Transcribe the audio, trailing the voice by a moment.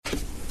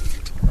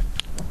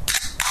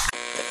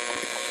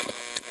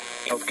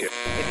Okay.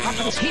 It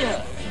happens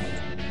here,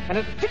 and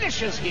it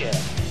finishes here.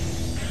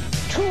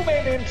 Two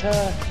men enter,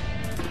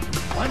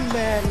 one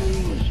man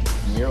leaves.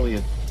 Nearly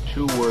a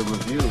 2-word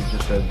review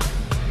just said,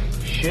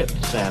 shit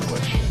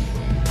sandwich.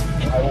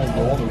 I will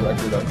roll the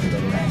record up to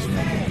the next one.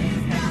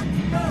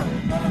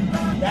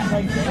 That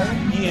right there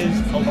is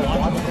a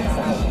logical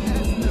follow.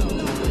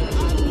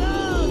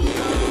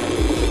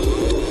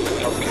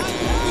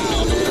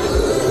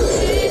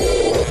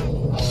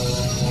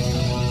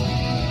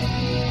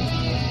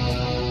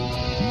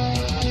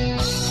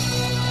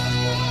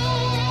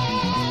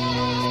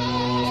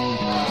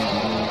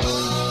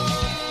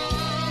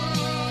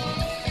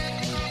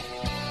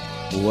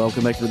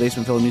 Welcome back to the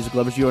Basement, fellow music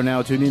lovers. You are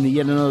now tuned in to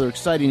yet another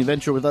exciting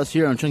adventure with us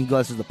here on Chunky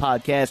Glasses, the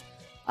podcast.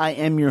 I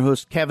am your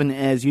host, Kevin.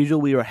 As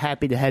usual, we are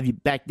happy to have you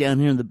back down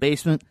here in the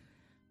basement,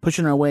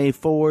 pushing our way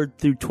forward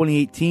through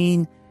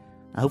 2018.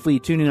 Hopefully you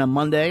tune in on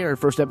Monday, our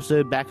first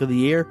episode back of the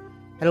year.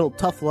 Had a little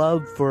tough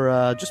love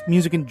for just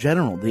music in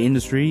general, the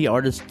industry,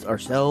 artists,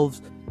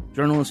 ourselves,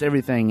 journalists,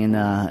 everything,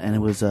 and it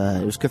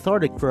was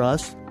cathartic for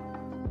us.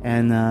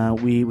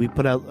 And we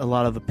put out a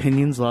lot of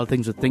opinions, a lot of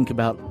things to think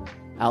about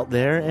out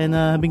there, and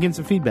been getting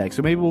some feedback.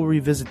 So maybe we'll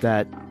revisit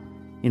that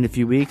in a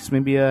few weeks.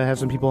 Maybe have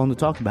some people on to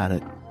talk about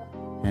it,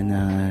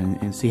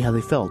 and see how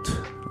they felt,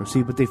 or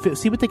see what they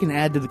can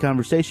add to the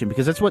conversation,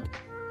 because that's what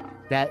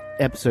that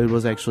episode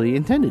was actually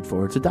intended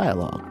for. It's a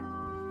dialogue.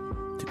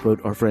 To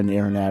quote our friend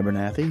Aaron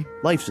Abernathy,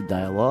 life's a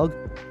dialogue,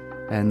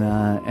 and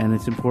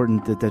it's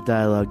important that that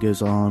dialogue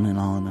goes on and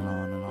on and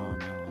on and on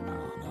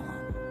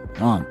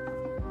and on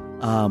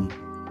and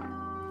on.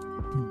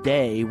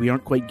 Today, we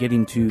aren't quite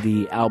getting to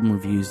the album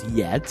reviews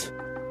yet,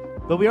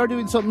 but we are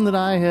doing something that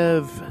I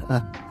have,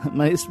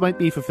 this might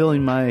be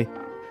fulfilling my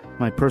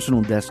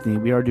personal destiny.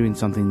 We are doing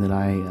something that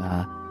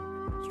I,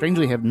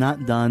 strangely have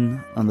not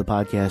done on the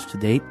podcast to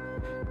date,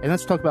 and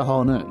let's talk about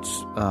Hall &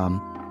 Oates.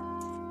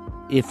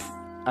 If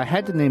I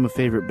had to name a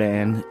favorite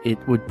band, it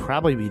would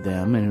probably be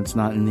them, and it's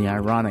not in the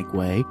ironic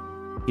way.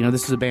 You know,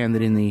 this is a band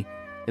that in the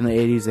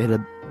 80s, they had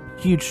a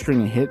huge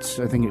string of hits.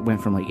 I think it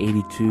went from like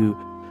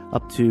 82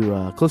 up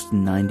to close to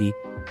 90,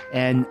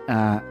 and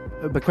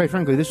but quite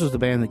frankly, this was the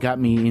band that got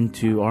me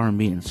into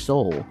R&B and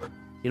soul.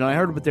 You know, I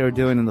heard what they were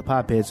doing in the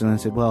pop hits, and I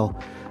said, "Well,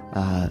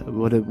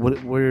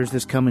 where is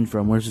this coming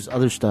from? Where's this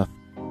other stuff?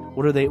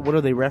 What are they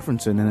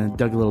referencing?" And I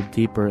dug a little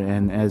deeper,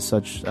 and as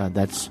such,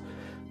 that's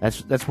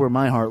where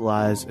my heart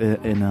lies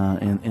in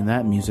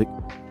that music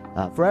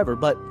forever.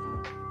 But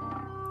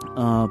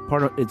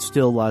part of it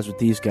still lies with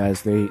these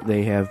guys.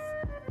 They have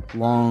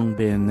long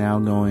been, now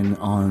going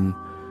on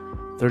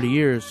 30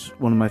 years,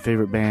 one of my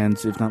favorite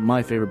bands, if not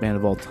my favorite band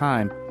of all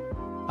time.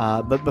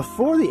 But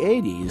before the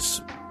 80s,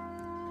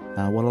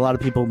 what a lot of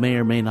people may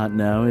or may not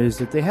know is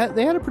that they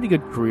had a pretty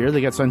good career.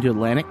 They got signed to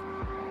Atlantic,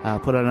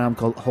 put out an album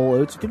called Hall &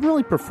 Oates. It didn't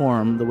really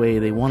perform the way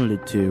they wanted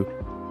it to,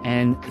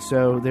 and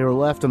so they were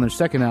left on their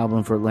second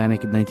album for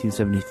Atlantic in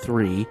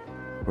 1973,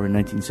 or in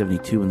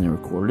 1972 when they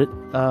recorded it,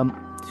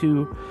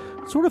 to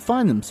sort of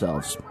find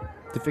themselves,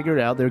 to figure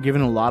it out. They were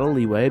given a lot of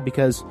leeway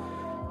because,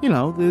 you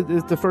know,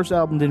 the first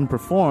album didn't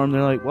perform.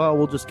 They're like, well,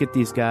 we'll just get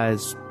these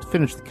guys to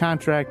finish the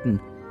contract and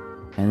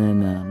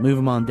then move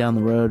them on down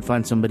the road,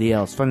 find somebody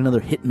else, find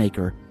another hit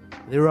maker.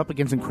 They were up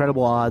against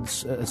incredible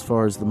odds as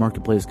far as the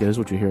marketplace goes,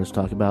 which you hear us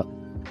talk about.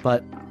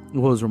 But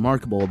what was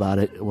remarkable about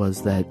it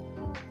was that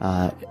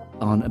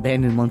on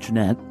Abandoned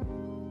Luncheonette,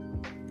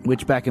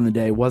 which back in the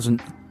day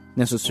wasn't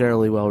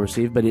necessarily well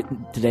received, but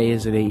today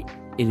it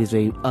is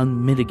a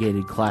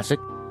unmitigated classic.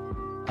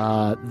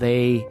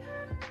 They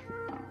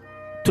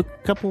took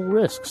a couple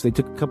risks. They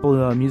took a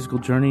couple musical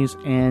journeys,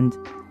 and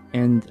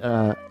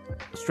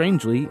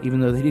strangely, even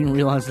though they didn't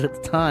realize it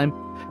at the time,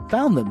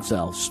 found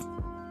themselves.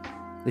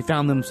 They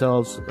found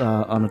themselves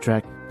on a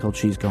track called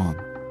 "She's Gone,"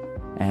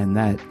 and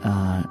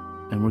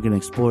we're going to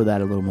explore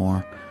that a little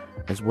more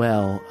as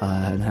well,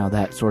 and how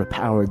that sort of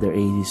powered their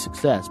 80s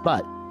success.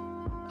 But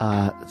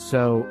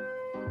so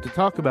to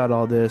talk about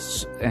all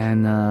this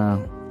and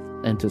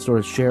to sort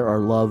of share our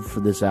love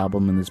for this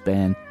album and this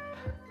band,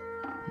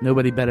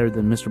 nobody better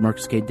than Mr.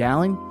 Marcus K.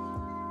 Dowling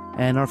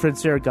and our friend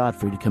Sarah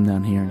Godfrey to come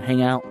down here and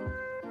hang out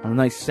on a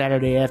nice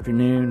Saturday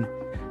afternoon,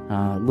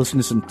 listen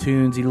to some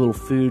tunes, eat a little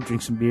food,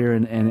 drink some beer,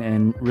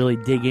 and really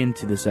dig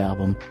into this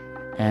album.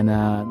 And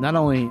not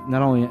only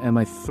am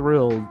I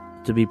thrilled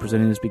to be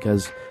presenting this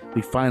because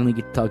we finally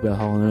get to talk about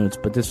Hall & Oates,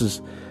 but this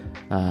is,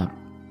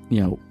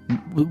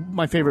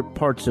 my favorite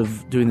parts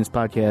of doing this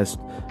podcast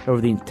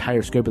over the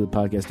entire scope of the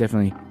podcast.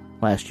 Definitely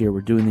last year,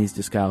 we're doing these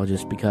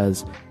discologists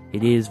because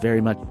it is very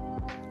much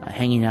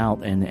hanging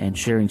out and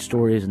sharing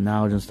stories and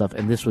knowledge and stuff,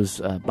 and this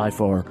was by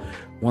far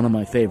one of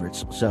my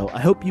favorites. So I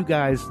hope you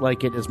guys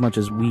like it as much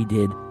as we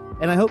did,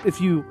 and I hope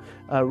if you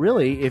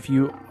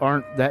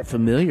aren't that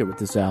familiar with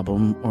this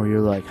album, or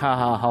you're like,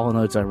 haha, Hall &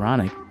 Oates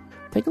ironic,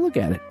 take a look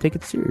at it, take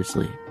it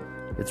seriously.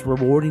 It's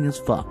rewarding as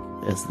fuck,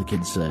 as the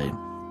kids say.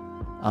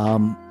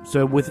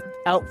 So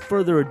without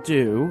further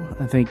ado,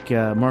 I think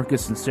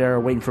Marcus and Sarah are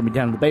waiting for me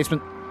down in the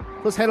basement.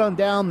 Let's head on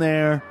down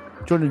there,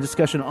 join the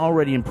discussion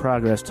already in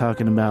progress,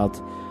 talking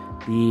about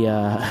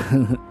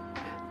the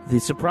the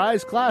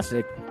surprise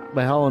classic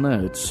by Hall &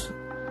 Oates,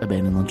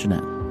 Abandoned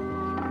Luncheonette.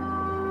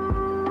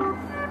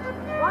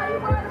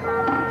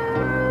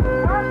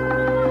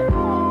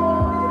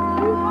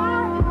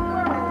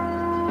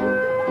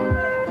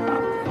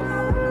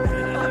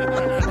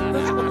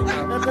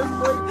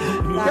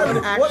 That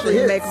would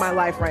actually make my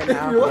life right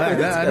now.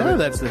 I know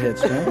that's the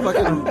hits, man.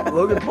 Fucking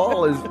Logan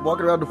Paul is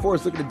walking around the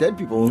forest looking at dead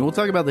people. We'll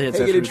talk about the hits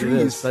Hanging after in we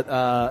do trees. this. But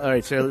all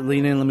right, Sarah,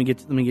 lean in. Let me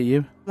get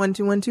you. 1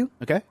 2 1 2.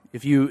 Okay.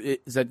 If you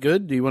is that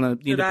good? Do you want to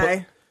need Did to?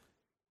 I?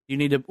 You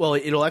need to. Well,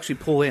 it'll actually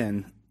pull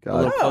in a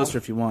little closer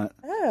if you want.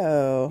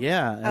 Oh.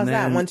 Yeah. And How's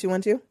then, that? 1 2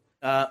 1 2.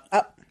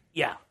 Up.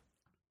 Yeah.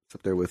 It's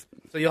up there with.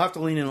 So you'll have to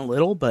lean in a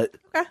little, but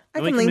Okay, I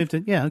we can lean. move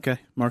to. Yeah. Okay.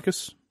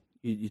 Marcus,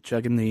 you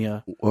chugging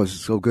the. Oh, this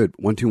is so good.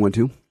 1 2 1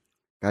 2.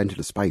 Got into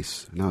the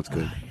spice. Now it's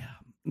good.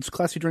 It's a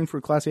classy drink for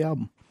a classy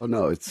album. Oh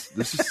no,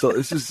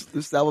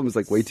 this album is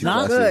like way too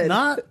Not classy. good.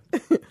 Not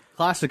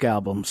classic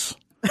albums.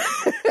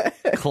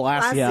 Classy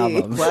Classy.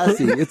 albums.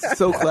 Classy. It's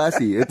so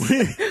classy. It's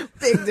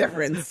Big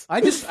difference.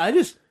 I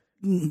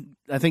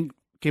think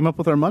came up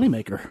with our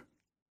moneymaker.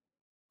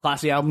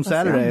 Classy album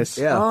Saturdays.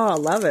 yeah. Oh, I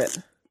love it.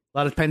 A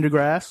lot of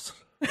Pendergrass.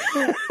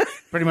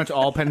 Pretty much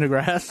all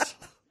Pendergrass.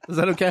 Is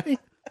that okay?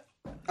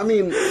 I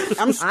mean,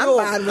 I'm still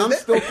fine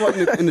with it. caught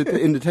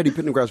in the Teddy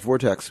Pendergrass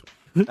vortex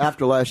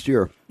after last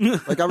year.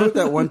 Like I wrote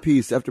that one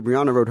piece after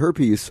Brianna wrote her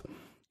piece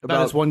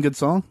About his one good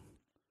song.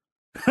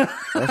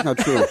 That's not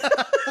true.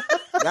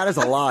 That is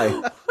a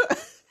lie.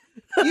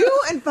 You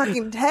and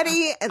fucking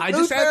Teddy and I Luther.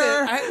 just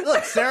had to.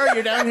 Look, Sarah,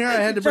 you're down here. I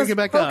had to bring just it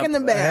back up. poking the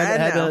bear.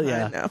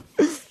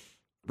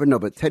 I know.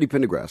 But Teddy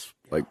Pendergrass,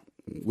 like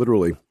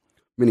literally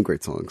many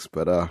great songs.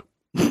 But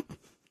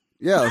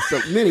yeah,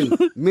 so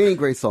many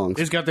great songs.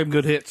 He's got them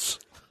good hits.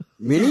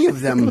 Many of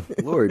them,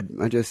 Lord,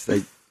 I just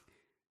like.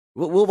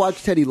 We'll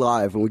watch Teddy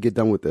live when we get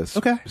done with this.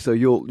 Okay. So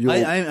you'll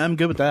I'm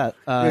good with that.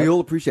 you'll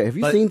appreciate it. Have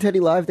you seen Teddy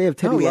live? They have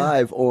Teddy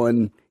live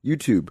on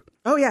YouTube.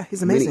 Oh, yeah,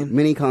 he's amazing.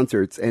 Many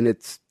concerts, and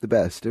it's the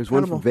best. There's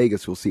one Incredible. from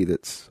Vegas we'll see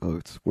it's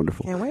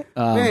wonderful. Can't wait.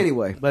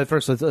 Anyway. But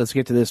first, let's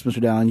get to this,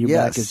 Mr. Dallin. You're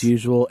Yes. back as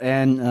usual.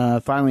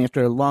 And finally,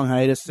 after a long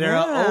hiatus,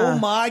 Sarah, Yeah. oh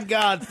my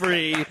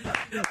Godfrey.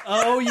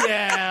 Oh,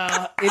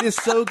 yeah. It is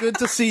so good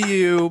to see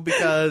you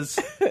because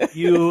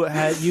you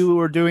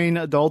were doing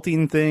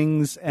adulting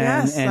things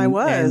and, Yes, I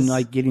was. and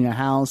like getting a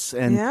house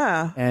and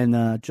Yeah.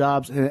 and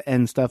jobs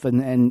and stuff.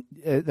 And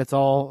that's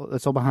all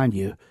behind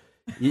you.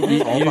 You can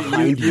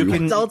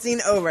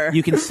Adulting over.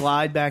 you can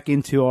slide back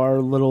into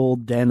our little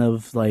den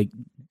of like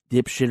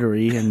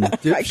dipshittery and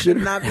I could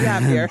not be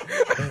happier.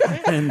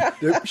 and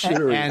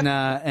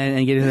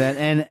get into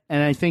that.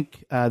 And I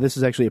think this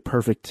is actually a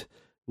perfect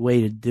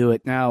way to do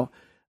it. Now,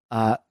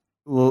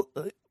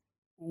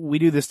 we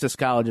do this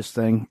discologist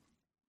thing,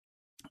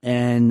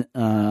 and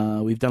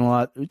we've done a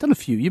lot. We've done a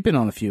few. You've been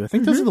on a few. I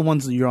think those are the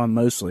ones that you're on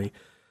mostly.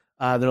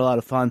 They're a lot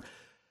of fun.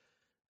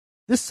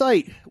 This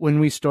site, when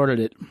we started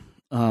it,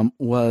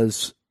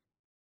 was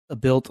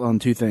built on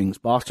two things: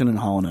 Boston and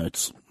Hall &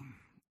 Oates.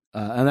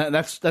 And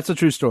that's a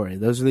true story.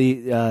 Those are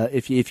the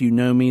if you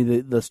know me,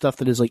 the stuff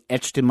that is like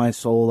etched in my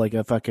soul like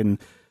a fucking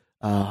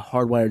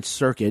hardwired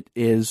circuit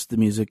is the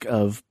music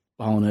of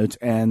Hall & Oates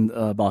and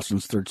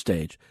Boston's Third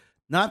Stage.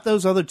 Not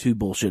those other two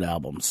bullshit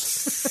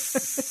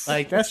albums.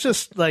 Like that's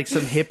just like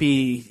some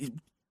hippie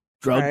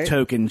drug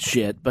token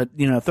shit. But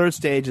Third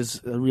Stage is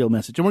a real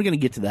message, and we're going to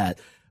get to that.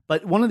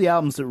 But one of the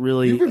albums that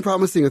really You've been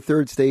promising a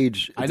Third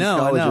Stage. I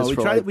know.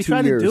 We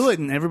tried to do it,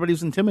 and everybody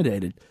was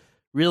intimidated.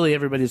 Really,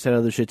 everybody's had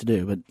other shit to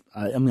do, but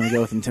I'm going to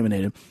go with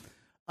intimidated.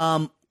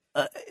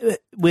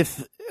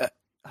 With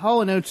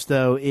Hall & Oates,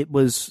 though, it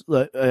was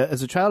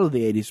as a child of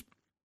the '80s,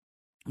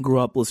 grew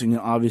up listening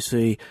to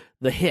obviously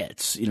the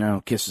hits.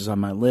 Kisses on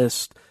My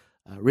List,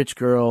 Rich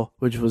Girl,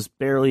 which was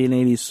barely an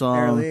 '80s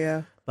song. Barely,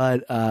 yeah.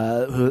 But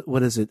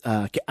what is it?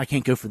 I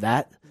Can't Go For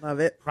That. Love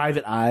it.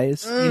 Private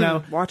Eyes.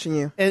 Watching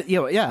you. And,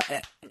 yeah,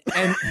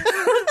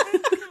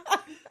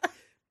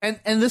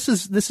 and this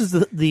is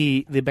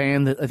the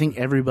band that I think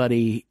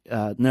everybody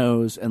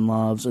knows and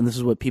loves, and this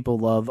is what people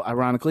love,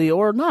 ironically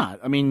or not.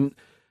 I mean,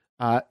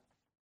 and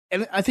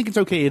I think it's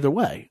okay either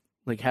way.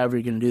 Like, however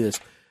you're going to do this,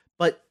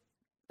 but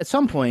at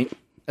some point,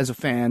 as a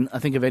fan, I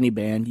think of any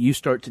band, you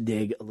start to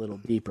dig a little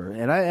deeper,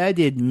 and I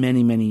did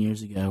many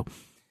years ago,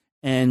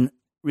 and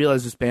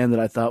realized this band that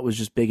I thought was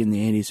just big in the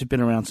 '80s had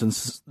been around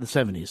since the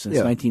 '70s, since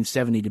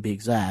 1970 to be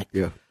exact.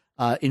 Yeah.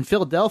 In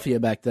Philadelphia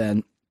back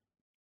then,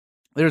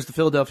 there's the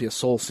Philadelphia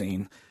soul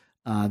scene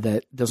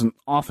that doesn't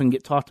often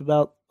get talked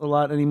about a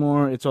lot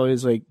anymore. It's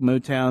always like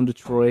Motown,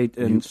 Detroit,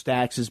 and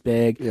Stax is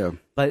big. Yeah.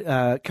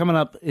 But coming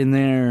up in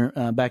there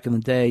back in the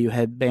day, you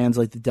had bands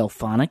like the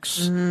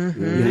Delphonics.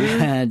 You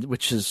had,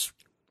 which is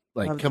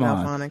like, Love come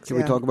on. Delphonics, Can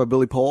we talk about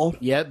Billy Paul?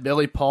 Yeah,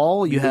 Billy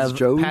Paul. You Liz have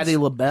Jones. Patti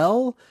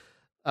LaBelle.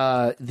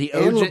 The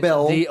And OJ,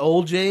 LaBelle. the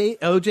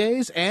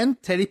OJs,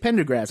 and Teddy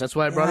Pendergrass. That's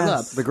why I brought it up.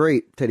 Yes. The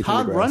great Teddy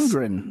Todd Pendergrass.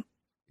 Rundgren,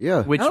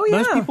 Yeah. which Oh,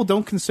 most yeah. people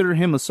don't consider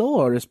him a solo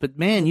artist, but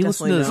man, you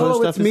listen to his Definitely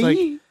other not. stuff, Oh, it's it's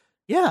me. like,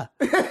 yeah,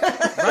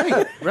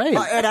 right.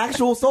 An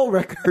actual soul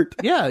record.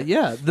 Yeah.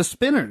 The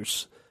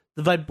Spinners.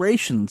 the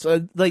vibrations.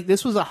 Like,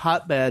 this was a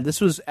hotbed. This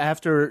was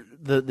after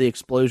the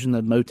explosion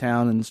of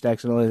Motown and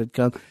Stax and all that had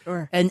come.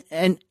 Sure. And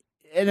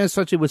as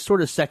such, it was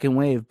sort of second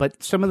wave.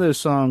 But some of those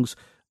songs,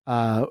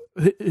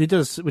 which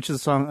is the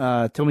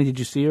song, Tell Me Did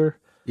You See Her?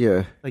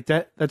 Yeah. Like,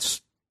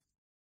 that's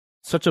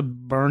such a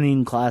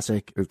burning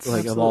classic, It's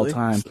of all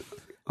time.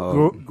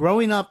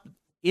 Growing up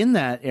in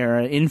that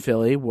era in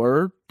Philly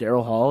were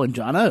Daryl Hall and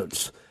John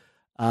Oates.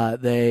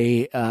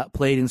 They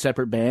played in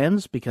separate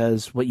bands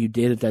because what you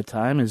did at that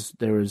time is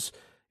it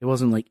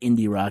wasn't like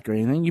indie rock or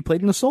anything. You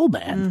played in a soul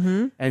band.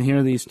 Mm-hmm. And here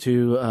are these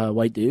two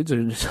white dudes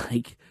are just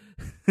like,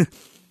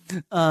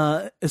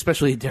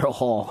 especially Daryl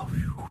Hall.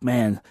 Whew,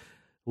 man,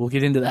 we'll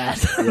get into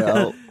that.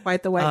 Yeah.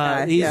 Quite the white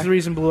guy. He's the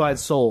reason Blue Eyed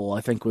Soul,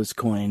 I think, was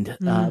coined.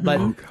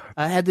 But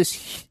I had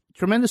this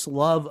tremendous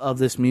love of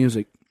this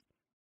music.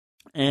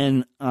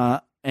 And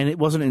it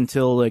wasn't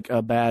until like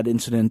a bad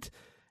incident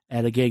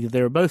at a gig that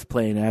they were both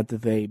playing at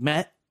that they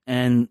met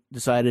and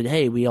decided,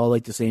 hey, we all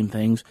like the same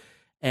things.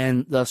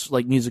 And thus,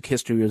 like, music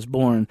history was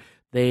born.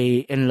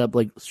 They ended up,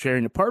 like,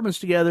 sharing apartments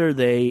together.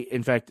 They,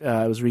 in fact,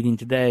 I was reading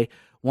today,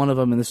 one of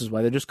them, and this is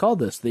why they just called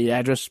this, the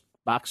address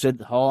box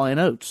said Hall and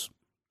Oates.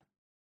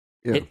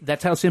 Yeah.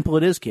 That's how simple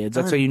it is, kids.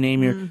 That's how you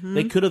name your...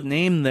 They could have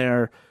named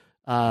their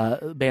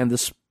band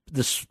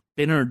the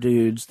Spinner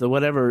Dudes, the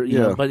whatever, you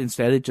know, but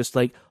instead it just,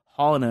 like,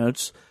 Hall and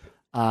Oates.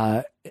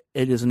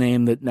 It is a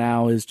name that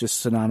now is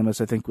just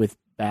synonymous, I think, with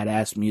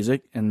badass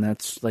music, and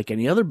that's like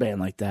any other band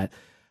like that.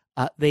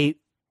 They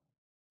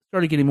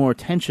started getting more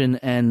attention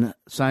and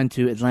signed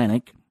to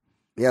Atlantic.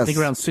 Yes. I think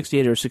around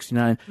 68 or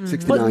 69.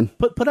 69.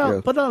 Put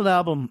out an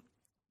album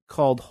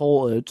called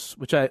Whole Oats,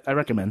 which I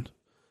recommend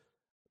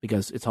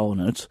because it's Whole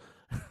Oats.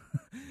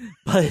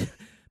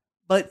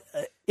 but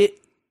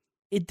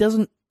it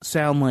doesn't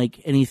sound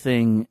like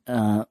anything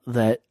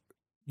that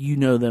you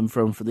know them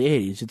from for the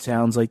 80s. It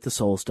sounds like the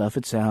soul stuff.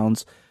 It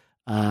sounds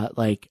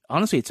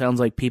honestly, it sounds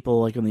like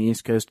people like on the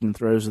East Coast in the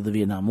throes of the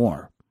Vietnam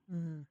War.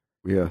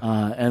 Yeah.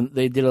 And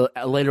they did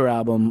a later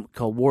album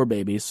called War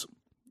Babies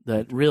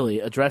that really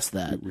addressed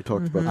that. We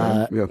talked about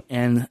that. Yeah.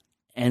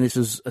 And this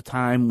is a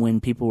time when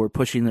people were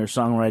pushing their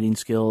songwriting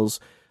skills.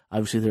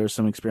 Obviously, there was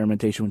some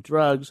experimentation with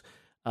drugs.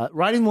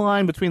 Riding the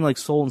line between like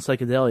soul and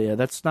psychedelia,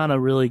 that's not a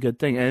really good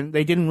thing. And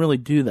they didn't really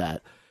do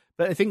that.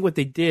 But I think what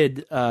they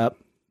did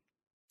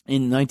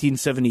in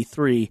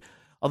 1973,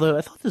 although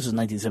I thought this was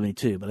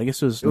 1972, but I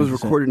guess it was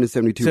recorded in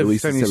 72,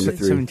 released in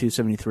 73. 72,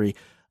 73.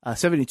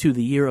 72,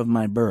 the year of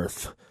my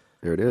birth.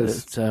 There it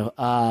is. So,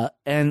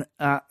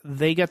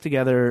 they got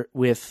together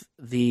with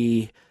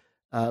the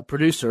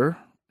producer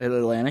at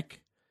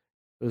Atlantic.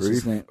 What was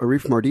his name?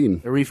 Arif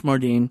Mardin. Arif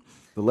Mardin.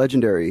 The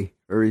legendary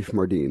Arif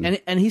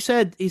Mardin. And he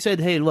said,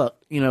 hey, look,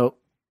 you know,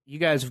 you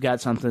guys have got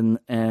something,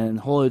 and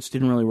Whole Oats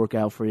didn't really work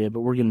out for you,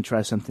 but we're going to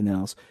try something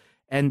else.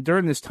 And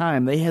during this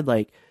time, they had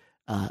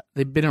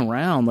they've been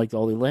around like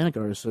all the Atlantic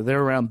artists, so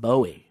they're around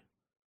Bowie.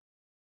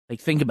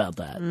 Like, think about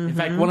that. Mm-hmm. In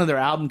fact, one of their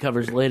album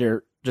covers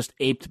later just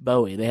aped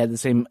Bowie. They had the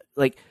same,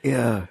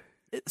 yeah.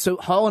 So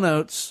Hall &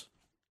 Oates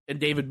and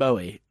David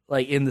Bowie,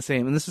 like, in the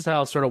same, and this is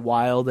how sort of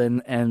wild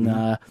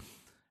and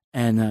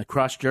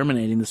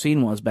cross-germinating the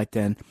scene was back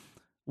then.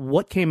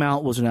 What came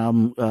out was an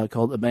album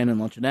called Abandoned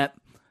Luncheonette.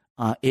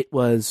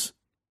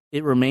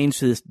 It remains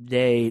to this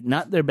day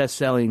not their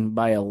best-selling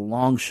by a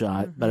long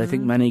shot, but I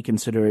think many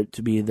consider it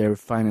to be their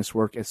finest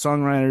work as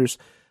songwriters,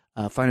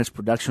 finest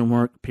production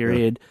work,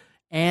 period,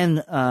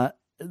 and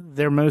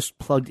they're most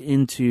plugged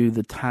into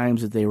the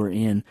times that they were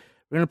in.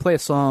 We're going to play a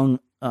song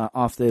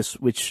off this,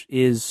 which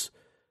is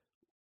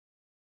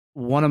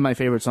one of my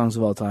favorite songs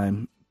of all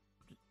time,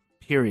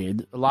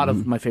 period. A lot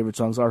of my favorite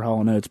songs are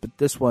Hall & Oates, but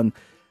this one,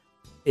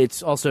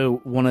 it's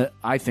also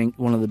I think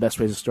one of the best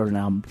ways to start an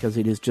album, because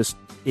it is just,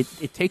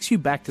 it takes you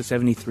back to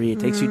 73. It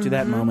takes you to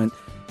that moment,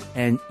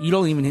 and you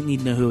don't even need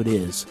to know who it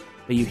is.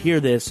 But you hear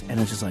this, and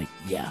it's just like,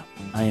 yeah,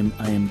 I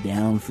am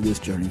down for this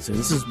journey. So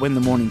this is When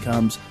the Morning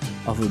Comes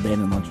off of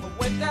Abandoned Lunch. I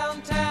went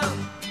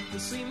downtown to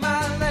see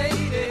my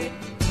lady.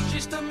 She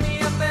stood me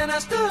up and I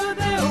stood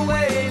there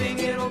waiting.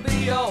 It'll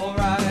be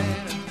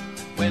alright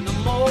when the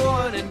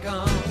morning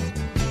comes.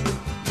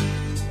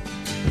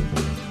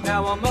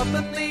 Now I'm up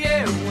in the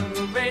air with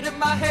the rain in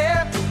my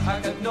hair.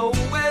 I got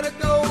nowhere to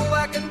go,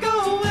 I can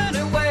go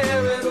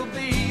anywhere. It'll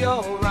be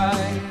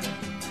alright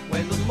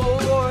when the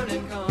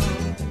morning comes.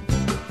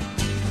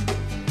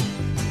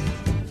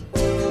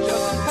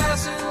 Just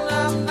passing,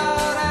 I'm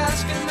not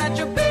asking that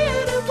you be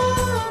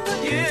anyone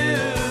but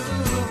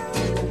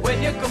you.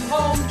 When you come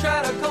home,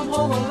 try to come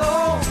home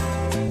alone.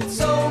 It's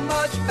so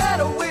much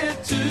better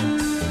with two.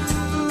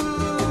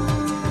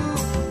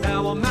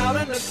 Now I'm out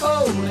in the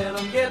cold and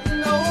I'm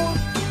getting old.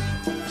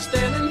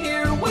 Standing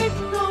here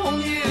waiting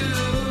on you.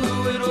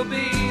 It'll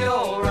be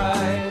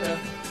alright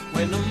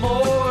when the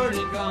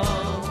morning comes.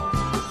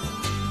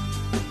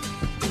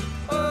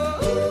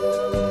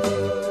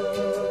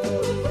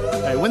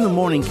 When the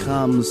Morning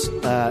Comes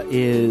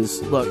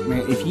is, look,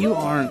 man, if you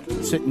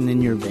aren't sitting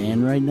in your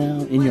van right now,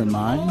 in your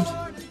mind,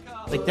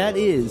 like, that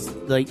is,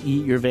 like,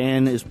 your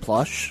van is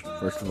plush,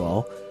 first of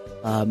all.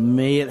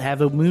 May It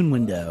Have a Moon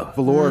Window.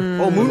 Velour.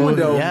 Oh, Moon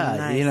Window. Yeah,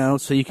 Nice. you know,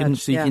 so you can,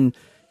 That's- yeah. you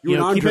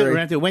know, and keep it Andre.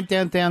 around. Went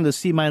downtown to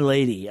see my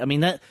lady. I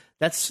mean,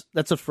 that's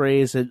a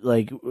phrase that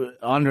like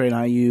Andre and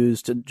I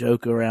use to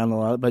joke around a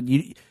lot, but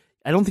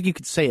I don't think you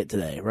could say it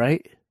today,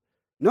 right?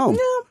 No.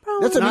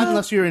 probably That's a Not Me-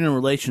 unless you're in a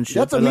relationship.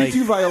 That's a but, Me like,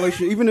 Too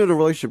violation. Even in a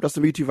relationship, that's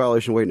a Me Too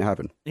violation waiting to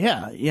happen.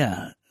 Yeah.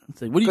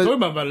 It's like, what are you talking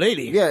about, my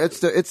lady? Yeah, it's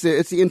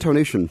the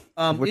intonation.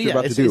 Of what you're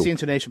about to do. It's the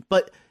intonation.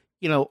 But,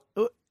 you know,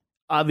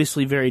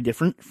 obviously very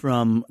different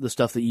from the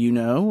stuff that you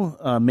know.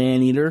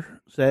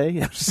 Man-eater,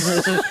 say.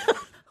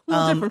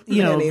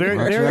 You know, very,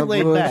 very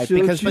laid back.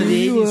 Because by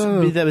the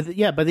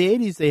 80s, by the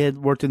 80s, they had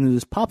worked into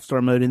this pop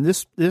star mode. And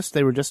this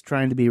they were just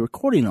trying to be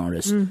recording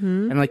artists.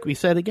 And like we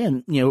said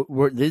again, you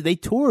know, they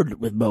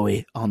toured with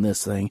Bowie on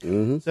this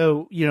thing.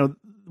 So, you know,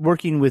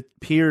 working with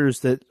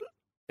peers that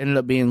ended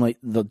up being like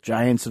the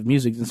giants of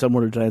music, and some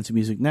were the giants of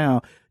music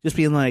now, just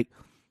being like,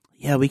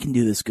 yeah, we can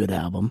do this good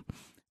album.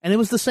 And it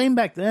was the same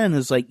back then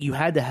as like you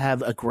had to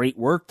have a great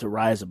work to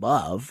rise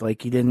above.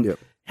 Like you didn't,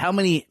 how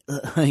many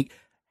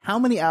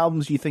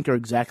albums do you think are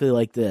exactly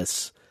like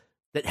this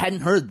that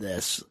hadn't heard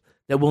this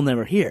that we'll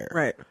never hear?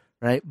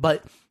 Right.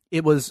 But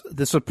it was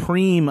the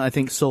supreme, I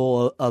think,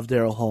 soul of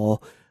Daryl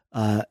Hall,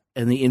 and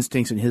the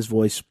instincts in his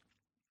voice,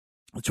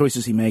 the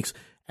choices he makes.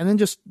 And then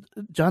just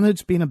John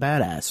Oates being a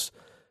badass.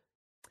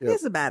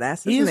 He's a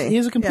badass, isn't he? He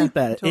is a complete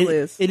badass. Totally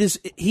is.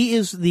 He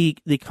is the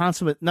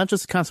consummate, not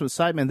just the consummate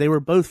sideman. They were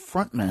both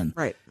frontmen,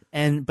 Right.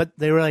 But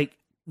they were like,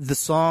 the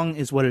song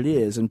is what it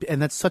is, and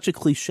that's such a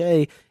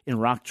cliche in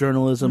rock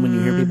journalism when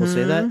you hear people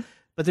say that.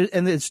 But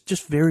there's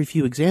just very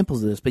few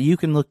examples of this. But you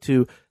can look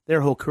to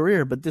their whole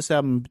career. But this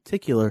album in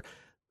particular,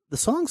 the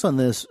songs on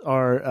this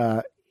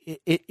are.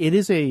 It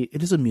is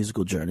a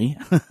musical journey,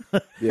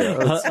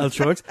 of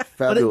sorts.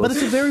 But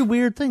it's a very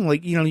weird thing.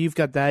 Like, you know, you've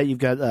got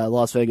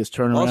Las Vegas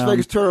Turnaround. Las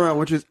Vegas Turnaround,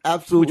 which is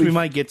absolutely which we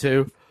might get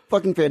to,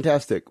 fucking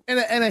fantastic. and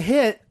a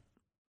hit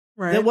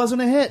that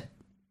wasn't a hit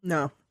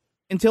No.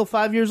 until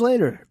 5 years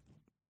later.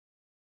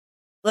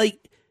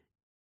 Like,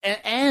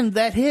 and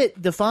that hit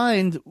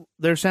defined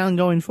their sound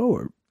going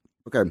forward.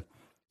 Okay,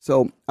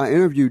 so I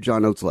interviewed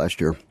John Oates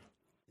last year.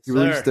 He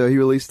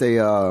released a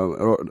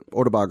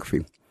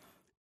autobiography.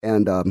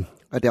 And I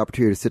had the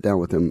opportunity to sit down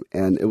with him,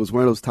 and it was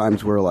one of those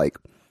times where, like,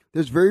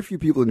 there's very few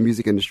people in the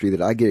music industry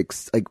that I get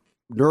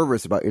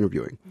nervous about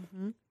interviewing.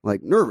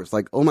 Like, nervous,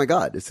 like, oh my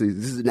God, this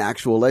is an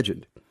actual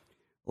legend.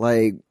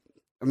 Like,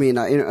 I mean,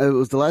 it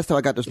was the last time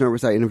I got this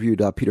nervous. I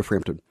interviewed Peter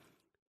Frampton,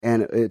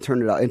 and it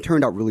turned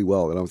out really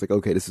well. And I was like,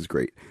 okay, this is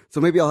great. So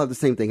maybe I'll have the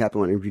same thing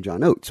happen when I interview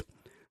John Oates.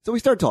 So we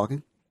start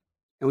talking,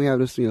 and we have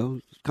this, you know,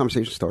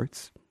 conversation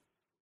starts,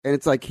 and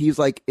it's like he's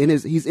in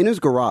his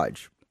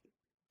garage.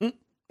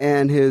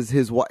 And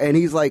his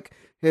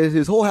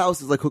whole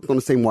house is like hooked on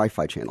the same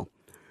Wi-Fi channel,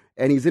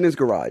 and he's in his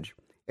garage,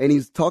 and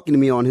he's talking to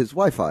me on his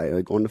Wi-Fi,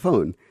 like on the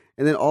phone,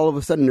 and then all of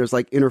a sudden there's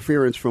like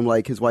interference from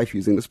like his wife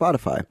using the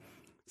Spotify,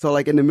 so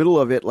like in the middle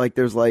of it, like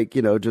there's like,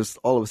 you know, just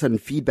all of a sudden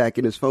feedback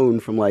in his phone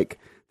from like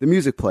the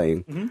music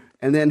playing,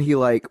 and then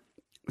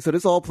so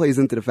this all plays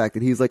into the fact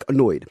that he's like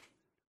annoyed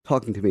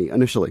talking to me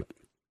initially,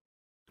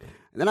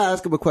 and then I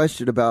ask him a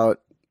question about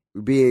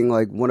being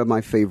like one of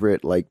my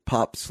favorite like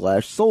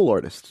pop/soul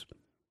artists.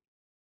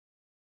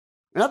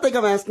 And I think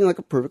I'm asking like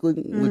a perfectly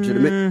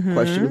legitimate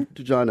question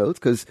to John Oates,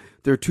 because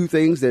there are two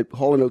things that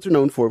Hall & Oates are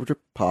known for, which are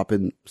pop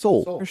and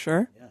soul. For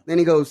sure. Yeah. Then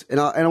he goes, and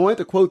I wanted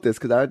to quote this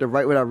because I had to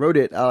write when I wrote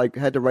it. I like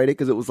had to write it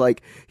because it was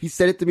like he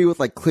said it to me with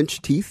like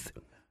clenched teeth.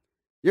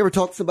 You ever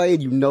talk to somebody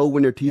and you know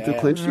when their teeth are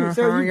clenched?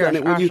 Sarah, you've done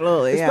it when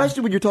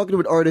especially when you're talking to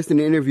an artist in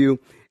an interview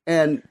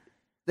and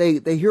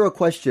they hear a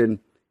question,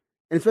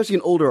 and especially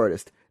an older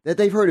artist that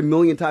they've heard a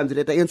million times, and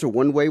that they answer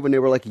one way when they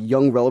were like a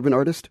young relevant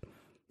artist.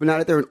 But now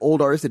that they're an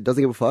old artist that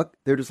doesn't give a fuck,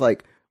 they're just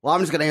like, well,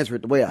 I'm just going to answer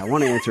it the way I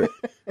want to answer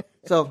it.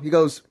 So he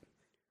goes,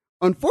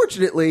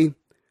 unfortunately,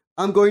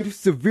 I'm going to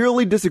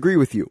severely disagree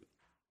with you.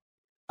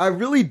 I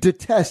really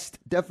detest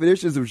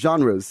definitions of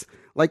genres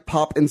like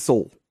pop and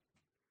soul.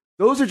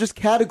 Those are just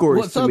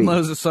categories What's to up, me.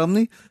 Moses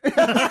Sumney?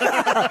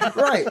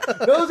 Right.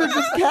 Those are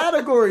just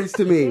categories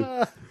to me.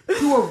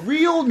 To a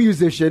real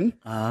musician,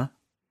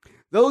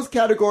 those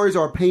categories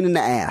are a pain in the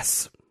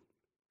ass.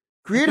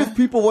 Creative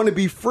people want to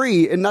be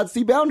free and not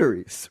see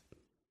boundaries.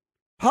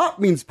 Pop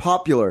means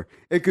popular.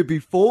 It could be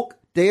folk,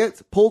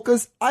 dance,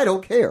 polkas, I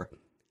don't care.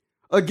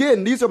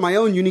 Again, these are my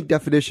own unique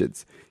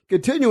definitions.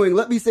 Continuing,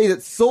 let me say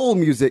that soul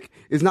music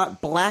is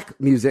not black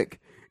music.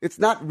 It's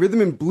not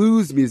rhythm and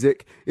blues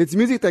music. It's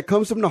music that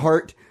comes from the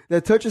heart,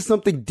 that touches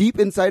something deep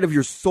inside of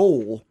your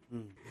soul,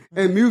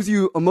 and moves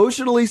you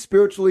emotionally,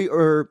 physically,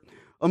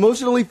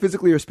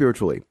 or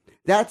spiritually.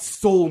 That's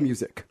soul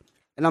music.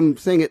 And I'm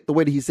saying it the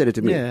way that he said it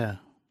to me. Yeah.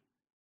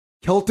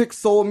 Celtic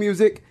soul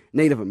music,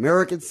 Native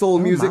American soul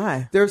music.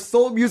 My. There's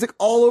soul music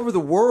all over the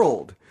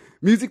world.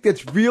 Music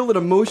that's real and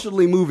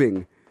emotionally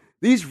moving.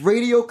 These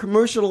radio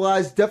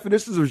commercialized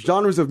definitions of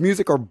genres of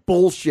music are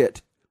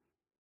bullshit.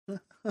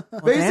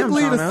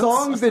 Basically, damn, the John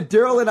songs that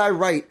Daryl and I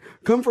write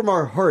come from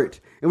our heart,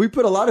 and we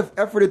put a lot of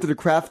effort into the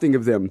crafting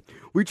of them.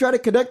 We try to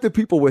connect the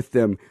people with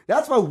them.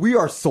 That's why we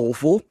are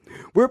soulful.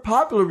 We're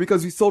popular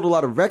because we sold a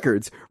lot of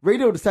records.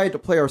 Radio decided to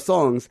play our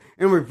songs,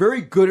 and we're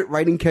very good at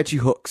writing catchy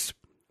hooks.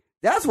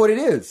 That's what it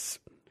is.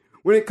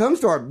 When it comes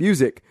to our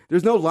music,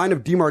 there's no line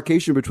of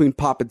demarcation between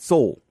pop and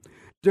soul.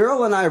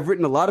 Daryl and I have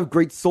written a lot of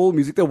great soul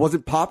music that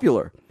wasn't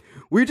popular.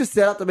 We just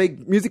set out to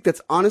make music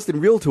that's honest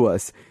and real to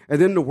us,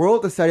 and then the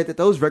world decided that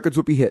those records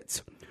would be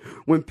hits.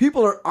 When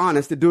people are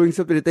honest at doing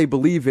something that they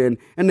believe in,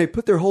 and they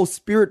put their whole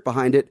spirit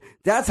behind it,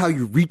 that's how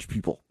you reach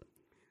people.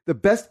 The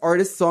best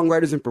artists,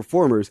 songwriters, and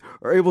performers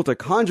are able to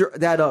conjure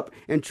that up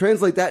and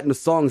translate that into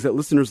songs that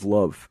listeners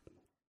love.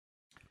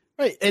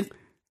 Right, and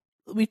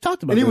we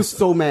talked about And he this. was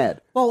so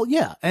mad. Well,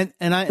 yeah,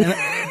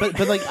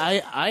 but like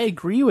I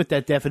agree with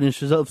that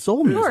definition of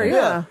soul music. Sure,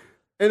 yeah.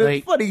 And Like-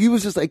 it's funny, he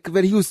was just like,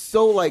 but he was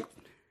so like,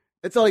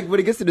 it's like when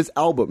it gets to this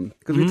album,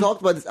 because we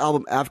talked about this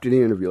album after the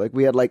interview. Like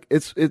we had like,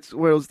 it's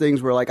one of those things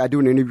where like I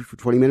do an interview for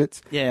 20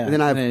 minutes. Yeah. And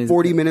then I And have then-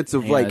 40 minutes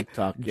of yeah, like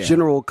talk, yeah.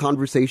 general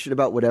conversation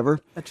about whatever.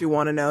 That you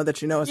want to know,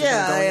 that you know is going in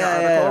your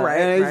article, right?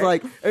 And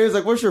right. he's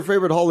like, what's your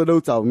favorite Hall &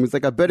 Oates album? He's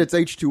like, I bet it's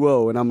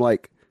H2O. And I'm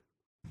like,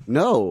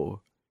 no,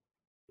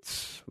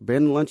 it's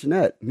Abandoned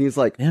Luncheonette. And he's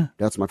like, Yeah.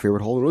 that's my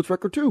favorite Hall & Oates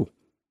record too.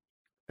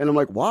 And I'm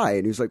like, why?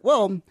 And he's like,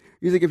 well,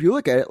 he's like, if you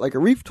look at it, like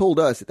Arif told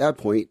us at that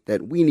point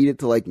that we needed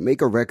to like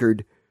make a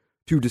record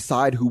to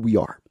decide who we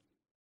are.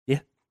 Yeah.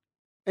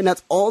 And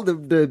that's all the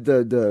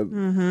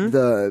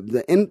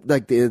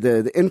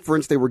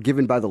inference they were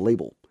given by the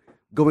label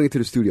going into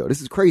the studio.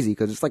 This is crazy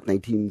because it's like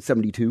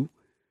 1972.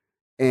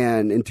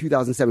 And in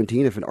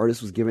 2017, if an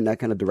artist was given that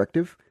kind of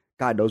directive,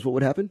 God knows what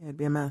would happen. It'd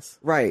be a mess.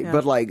 Right. Yeah.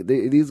 But like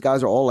these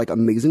guys are all like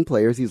amazing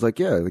players. He's like,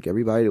 yeah, like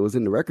everybody that was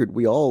in the record,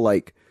 we all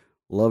like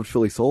loved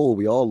Philly soul.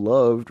 We all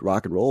loved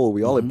rock and roll.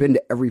 We all had been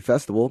to every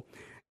festival.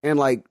 And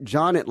like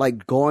John had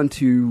like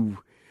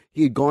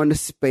he had gone to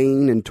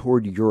Spain and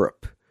toured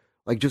Europe.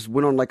 Like just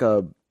went on like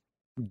a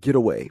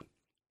getaway.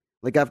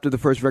 Like after the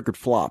first record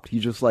flopped, he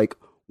just like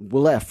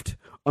left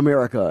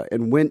America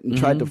and went and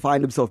tried to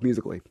find himself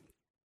musically.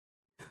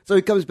 So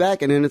he comes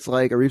back and then it's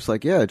like, Arif's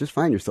like, yeah, just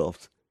find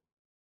yourselves.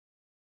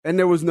 And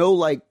there was no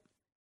like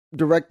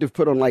directive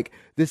put on like,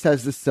 this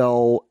has to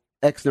sell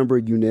X number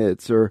of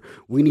units or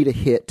we need a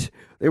hit.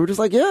 They were just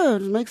like, yeah,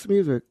 just make some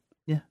music.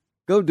 Yeah.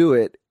 Go do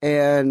it.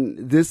 And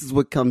this is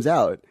what comes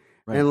out.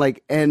 Right. And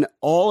like, and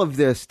all of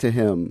this to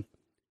him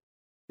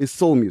is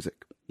soul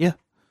music. Yeah.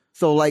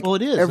 So like Well,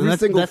 it is. every And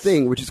single that's-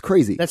 thing, which is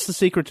crazy. That's the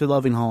secret to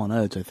loving Hall &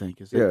 Oates, I think,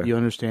 is that Yeah. you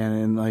understand,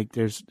 and like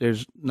there's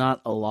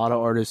not a lot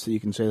of artists that you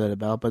can say that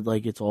about, but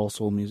like it's all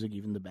soul music,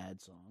 even the bad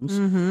songs.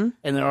 Mm-hmm.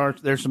 And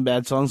there's some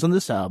bad songs on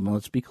this album.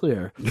 Let's be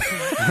clear.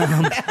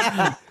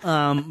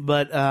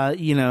 But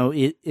you know,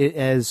 it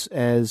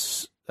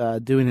as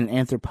doing an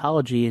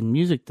anthropology in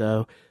music,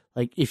 though,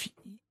 like if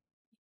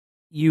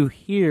you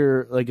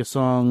hear like a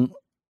song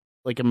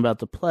like I'm about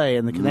to play,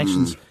 and the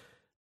connections.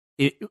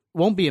 It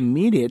won't be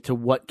immediate to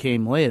what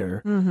came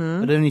later,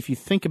 but then if you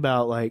think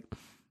about like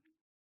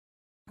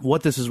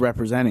what this is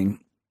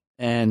representing,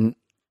 and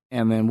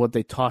then what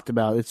they talked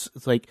about, it's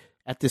like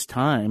at this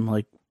time,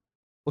 like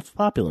what's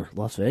popular?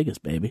 Las Vegas,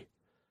 baby,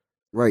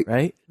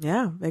 right?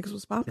 Yeah, Vegas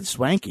was popping. It's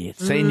swanky.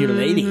 It's saying you're the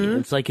lady.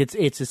 It's like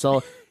it's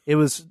all. It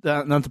was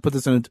not to put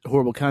this in a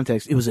horrible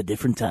context. It was a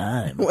different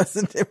time. It was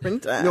a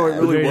different time. No, it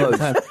really Very was.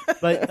 different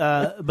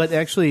time. But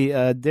actually,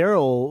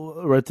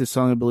 Daryl wrote this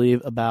song, I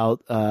believe,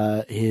 about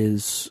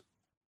his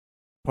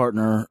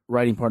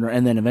writing partner,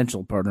 and then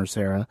eventual partner,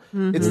 Sarah.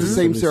 It's the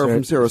same Sarah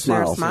from Sarah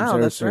Smiles. Smile,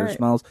 Sarah, that's Sarah right.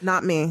 Smiles.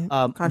 Not me,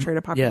 contrary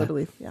to popular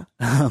belief. Yeah.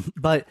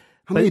 But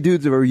How many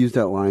dudes have ever used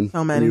that line?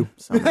 So many. You?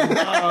 So many.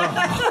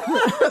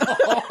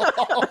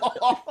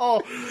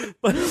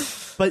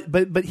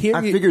 but here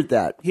I figured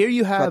that. Here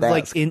you have Tried to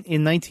like ask. in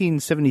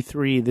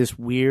 1973 this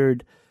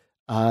weird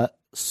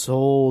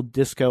soul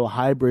disco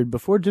hybrid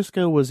before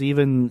disco was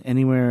even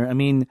anywhere. I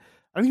mean,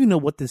 I don't even know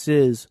what this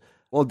is.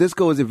 Well,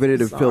 disco was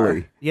invented in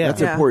Philly. Yeah.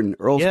 That's Yeah. important.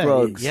 Earl Yeah,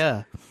 Scruggs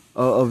yeah.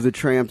 of the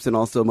Tramps and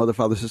also Mother,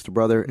 Father, Sister,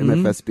 Brother,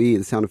 MFSB,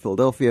 The Sound of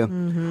Philadelphia.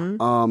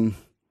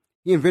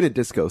 He invented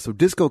disco. So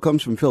disco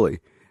comes from Philly.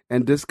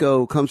 And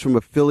disco comes from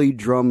a Philly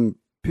drum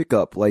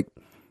pickup. Like,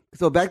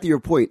 so back to your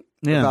point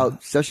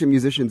about session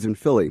musicians in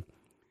Philly.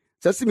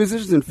 Session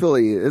musicians in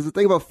Philly, there's a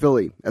thing about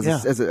Philly as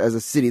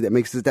a city that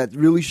makes it, that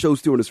really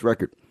shows through on this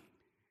record,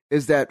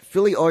 is that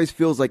Philly always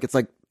feels like it's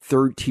like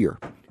third tier.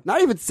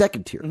 Not even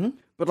second tier,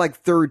 but like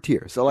third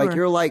tier. So like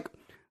you're like,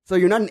 so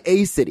you're not an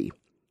A city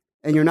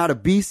and you're not a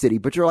B city,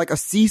 but you're like a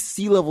C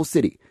level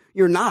city.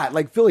 You're not.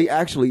 Like Philly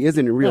actually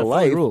isn't in real Philly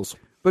life. rules.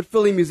 But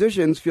Philly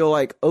musicians feel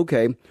like,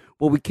 okay,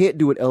 well, we can't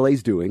do what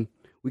LA's doing.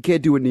 We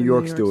can't do what New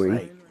York's doing.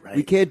 Right.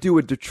 We can't do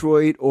what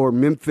Detroit or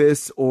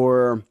Memphis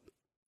or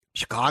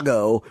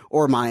Chicago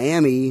or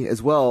Miami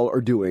as well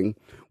are doing.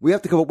 We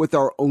have to come up with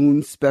our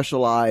own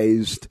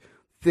specialized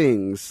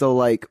things. So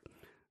like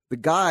the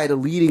guy, the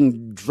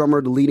leading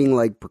drummer, the leading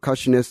like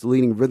percussionist, the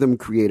leading rhythm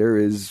creator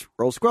is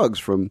Earl Scruggs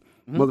from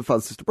Mother,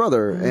 Father, Sister,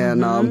 Brother.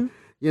 And,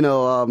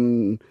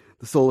 the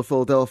Soul of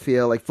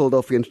Philadelphia, like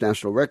Philadelphia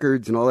International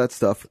Records and all that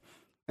stuff.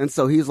 And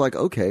so he's like,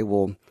 okay,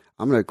 well,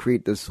 I'm going to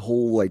create this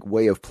whole like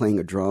way of playing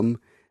a drum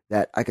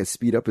that I can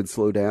speed up and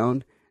slow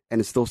down, and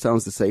it still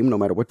sounds the same no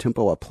matter what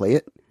tempo I play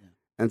it.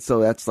 And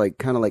so that's like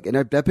kind of like, and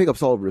that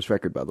pickup's all over this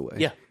record, by the way.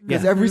 Yeah.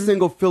 Because every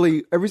single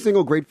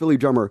great Philly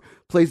drummer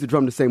plays the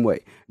drum the same way.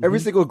 Every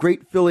single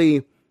great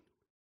Philly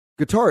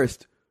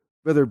guitarist,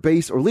 whether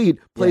bass or lead,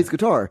 plays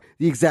guitar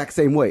the exact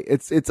same way.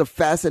 It's a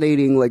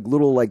fascinating like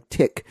little like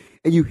tick,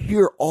 and you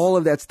hear all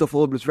of that stuff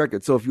all over this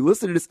record. So if you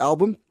listen to this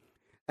album,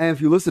 and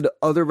if you listen to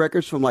other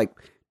records from like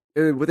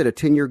within a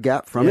 10-year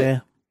gap from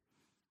it,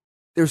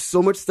 there's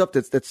so much stuff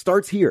that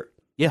starts here.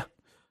 Yeah.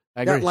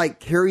 I agree. That like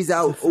carries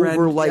out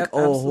over like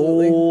a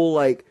whole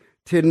like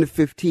 10 to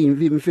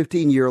 15, even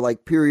 15-year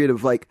like period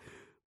of like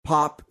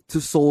pop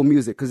to soul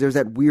music, because there's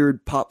that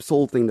weird pop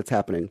soul thing that's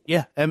happening.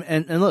 Yeah,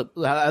 and look,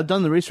 I've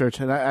done the research,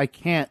 and I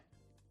can't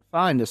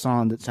find a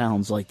song that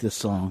sounds like this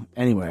song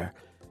anywhere,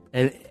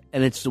 and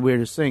it's the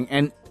weirdest thing.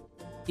 And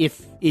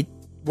if it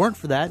weren't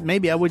for that,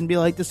 maybe I wouldn't be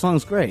like, this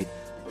song's great.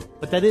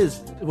 But that is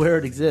where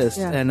it exists,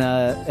 and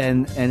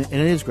it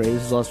is great.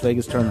 This is Las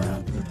Vegas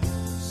Turnaround.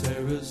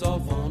 Sarah's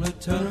off on a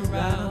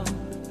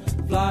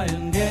turnaround,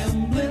 flying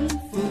gambling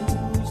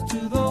fools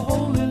to the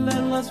Holy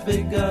Land, Las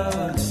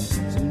Vegas.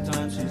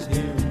 Sometimes she's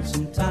here and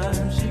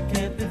sometimes she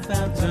can't be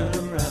found.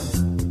 Turn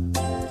around.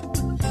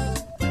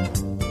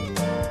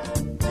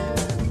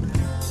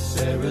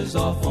 Sarah's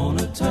off on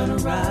a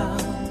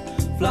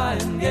turnaround,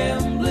 flying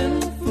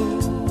gambling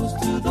fools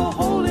to the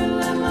Holy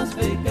Land, Las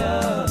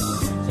Vegas.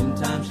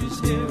 Sometimes she's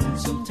here and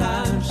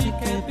sometimes she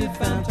can't be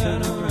found.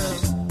 Turn around.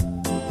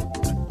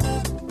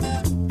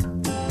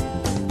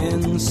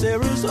 And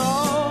Sarah's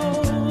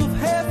off,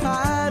 half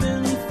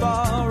hiding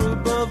far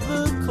above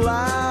the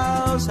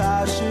clouds.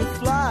 How she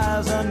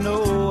flies, I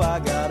know I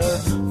gotta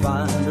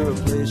find her a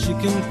place she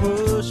can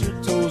push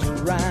her toes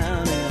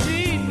around. And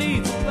she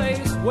needs a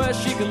place where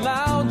she can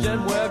lounge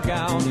and wear a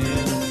gown.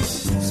 And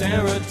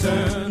Sarah,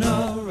 turn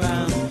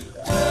around,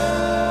 turn.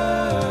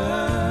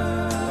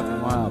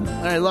 Wow.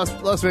 All right,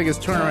 Las Vegas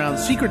Turnaround,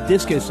 secret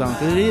disco song,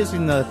 because it is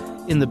in the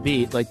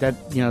beat like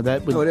that,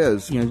 that would, it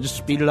is. Just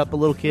speed it up a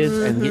little, kids,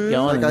 and get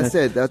going. Like I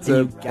said, that's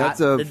a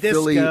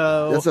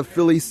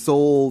Philly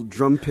soul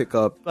drum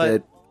pickup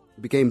that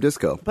became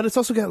disco. But it's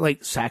also got like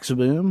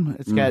saxoboom.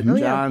 It's got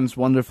John's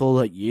wonderful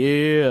like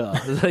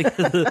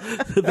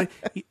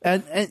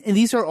and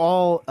these are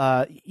all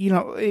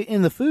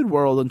in the food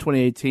world in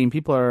 2018,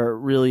 people are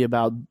really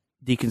about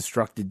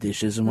deconstructed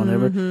dishes and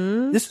whatever.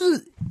 This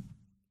is,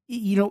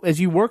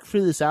 as you work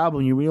through this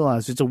album, you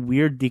realize it's a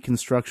weird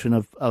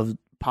deconstruction of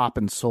pop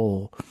and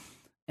soul,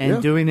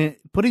 and doing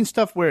it, putting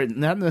stuff where it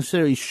not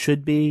necessarily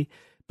should be,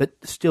 but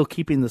still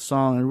keeping the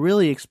song and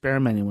really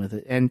experimenting with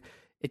it. And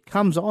it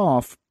comes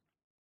off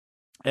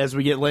as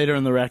we get later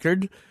in the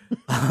record.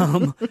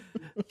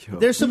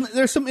 There's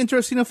some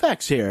interesting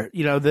effects here.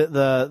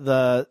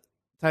 The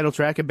title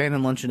track,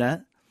 Abandoned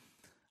Luncheonette,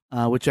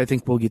 which I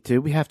think we'll get to.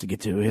 We have to get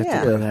to. We have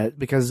to play that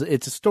because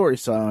it's a story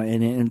song,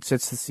 and it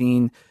sets the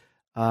scene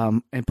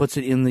and puts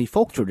it in the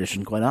folk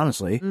tradition, quite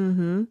honestly.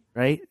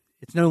 Right?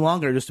 It's no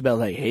longer just about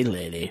like, hey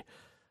lady,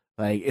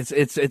 like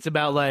it's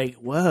about like,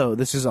 whoa,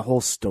 this is a whole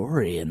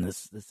story and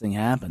this thing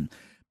happened.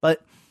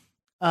 But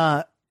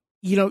they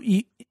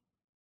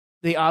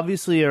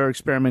obviously are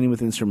experimenting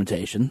with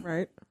instrumentation,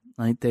 right?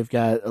 Like they've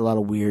got a lot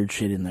of weird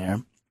shit in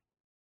there.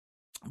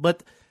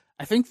 But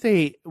I think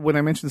when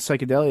I mentioned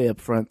psychedelia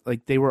up front,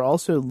 like they were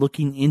also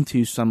looking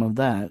into some of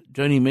that.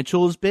 Joni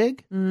Mitchell is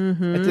big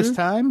at this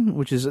time,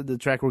 which is the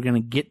track we're going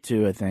to get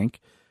to, I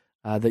think.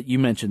 That you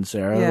mentioned,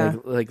 Sarah,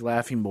 like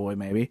Laughing Boy,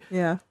 maybe.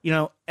 Yeah.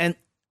 And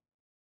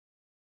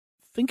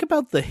think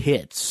about the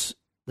hits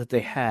that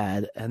they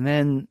had, and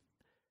then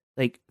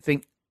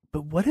think,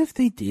 but what if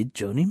they did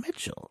Joni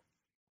Mitchell?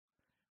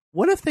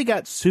 What if they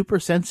got super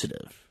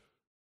sensitive?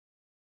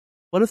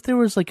 What if there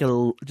was like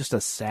just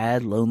a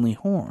sad, lonely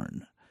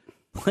horn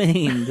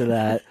playing to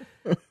that?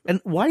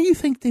 And why do you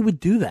think they would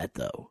do that,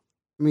 though?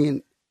 I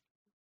mean,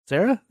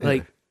 Sarah,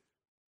 like.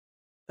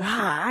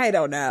 I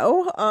don't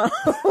know.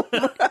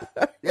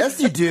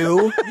 Yes, you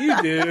do.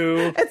 You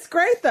do. It's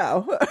great,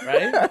 though.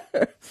 Right?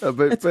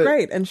 It's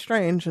great and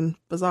strange and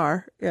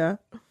bizarre. Yeah.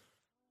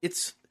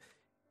 It's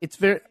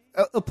very...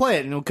 I'll play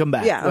it and we'll come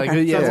back. Yeah,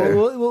 okay.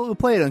 We'll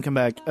play it and come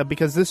back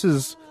because this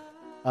is,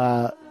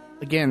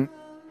 again,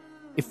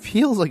 it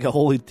feels like a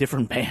wholly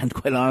different band,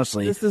 quite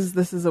honestly.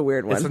 This is a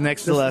weird one. It's the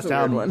next to last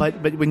album.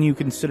 But when you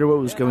consider what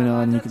was going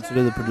on, you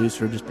consider the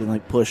producer just being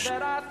like, push,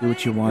 do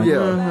what you want.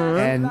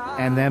 Yeah.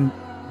 And then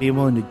being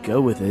willing to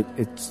go with it,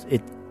 it's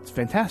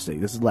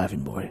fantastic. This is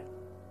Laughing Boy.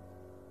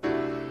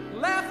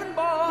 Laughing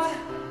boy,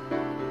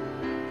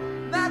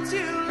 that's you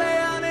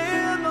laying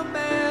in the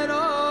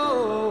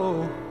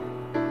meadow.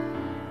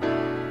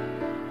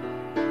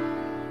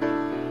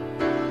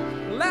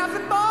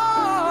 Laughing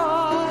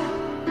boy,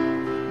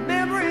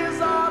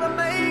 memories ought to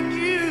make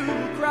you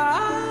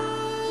cry.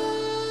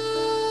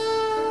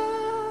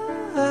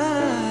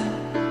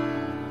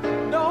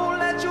 Don't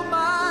let your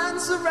mind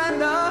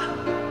surrender,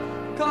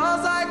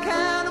 'cause I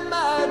can't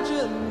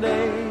imagine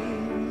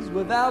days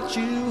without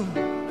you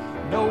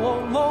No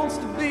one wants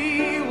to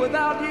be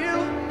without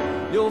you.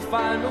 You'll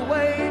find a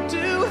way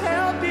to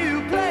help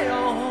you play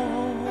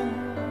on.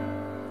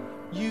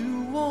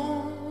 You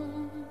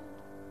won't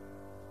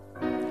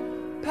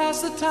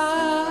pass the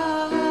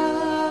time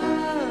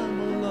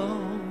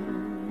alone.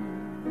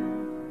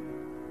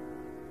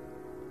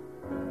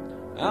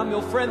 I'm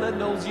your friend that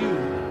knows you,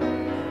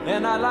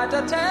 and I'd like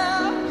to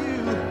tell you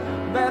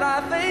that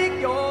I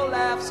think your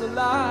laugh's a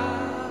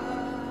lie.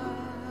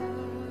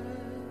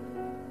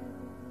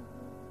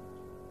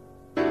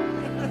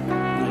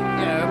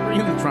 Yeah, bring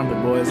in the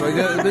trumpet, boys. Like,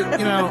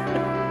 you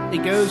know,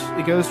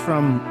 it goes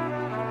from.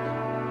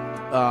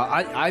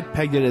 I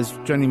pegged it as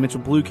Joni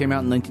Mitchell Blue came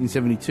out in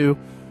 1972.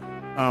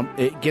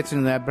 It gets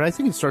into that, but I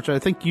think it starts. I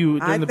think you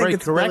during the break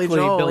correctly,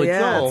 Billy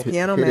Joel, it's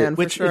Piano Man,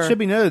 which for sure. It should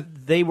be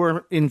noted they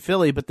were in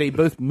Philly, but they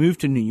both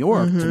moved to New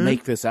York to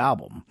make this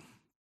album.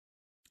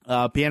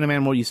 Piano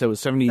Man, what you said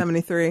was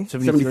 73.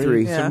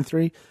 73. Yeah.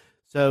 73.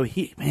 So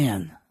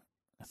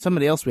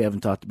somebody else we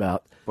haven't talked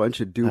about.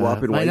 Bunch of doo-wop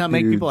and might white not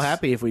make people dudes.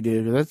 happy if we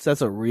do.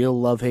 That's a real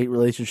love-hate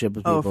relationship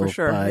with people. Oh, for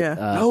sure,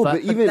 yeah. No,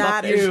 but even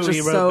that fuck is you, just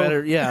he wrote so-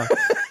 better. Yeah,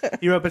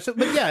 he wrote better.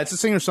 But yeah, it's a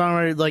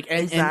singer-songwriter. Like,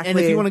 and if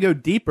Exactly. you want to go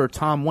deeper,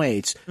 Tom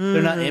Waits.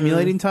 They're not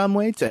emulating Tom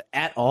Waits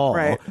at all.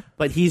 Right.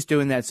 But he's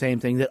doing that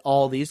same thing that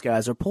all these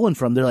guys are pulling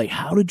from. They're like,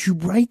 how did you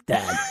write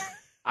that?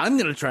 I'm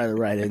gonna try to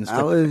write it and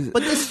stuff.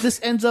 But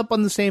this ends up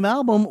on the same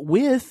album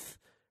with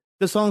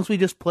the songs we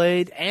just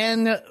played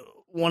and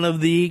one of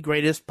the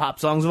greatest pop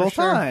songs of all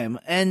time.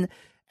 And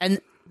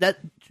that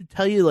to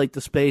tell you like the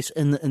space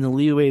and the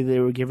leeway they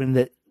were given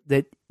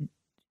that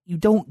you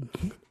don't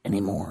get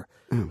anymore.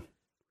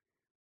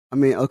 I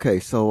mean, okay,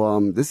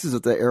 so this is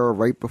the era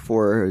right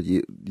before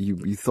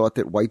you thought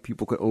that white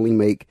people could only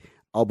make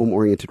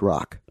album-oriented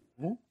rock.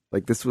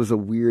 Like, this was a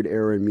weird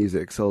era in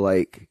music. So,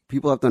 like,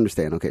 people have to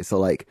understand. Okay, so,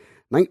 like,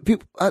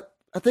 I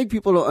think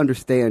people don't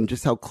understand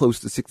just how close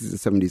the 60s and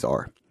 70s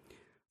are.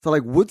 So,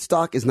 like,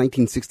 Woodstock is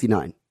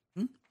 1969.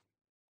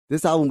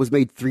 This album was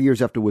made 3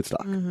 years after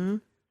Woodstock.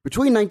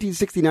 Between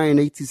 1969 and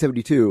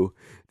 1872,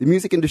 the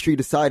music industry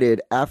decided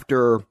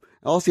after...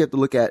 Also, you have to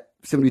look at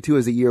 72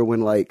 as a year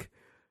when, like,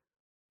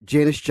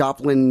 Janis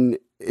Joplin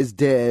is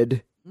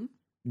dead.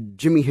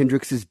 Jimi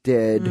Hendrix is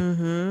dead.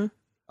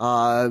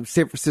 San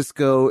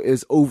Francisco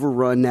is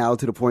overrun now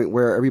to the point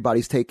where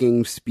everybody's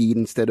taking speed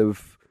instead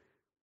of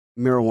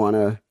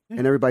marijuana,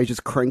 and everybody's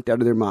just cranked out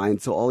of their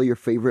mind. So all your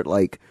favorite,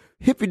 like,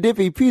 hippy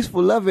dippy,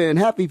 peaceful, loving,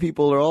 happy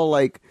people are all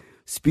like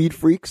speed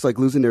freaks, like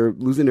losing their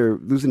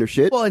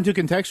shit. Well, and to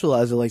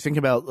contextualize it, like think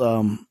about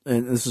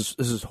and this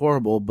is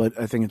horrible, but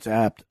I think it's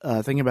apt.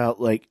 Think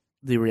about like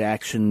the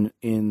reaction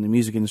in the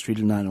music industry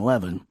to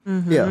 9/11.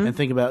 Yeah, and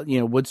think about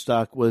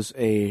Woodstock was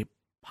a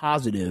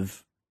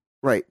positive.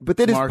 Right, but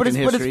then mark in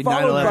history.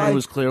 9/11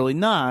 was clearly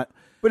not.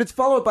 But it's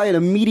followed by an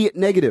immediate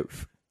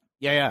negative.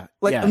 Yeah.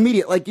 Like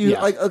immediate, like you,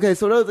 like, okay,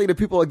 so another thing that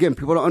people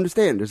don't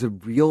understand, there's a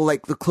real,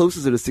 like, the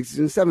closest of the 60s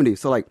and 70s.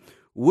 So, like,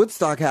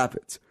 Woodstock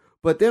happens.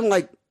 But then,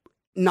 like,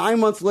 9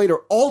 months later,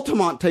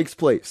 Altamont takes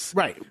place.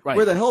 Right.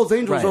 Where the Hells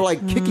Angels are,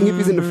 like, kicking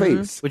hippies in the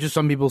face. Which is,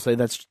 some people say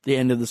that's the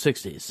end of the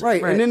 60s.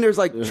 Right. And then there's,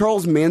 like,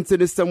 Charles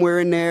Manson is somewhere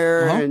in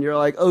there, and you're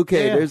like,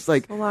 okay, there's,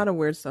 like... a lot of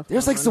weird stuff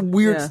There's, going like, on. some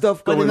weird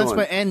stuff going that's on.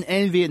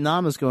 And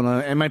Vietnam is going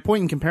on. And my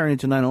point in comparing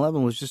it to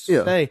 9/11 was just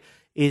to say...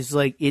 is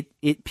like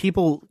it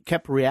people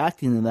kept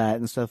reacting to that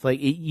and stuff like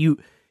you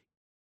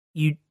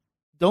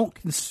don't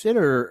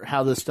consider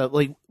how this stuff,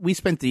 like we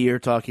spent the year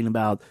talking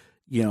about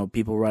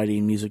people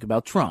writing music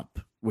about Trump,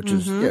 which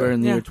is we're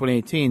in the year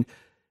 2018.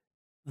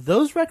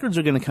 Those records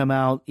are going to come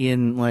out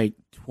in like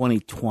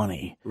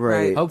 2020,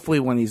 right? Hopefully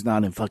when he's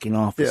not in fucking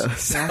office.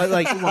 Yes. But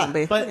like It won't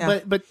be.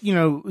 but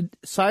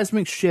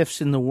seismic shifts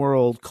in the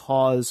world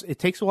it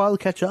takes a while to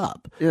catch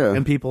up,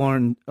 and people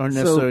aren't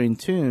necessarily in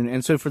tune,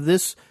 and so for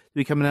this to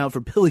be coming out for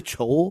Billy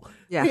Joel.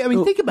 Yeah. I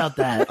mean, think about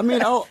that. I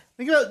mean,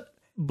 think about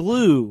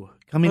Blue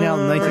coming out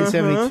in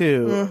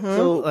 1972.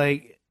 So,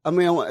 like, I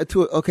mean,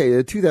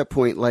 to that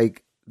point,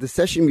 like the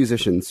session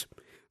musicians.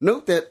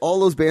 Note that all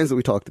those bands that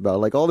we talked about,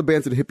 like all the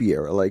bands of the hippie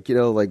era, like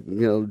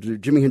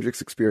Jimi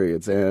Hendrix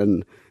Experience,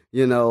 and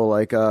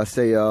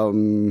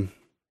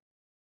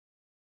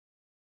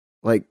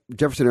like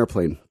Jefferson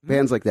Airplane,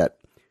 bands like that.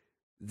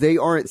 They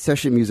aren't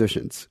session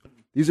musicians.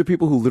 These are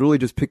people who literally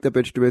just picked up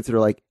instruments and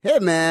are like, "Hey,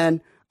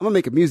 man, I'm gonna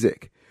make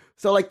music."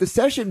 So, like the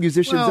session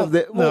musicians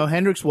no,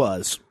 Hendrix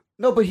was.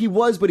 No, but he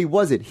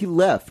wasn't. He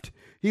left.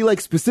 He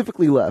like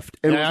specifically left,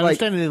 and was I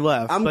understand that he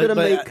left. I'm gonna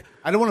make.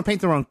 I don't want to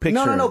paint the wrong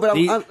picture. No. But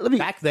let me.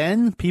 Back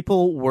then,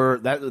 people were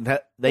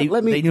they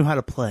knew how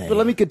to play. But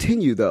let me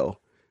continue though.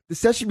 The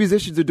session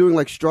musicians are doing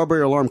like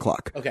Strawberry Alarm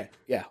Clock. Okay,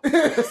 yeah.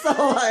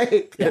 So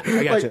like,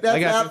 I got you.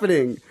 That's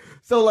happening.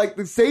 So like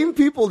the same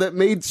people that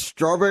made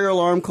Strawberry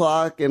Alarm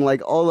Clock and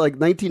like all like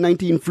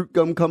 1919 Fruit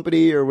Gum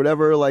Company or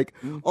whatever, like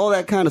all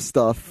that kind of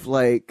stuff,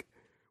 like.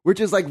 Which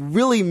is like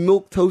really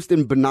milquetoast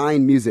and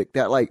benign music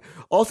that like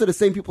also the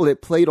same people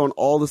that played on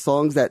all the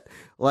songs that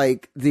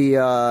like the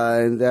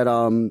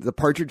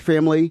Partridge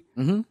Family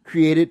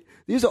created.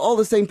 These are all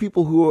the same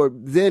people who are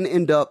then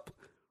end up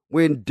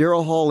when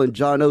Daryl Hall and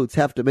John Oates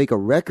have to make a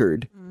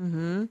record,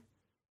 and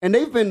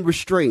they've been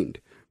restrained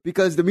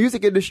because the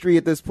music industry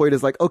at this point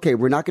is like, okay,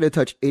 we're not going to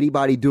touch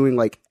anybody doing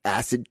like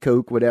acid,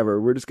 coke,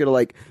 whatever. We're just going to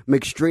like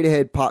make straight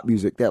ahead pop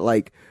music that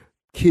like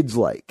kids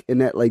like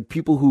and that like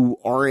people who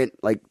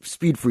aren't like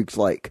speed freaks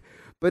like.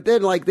 But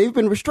then like they've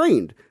been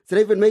restrained. So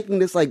they've been making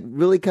this like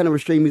really kind of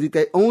restrained music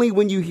that only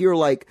when you hear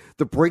like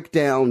the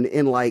breakdown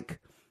in like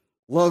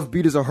Love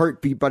Beat as a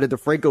Heartbeat by the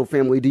DeFranco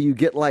Family do you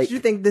get like... Do you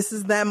think this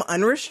is them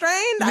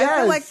unrestrained? Yes. I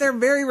feel like they're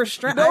very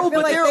restrained. No, I feel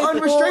but like they're they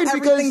unrestrained pull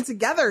because... everything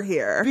together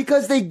here.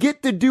 Because they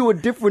get to do a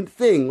different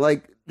thing.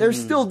 Like, they're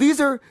still...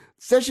 These are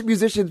session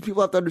musicians,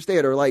 people have to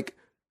understand, are like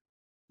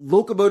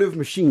locomotive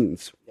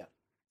machines. Yeah.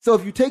 So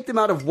if you take them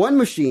out of one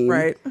machine...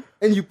 Right.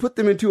 And you put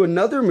them into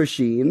another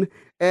machine,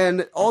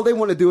 and all they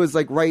want to do is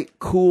like write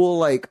cool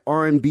like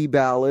R&B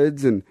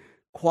ballads and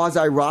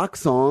quasi-rock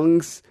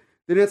songs...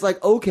 Then it's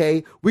like,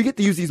 okay, we get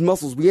to use these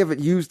muscles we haven't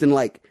used in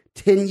like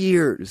 10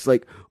 years.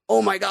 Like,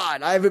 oh my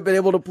God, I haven't been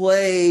able to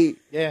play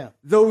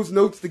those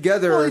notes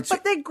together. Well,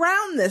 but they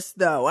ground this,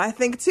 though. I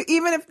think, too,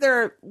 even if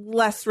they're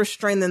less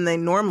restrained than they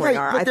normally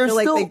are, I feel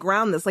like they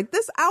ground this. Like,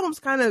 this album's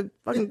kind of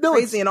fucking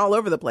crazy and all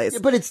over the place. Yeah,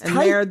 but it's and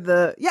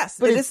tight. Yes,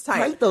 but it is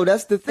tight. Though.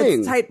 That's the thing.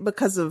 It's tight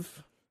because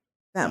of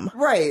them.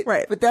 Right.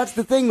 But that's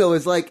the thing, though,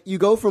 is like, you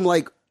go from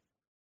like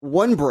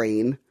one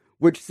brain...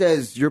 which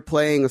says you're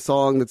playing a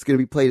song that's going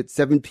to be played at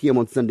 7 p.m.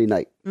 on Sunday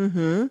night.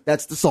 Mm-hmm.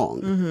 That's the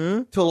song.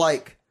 Mm-hmm. To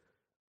like,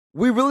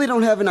 we really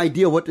don't have an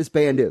idea what this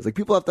band is. Like,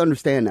 people have to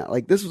understand that.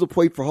 Like, this was a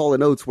point for Hall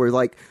 & Oates where,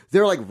 like,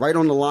 they're, like, right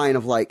on the line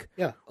of, like...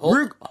 Yeah,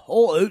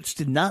 Hall Oates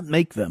did not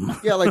make them.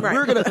 Yeah, like,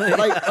 we're going to...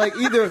 Like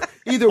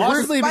either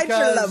Honestly,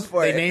 because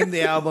they named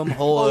the album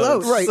Hall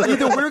Oates. Right,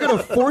 either we're going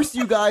to force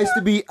you guys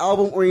to be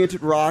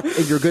album-oriented rock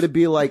and you're going to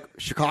be, like,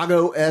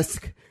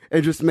 Chicago-esque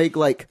and just make,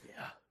 like,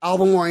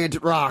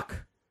 album-oriented rock.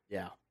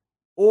 Yeah.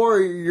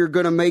 Or you're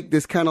going to make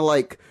this kind of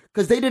like,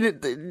 because they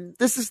didn't,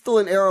 this is still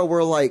an era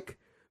where like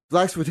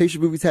blaxploitation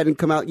movies hadn't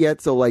come out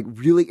yet. So like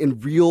really in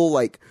real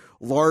like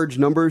large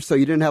numbers. So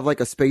you didn't have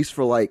like a space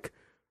for like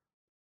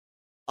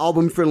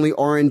album friendly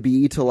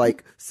R&B to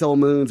like sell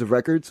millions of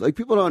records. Like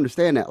people don't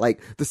understand that.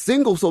 Like the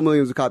singles sold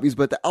millions of copies,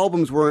 but the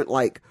albums weren't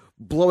like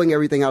blowing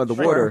everything out of the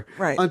water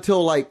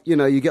until like, you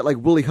know, you get like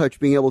Willie Hutch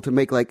being able to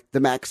make like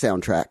the Max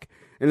soundtrack.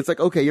 And it's like,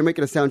 okay, you're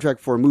making a soundtrack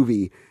for a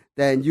movie.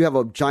 Then you have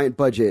a giant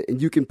budget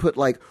and you can put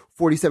like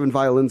 47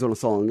 violins on a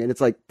song and it's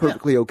like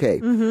perfectly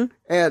okay. Mm-hmm.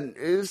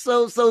 And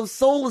so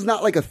soul is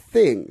not like a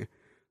thing.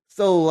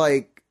 So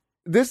like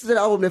this is an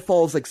album that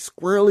falls like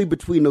squarely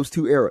between those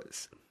two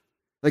eras.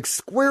 Like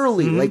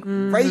squarely, like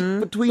right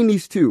between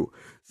these two.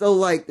 So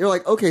like, they're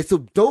like, okay, so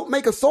don't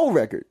make a soul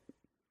record.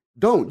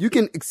 Don't. You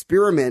can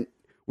experiment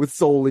with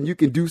soul and you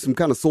can do some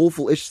kind of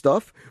soulful-ish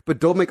stuff, but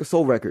don't make a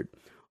soul record.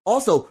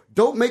 Also,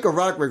 don't make a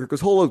rock record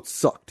because Hall Oates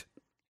sucked.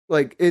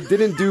 Like, it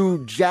didn't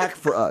do jack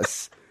for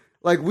us.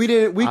 Like, we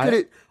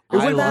couldn't. It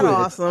went that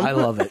awesome. I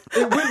love it.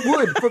 It went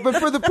wood, but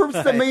for the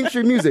purpose of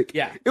mainstream music,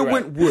 it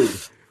went wood.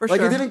 For like,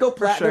 sure. it didn't go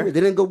platinum, it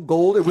didn't go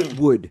gold, it went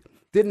wood.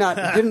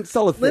 Didn't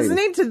sell a thing.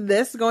 Listening to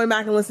this, going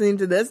back and listening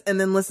to this, and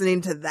then listening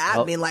to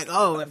that, being like,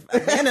 oh, if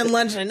Abandoned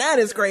Lunch and that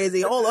is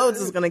crazy, Hall Oates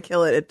is going to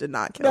kill it. It did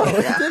not kill it.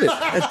 It didn't.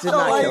 It did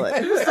not kill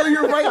it. So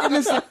you're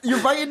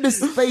right in this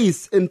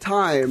space and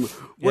time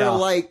where,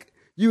 like,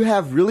 you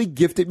have really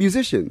gifted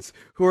musicians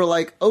who are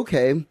like,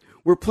 okay,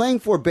 we're playing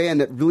for a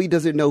band that really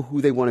doesn't know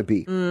who they want to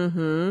be.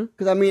 Mm-hmm.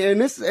 Because I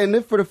mean,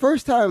 and for the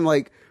first time,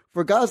 like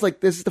for guys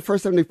like this is the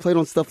first time they've played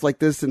on stuff like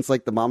this since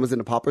like the Mamas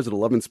and the Papas or the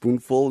Lovin'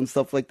 Spoonful and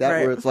stuff like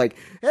that, where it's like,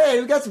 hey,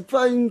 we got some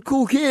fucking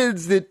cool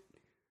kids that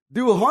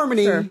do a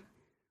harmony,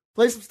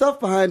 play some stuff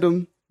behind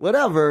them,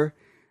 whatever.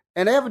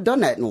 And they haven't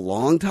done that in a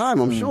long time,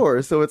 I'm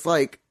sure. So it's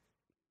like,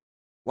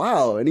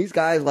 wow. And these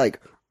guys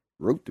like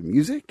wrote the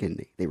music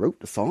and they wrote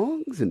the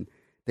songs and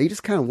they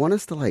just kind of want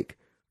us to like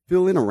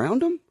fill in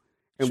around them.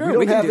 And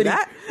we can do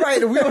that.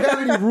 Right, and we don't have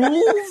any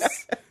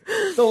rules.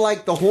 So,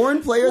 like, the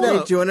horn player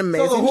they do an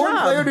amazing So the horn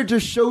job. player that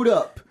just showed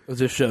up. He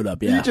just showed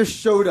up, He just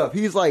showed up.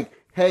 He's, like,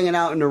 hanging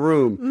out in the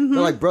room. Mm-hmm.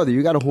 They're like, brother,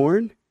 you got a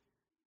horn?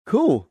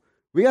 Cool.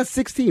 We got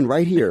 16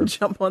 right here.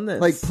 Jump on this.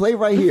 Like, play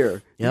right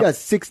here. You got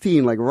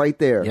 16, like, right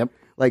there. Yep.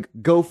 Like,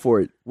 go for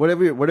it.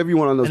 Whatever you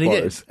want on those and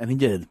bars. And he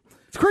did.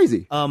 It's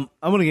crazy. I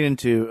want to get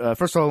into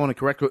first of all, I want to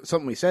correct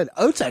something we said.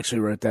 Oates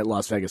actually wrote that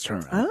Las Vegas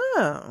turnaround.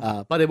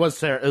 Oh, but it was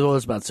Sarah. It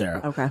was about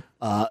Sarah. Okay.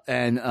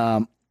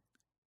 And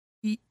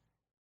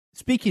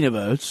speaking of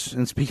Oates,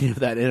 and speaking of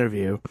that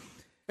interview,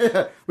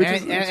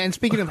 and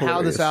speaking of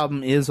how this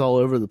album is all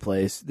over the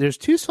place, there's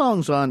two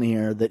songs on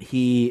here that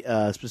he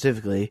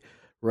specifically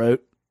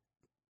wrote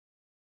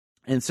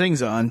and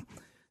sings on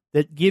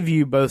that give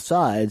you both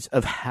sides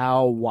of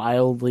how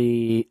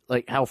wildly,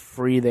 like how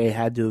free they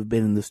had to have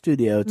been in the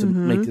studio to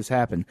make this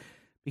happen.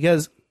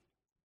 Because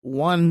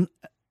the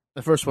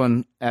first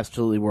one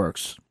absolutely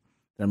works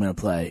that I'm going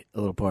to play a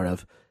little part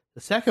of.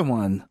 The second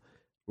one,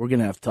 we're going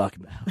to have to talk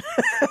about.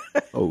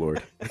 Oh,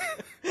 Lord.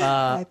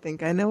 I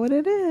think I know what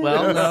it is.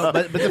 Well, no,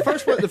 but the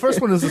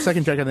first one is the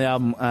second track on the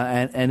album,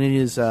 and it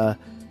is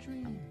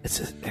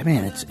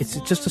it's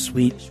just a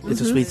sweet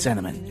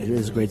sentiment. It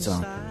is a great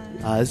song.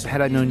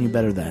 Had I Known You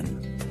Better Then.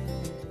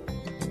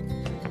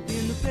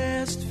 In the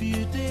past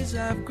few days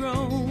I've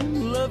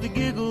grown, lovely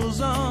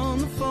giggles on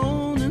the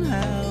phone and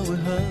how we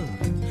hug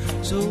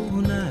so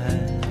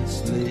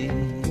nicely.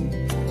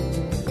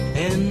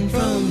 And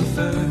from the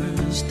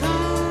first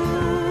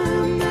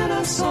time that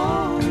I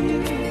saw you,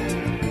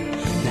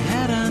 now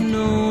had I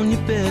known you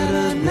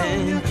better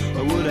then,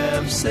 I would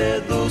have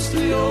said those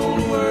 3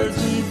 old words.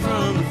 And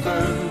from the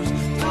first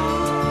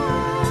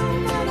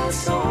time that I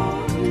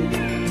saw you,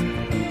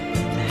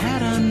 now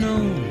had I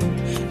known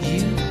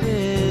you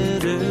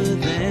better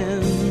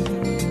then.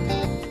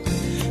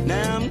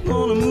 Now I'm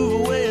gonna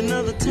move away,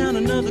 another town,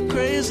 another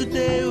crazy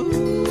day.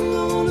 Ooh,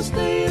 I wanna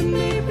stay and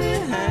maybe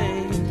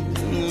hang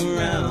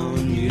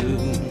around you.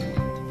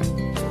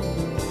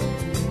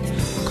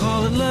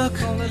 Call it luck,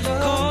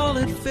 call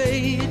it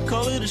fate,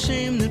 call it a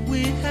shame that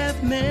we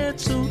have met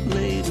so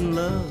late and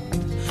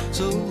loved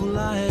so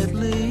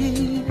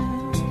lightly.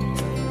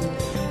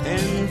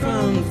 And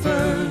from the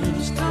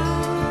first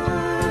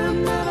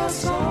time that I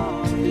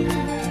saw you,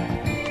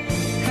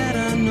 had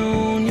I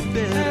known you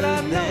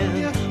better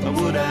then, I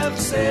would have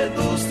said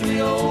those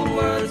 3 old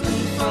words.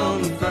 And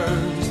from the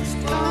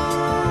first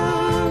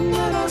time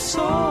that I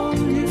saw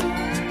you,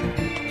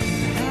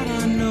 had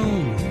I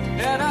known you,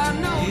 had I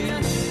known you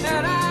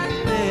better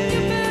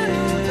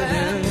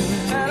then,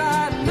 had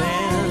I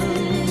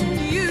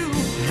known you,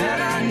 had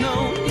I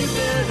known you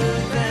better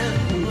then.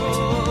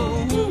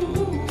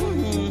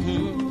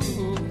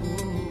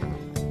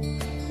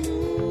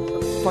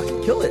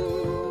 Fucking kill it.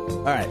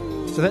 All right,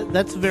 so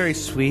that's a very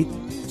sweet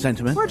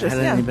sentiment. Gorgeous,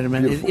 Had I yeah. Known You Better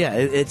Then.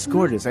 It's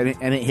gorgeous, and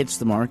it hits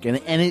the mark, and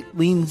it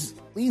leans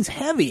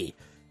heavy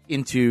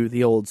into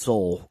the old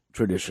soul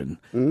tradition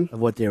of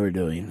what they were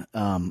doing,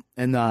 and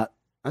not.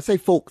 I say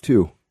folk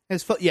too.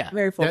 It's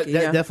Very folky,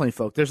 yeah. definitely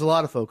folk. There's a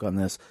lot of folk on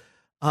this.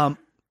 A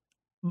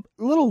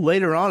little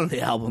later on in the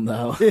album,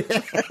 though,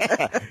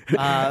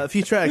 a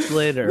few tracks A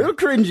later, little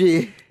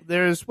cringy.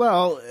 there's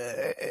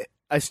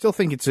I still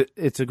think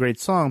it's a great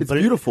song. It's but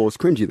beautiful. It's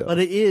cringy though. But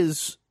it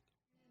is.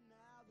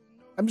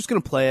 I'm just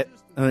gonna play it,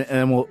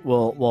 and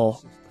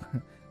we'll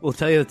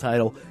tell you the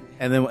title,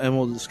 and then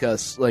we'll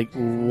discuss like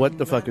what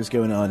the fuck is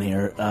going on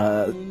here.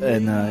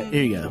 And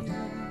here you go.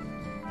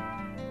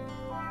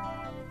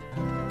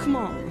 Come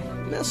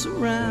on, mess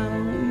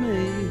around with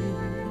me.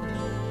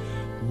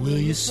 Will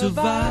you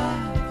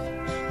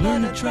survive?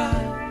 Learn to try.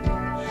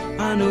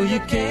 I know you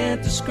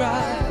can't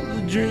describe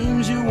the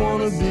dreams you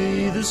wanna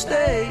be, the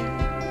stay,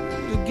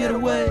 you get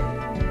away.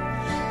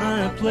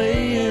 I ain't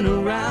playing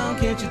around,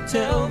 can't you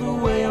tell the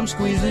way I'm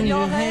squeezing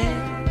your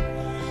hand?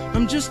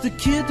 I'm just a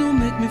kid, don't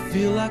make me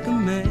feel like a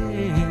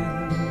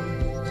man.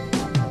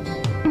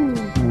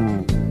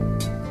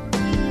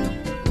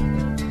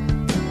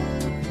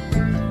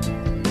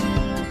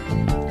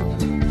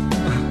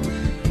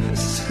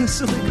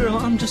 Silly girl,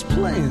 I'm just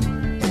playing.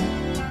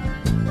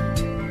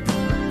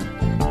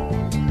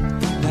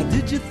 Now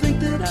did you think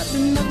that I'd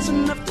be nuts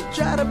enough to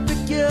try to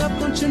pick you up?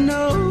 Don't you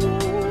know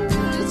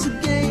it's a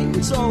game,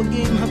 it's all a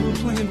game I've been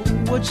playing.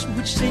 But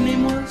which say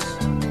name was?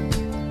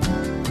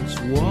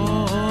 Just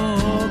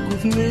walk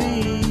with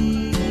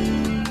me.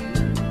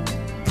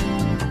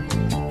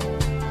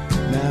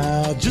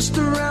 Now just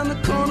around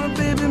the corner,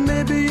 baby,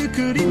 maybe you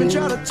could even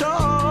try to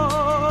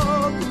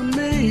talk with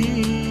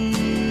me.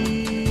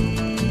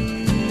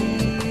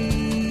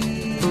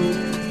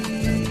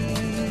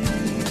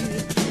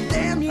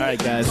 All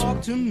right, guys.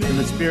 In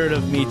the spirit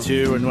of Me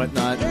Too and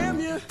whatnot,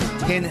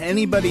 can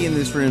anybody in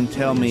this room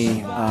tell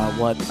me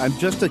what "I'm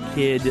just a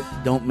kid,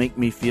 don't make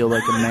me feel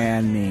like a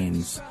man"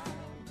 means?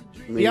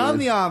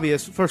 Beyond the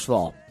obvious, first of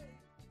all,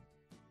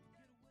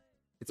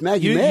 it's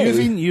Maggie May.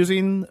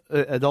 Using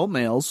adult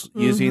males,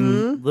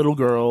 using little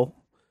girl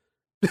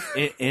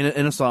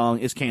in a song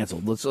is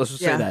canceled. Let's just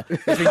say that.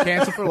 It's been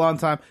canceled for a long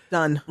time.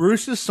 Done.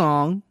 Bruce's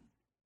song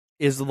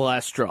is the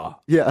last straw.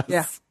 Yeah.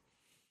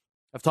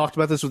 I've talked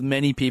about this with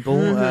many people.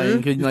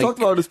 You talked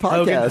about his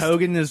podcast.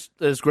 Hogan is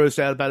as grossed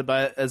out about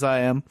it as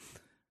I am.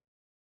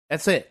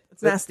 That's it.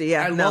 It's nasty,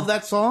 yeah. I love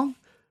that song,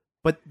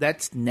 but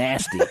that's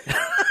nasty.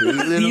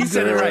 Little You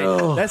said it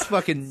girl. right. That's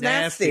fucking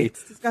nasty.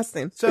 It's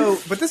disgusting. So,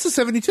 but this is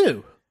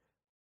 72.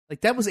 Like,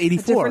 that was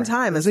 84. A different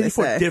time, as they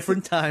 84. say.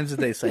 Different times, as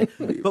they say.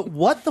 But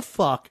what the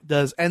fuck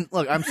does... And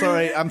look, I'm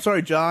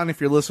sorry, John, if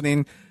you're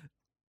listening.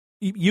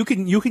 You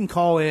can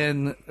call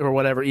in or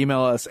whatever,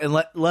 email us, and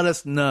let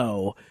us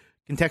know.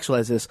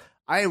 Contextualize this.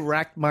 I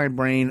racked my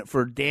brain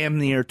for damn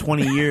near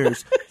 20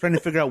 years trying to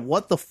figure out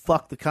what the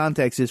fuck the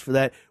context is for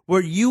that.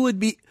 Where you would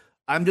be...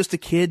 I'm just a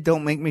kid,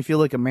 don't make me feel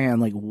like a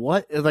man. Like,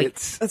 what? Like,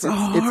 It's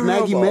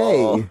Maggie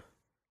May.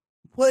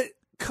 What?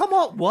 Come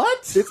on,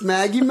 what? It's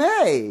Maggie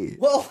May.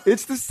 Well,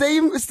 it's the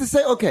same.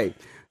 Okay,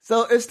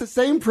 so it's the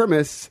same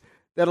premise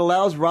that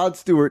allows Rod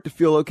Stewart to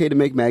feel okay to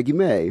make Maggie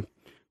May,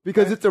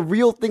 because it's a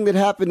real thing that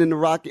happened in the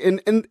rock.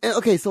 And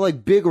okay, so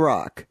like Big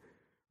Rock,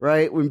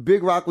 right? When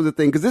Big Rock was a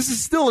thing, because this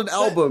is still an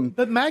album.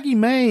 But Maggie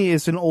May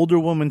is an older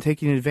woman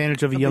taking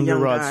advantage of a younger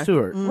young Rod guy.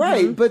 Stewart. Mm-hmm.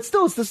 Right, but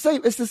still, it's the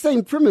same. It's the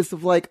same premise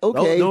of like,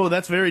 okay, No,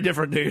 that's very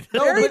different, dude.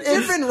 Very but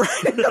it's- different,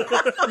 right?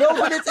 no,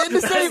 but it's in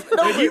the same.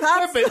 No, If you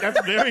but flip it,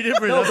 that's very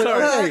different. No, I'm but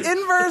sorry. okay.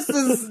 Inverse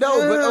is No,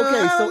 but okay.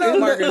 I So don't know,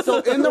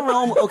 in the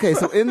realm,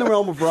 so in the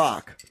realm of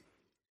rock.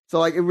 So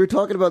like, if we're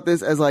talking about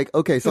this as like,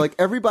 okay, so like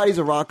everybody's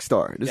a rock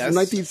star. This Yes. is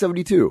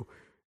 1972.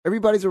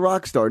 Everybody's a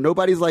rock star.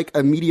 Nobody's like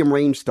a medium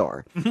range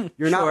star.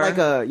 You're not like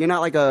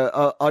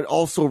an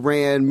also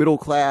ran middle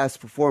class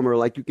performer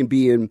like you can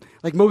be in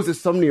like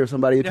Moses Sumney or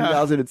somebody in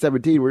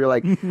 2017, where you're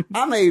like,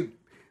 I made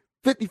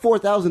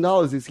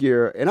 $54,000 this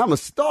year and I'm a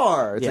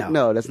star. It's like,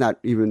 no, that's not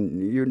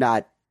even. You're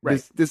not.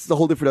 Right. This is a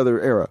whole different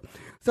other era.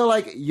 So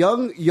like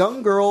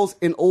young girls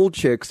and old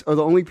chicks are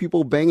the only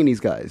people banging these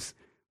guys.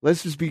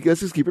 Let's just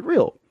keep it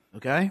real.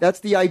 Okay.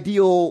 That's the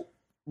ideal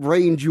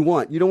range you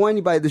want. You don't want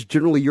anybody that's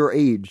generally your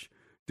age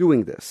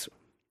doing this.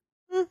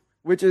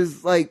 Which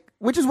is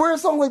where a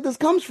song like this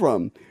comes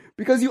from.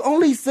 Because you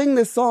only sing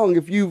this song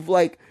if you've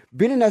like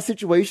been in that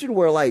situation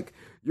where like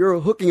you're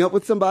hooking up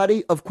with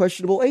somebody of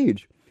questionable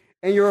age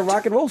and you're a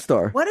rock and roll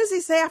star. What does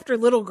he say after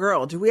Little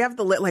Girl? Do we have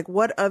like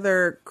what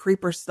other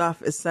creeper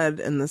stuff is said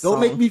in this song?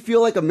 Don't make me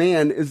feel like a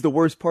man is the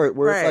worst part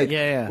where it's Right.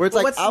 like where it's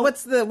Well, like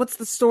what's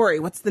the story?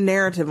 What's the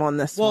narrative on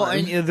this Well, one?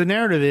 and the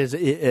narrative is,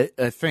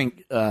 I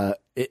think,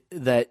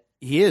 that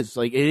he is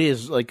like, it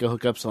is like a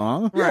hookup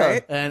song,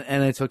 Right. And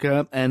it's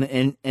hookup, and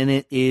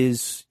it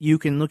is. You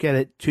can look at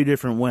it two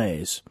different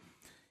ways.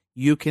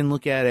 You can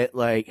look at it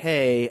like,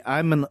 hey,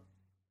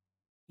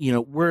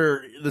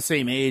 we're the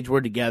same age, we're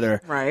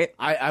together, right?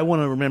 I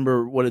want to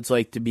remember what it's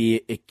like to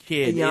be a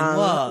kid Young, in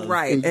love,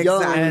 right? And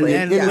young Exactly.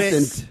 and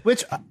innocent.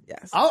 which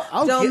Yes.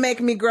 I'll Don't gi- make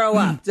me grow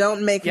up.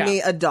 Don't make Yeah.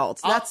 me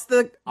adult. That's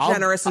the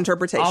generous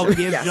interpretation. I'll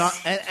give Yes. John,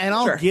 and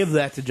I'll Sure. give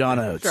that to John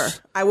Oates. Sure,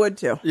 I would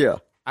too. Yeah.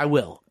 I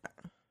will.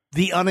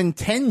 The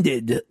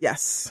unintended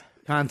Yes.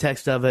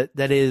 context of it,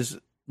 that is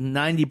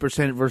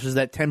 90% versus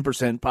that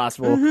 10%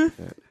 possible,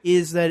 Mm-hmm.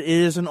 is that it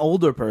is an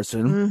older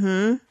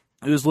person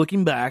who's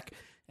looking back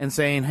and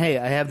saying, hey,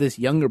 I have this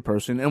younger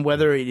person, and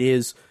whether it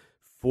is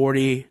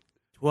 40-20,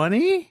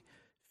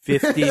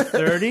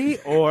 50-30,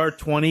 or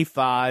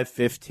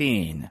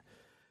 25-15.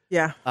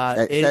 Yeah.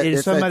 It is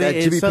it's that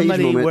somebody Jimmy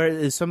Page moment.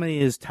 where somebody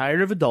is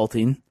tired of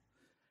adulting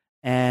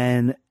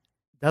and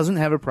doesn't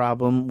have a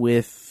problem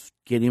with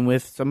getting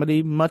with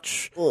somebody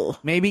much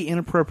maybe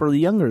inappropriately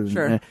younger than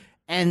Sure. them.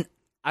 And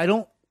I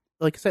don't,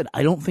 like I said,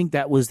 I don't think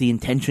that was the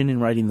intention in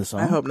writing the song.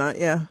 I hope not.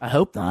 Yeah. I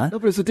hope not. No,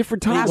 but it's a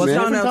different time, Ask was a man.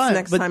 John different Oates time,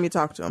 next but- time you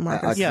talk to him,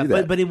 Marcus. I Yeah, see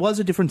that. but it was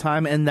a different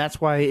time, and that's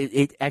why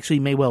it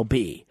actually may well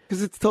be.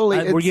 Because it's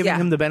totally We're giving yeah.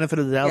 him the benefit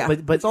of the doubt, Yeah.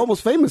 but it's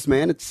almost famous,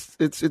 man. It's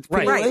Penny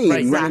Right,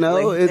 Lane, right, you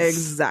know. It's,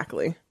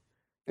 Exactly.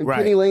 and Right.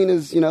 Penny Lane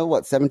is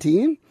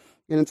 17,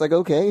 and it's like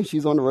okay,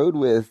 she's on the road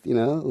with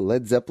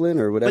Led Zeppelin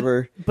or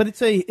whatever. But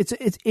it's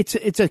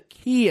a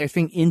key, I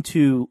think,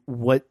 into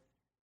what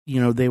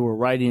they were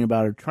writing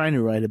about or trying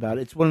to write about.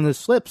 It's one of the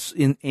slips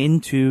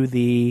into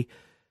the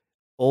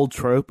old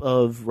trope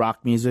of rock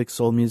music,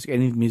 soul music.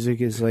 Any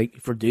music is like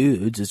for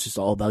dudes. It's just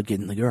all about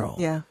getting the girl.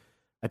 Yeah.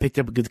 I picked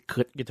up a good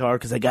guitar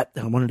because I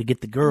wanted to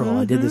get the girl.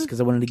 I did this because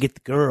I wanted to get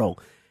the girl.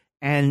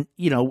 And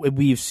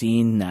we've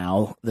seen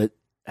now that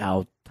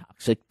how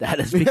toxic that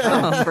has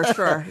become. For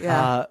sure.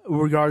 Yeah.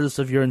 Regardless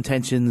of your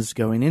intentions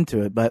going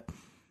into it. But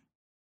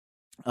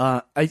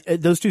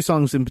those two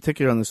songs in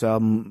particular on this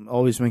album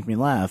always make me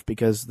laugh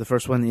because the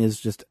first one is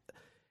just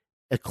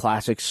a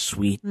classic,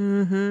 sweet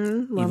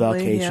Lovely,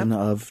 evocation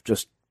of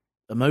just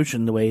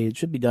emotion the way it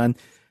should be done.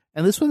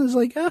 And this one is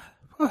like,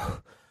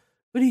 what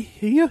do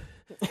you?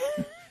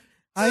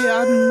 I'm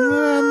not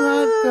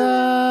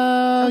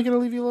going to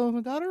leave you alone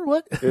with my daughter?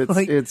 What?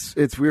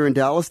 It's we're in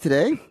Dallas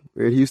today.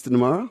 We're in Houston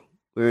tomorrow.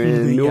 We're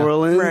in New Yeah.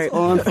 Orleans Right.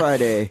 on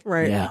Friday.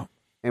 Right. Yeah.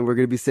 And we're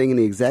going to be singing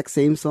the exact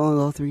same song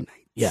all 3 nights.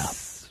 Yeah.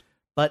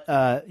 But,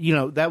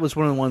 that was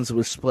one of the ones that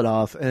was split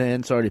off,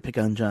 and sorry to pick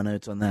on John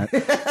Oates on that.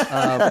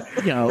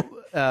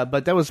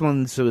 But that was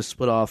one that was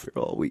split off.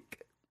 All week.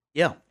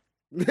 Yeah.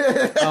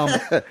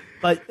 But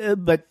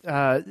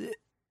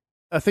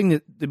a thing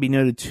that to be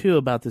noted, too,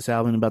 about this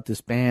album, about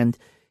this band,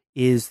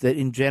 is that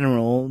in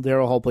general,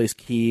 Daryl Hall plays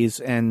keys,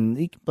 and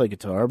he can play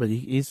guitar, but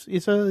he's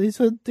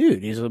a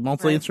dude. He's a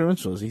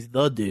multi-instrumentalist. He's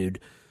the dude.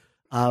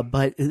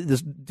 But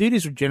the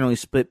duties are generally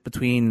split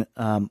between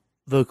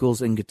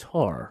vocals and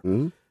guitar.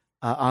 Mm-hmm.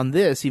 On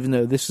this, even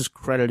though this is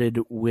credited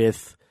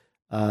with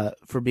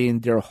for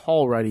being Daryl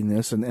Hall writing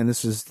this, and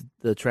this is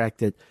the track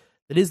that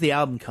is the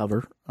album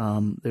cover.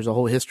 There's a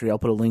whole history. I'll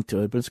put a link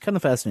to it, but it's kind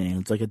of fascinating.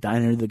 It's like a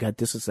diner that got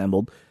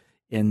disassembled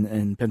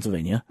in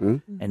Pennsylvania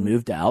and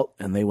moved out,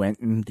 and they went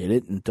and did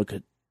it and took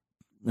a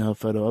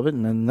photo of it,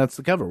 and then that's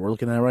the cover we're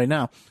looking at right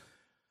now.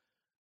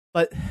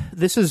 But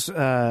this is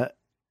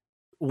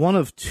one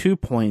of 2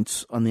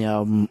 points on the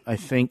album, I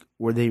think,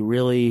 where they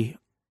really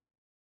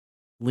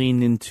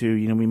leaned into,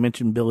 we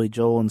mentioned Billy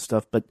Joel and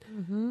stuff, but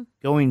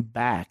going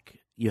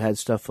back, you had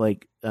stuff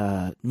like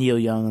Neil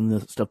Young and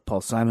the stuff Paul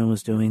Simon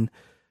was doing,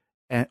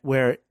 and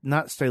where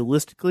not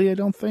stylistically, I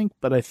don't think,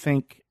 but I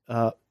think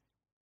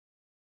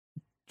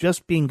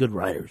just being good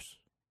writers.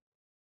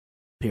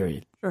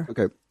 Period. Sure.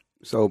 Okay,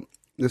 so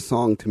this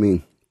song to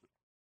me.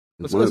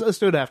 Let's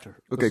do it after.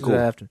 Okay, let's cool. Do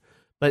it after.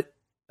 But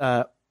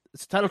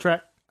it's a title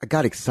track. I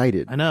got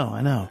excited. I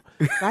know.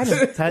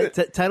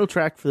 Title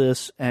track for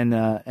this, and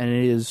it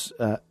is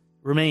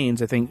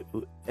remains, I think,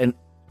 and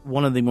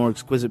one of the more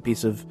exquisite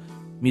piece of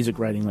music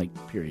writing, like,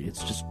 period.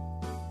 It's just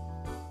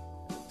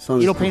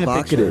Song's it'll paint a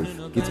picture.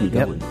 Gets me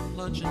going.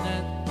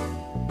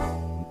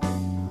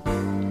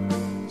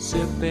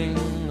 Sipping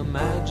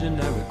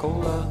imaginary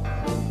cola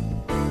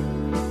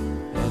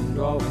and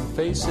drawing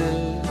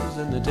faces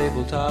in the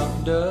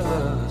tabletop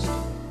dust.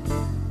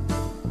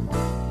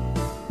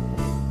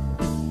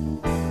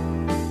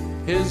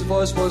 His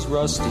voice was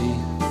rusty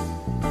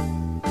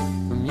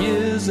from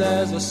years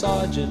as a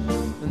sergeant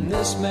in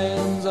this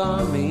man's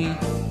army.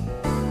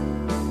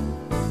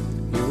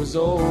 He was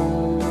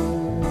old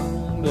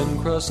and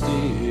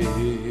crusty.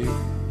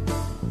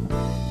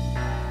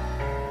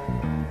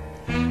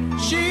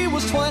 She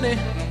was 20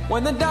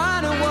 when the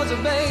diner was a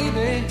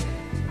baby.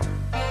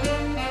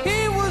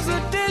 He was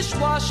a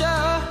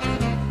dishwasher,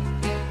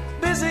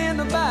 busy in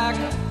the back,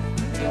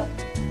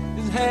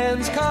 his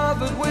hands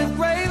covered with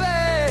gravy.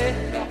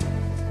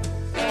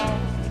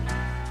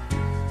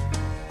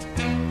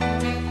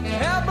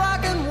 Hair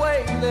black and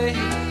wavy,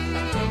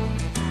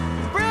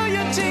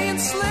 brilliant and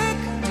slick,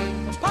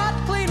 pot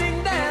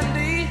cleaning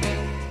dandy.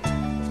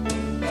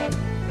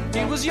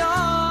 He was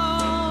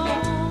young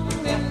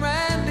and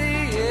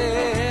randy,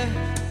 yeah.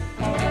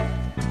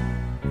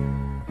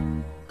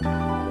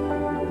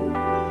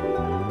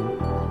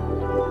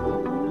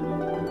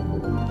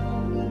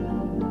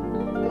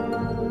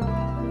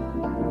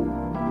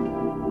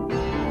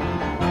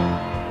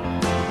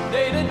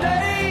 Day to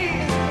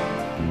day,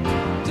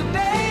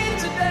 today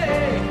to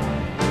day.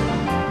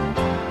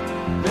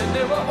 Then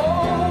they were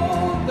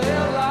all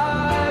their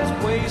lives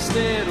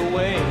wasted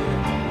away.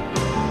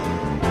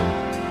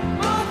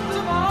 Month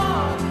of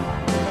on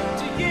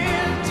to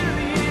year,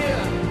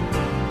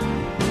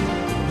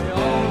 they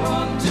all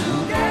run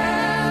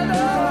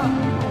together,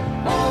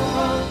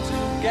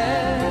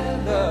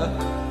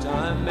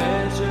 time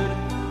measured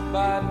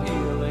by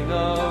peeling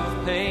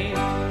of paint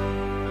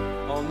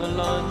on the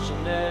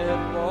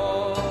luncheonette wall.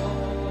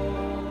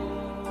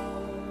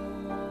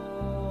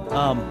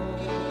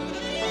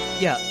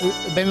 Yeah,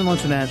 Abandoned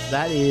Luncheonette,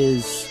 that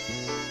is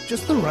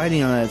just the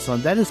writing on that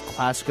song. That is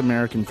classic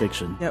American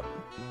fiction. Yep.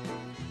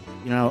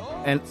 You know,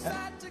 and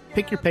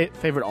pick your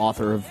favorite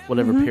author of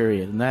whatever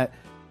period, and that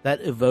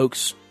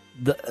evokes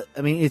the.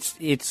 I mean,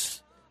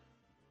 it's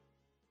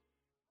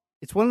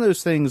one of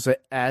those things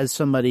that, as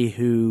somebody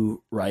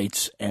who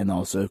writes and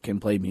also can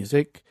play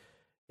music,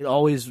 it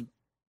always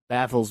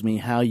baffles me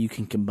how you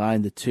can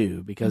combine the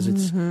two, because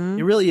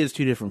it really is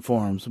two different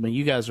forms. I mean,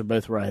 you guys are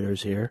both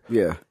writers here,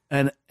 Yeah.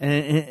 and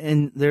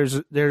there's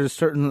a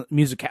certain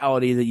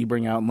musicality that you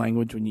bring out in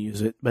language when you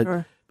use it, but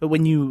Sure. but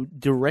when you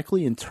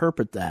directly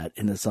interpret that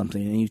into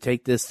something, and you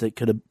take this that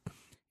could have,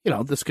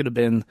 this could have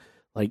been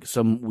like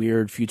some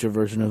weird future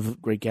version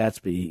of Great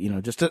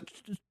Gatsby, just a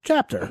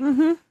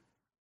chapter,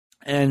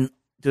 and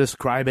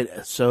describe it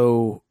as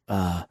so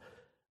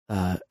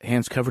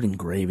hands covered in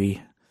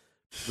gravy,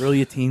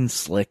 brilliantine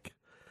slick.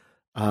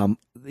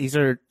 These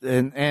are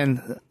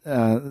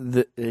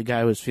the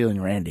guy was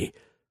feeling randy.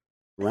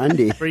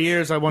 Randy. For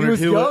years, I wondered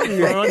He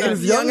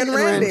was young and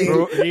randy.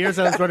 For years,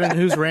 I was wondering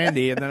who's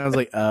Randy, and then I was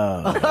like,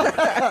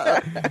 oh.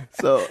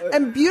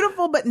 And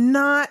beautiful, but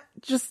not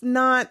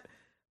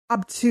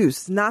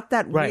obtuse. Not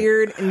that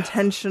weird,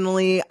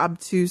 intentionally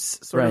obtuse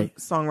sort of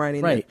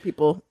songwriting that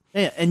people.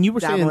 Yeah, and you were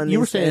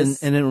saying,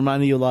 and it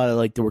reminded you a lot of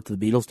like the work the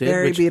Beatles did.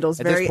 Very Beatles.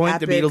 At very this point,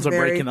 epic, the Beatles are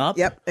breaking up.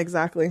 Yep,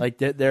 exactly. Like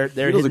they're Beatles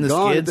hitting are the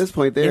gone skids at this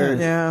point.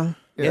 They're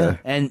Yeah.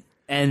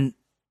 And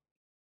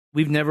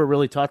we've never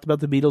really talked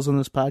about the Beatles on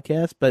this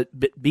podcast, but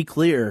be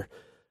clear,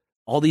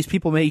 all these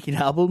people making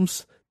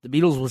albums, the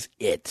Beatles was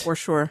it. For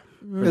sure.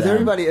 Because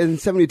everybody in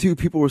 '72,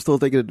 people were still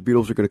thinking that the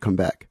Beatles were going to come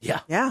back.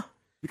 Yeah. Yeah.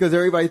 Because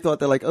everybody thought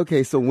that, like,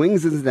 okay, so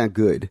Wings isn't that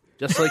good.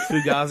 Just like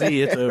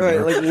Fugazi, it's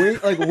over.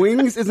 Right, like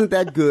Wings isn't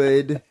that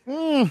good.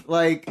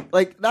 Like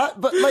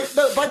not, but like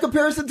no, by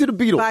comparison to the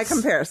Beatles. By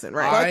comparison,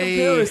 right? By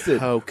comparison.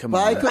 Oh, come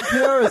by on.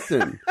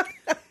 comparison.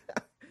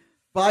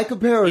 By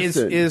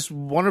comparison. Is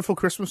Wonderful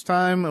Christmas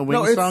Time a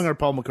Wings song or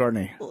Paul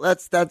McCartney? Well,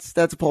 that's a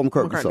Paul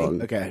McCartney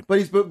song. Okay. But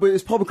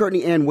it's Paul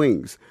McCartney and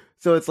Wings.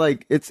 So it's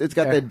like it's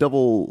got that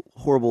double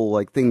horrible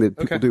like thing that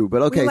people do.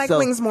 But okay, we like so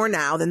Wings more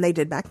now than they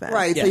did back then.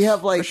 right. Yes, so you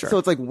have like so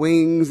it's like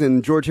Wings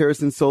and George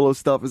Harrison's solo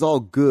stuff is all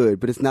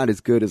good, but it's not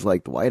as good as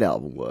like the White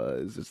Album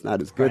was. It's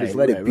not as good as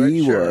Let It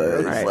Be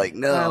was. Right. Like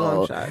Long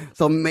no. shot.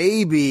 So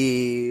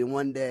maybe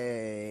one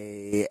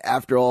day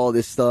after all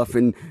this stuff,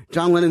 and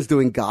John Lennon's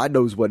doing God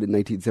knows what in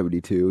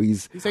 1972.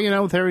 He's hanging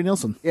out with Harry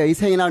Nilsson,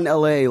 he's hanging out in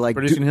L.A. like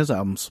producing his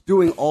albums,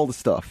 doing all the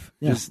stuff,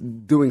 just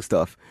doing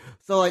stuff.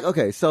 So like,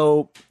 okay,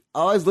 so I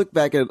always look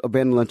back at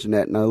Abandoned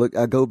Luncheonette, and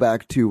I go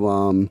back to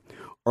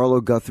Arlo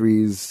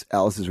Guthrie's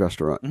Alice's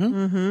Restaurant,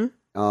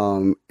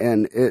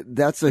 And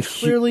that's a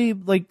clearly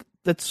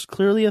that's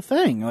clearly a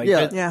thing. Like,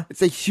 yeah.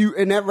 It's a huge,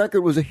 and that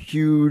record was a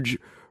huge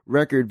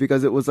record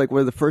because it was like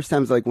one of the first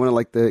times like one of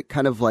like the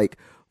kind of like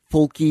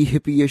folky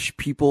hippie-ish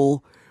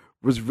people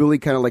was really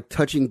kind of like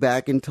touching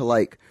back into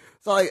like,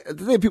 so like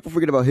the thing people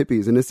forget about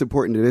hippies, and it's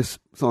important to this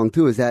song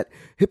too, is that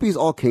hippies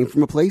all came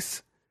from a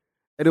place,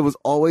 and it was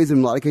always in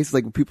a lot of cases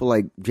like people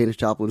like Janis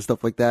Joplin and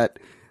stuff like that,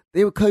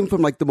 they would come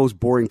from like the most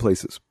boring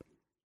places.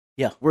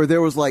 Yeah. Where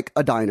there was like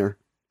a diner.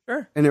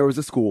 Sure. And there was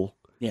a school.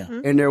 Yeah.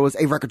 And there was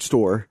a record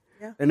store.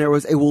 Yeah. And there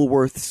was a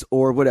Woolworths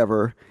or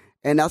whatever.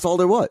 And that's all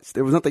there was.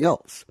 There was nothing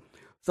else.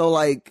 So,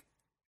 like,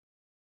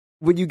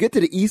 when you get to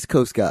the East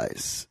Coast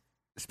guys,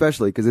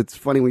 especially, because it's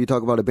funny when you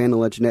talk about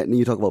Abandoned Luncheonette and then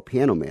you talk about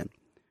Piano Man.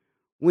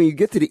 When you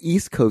get to the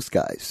East Coast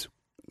guys,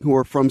 who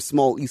are from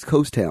small East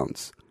Coast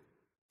towns,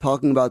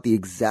 talking about the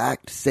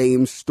exact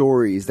same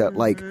stories that,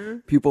 like,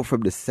 people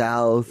from the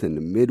South and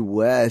the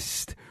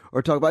Midwest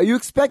are talking about. You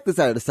expect this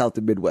out of the South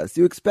and Midwest.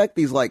 You expect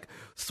these, like,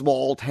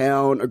 small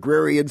town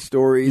agrarian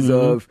stories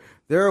of,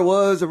 there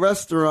was a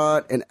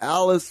restaurant and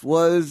Alice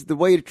was the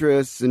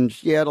waitress and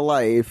she had a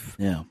life.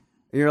 Yeah.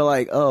 And you're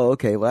like, oh,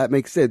 okay, well, that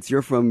makes sense.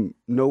 You're from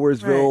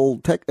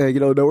Nowheresville,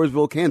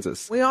 Nowheresville,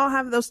 Kansas. We all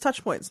have those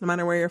touch points, no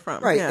matter where you're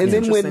from. Right. Yeah, and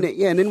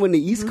then when the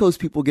East Coast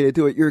people get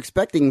into it, you're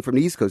expecting from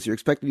the East Coast, you're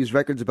expecting these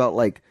records about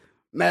like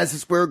Madison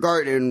Square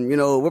Garden,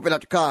 whipping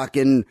out your cock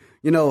and,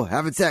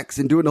 having sex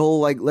and doing the whole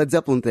like Led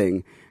Zeppelin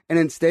thing. And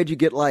instead you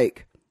get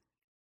like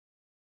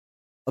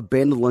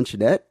Abandoned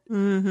Luncheonette.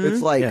 Mm-hmm.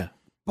 It's like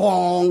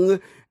bong.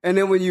 And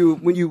then when you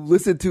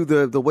listen to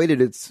the way that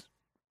it's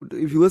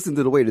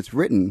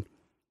written,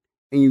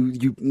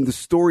 and the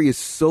story is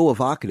so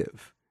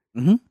evocative.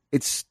 Mm-hmm.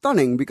 It's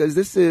stunning because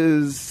this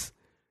is,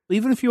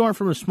 even if you aren't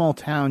from a small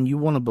town, you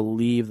want to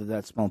believe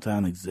that small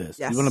town exists.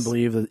 Yes. You want to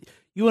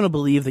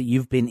believe that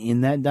you've been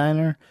in that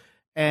diner,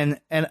 and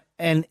it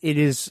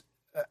is.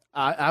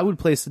 I would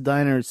place the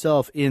diner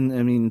itself in.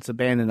 I mean, it's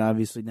abandoned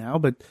obviously now,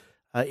 but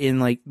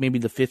in like maybe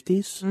the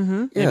 50s,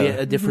 maybe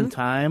a different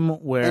time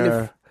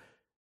where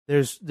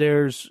there's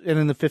and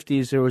in the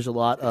 50s there was a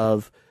lot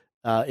of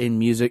in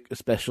music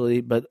especially,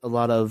 but a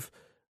lot of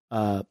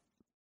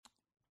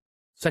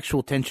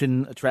sexual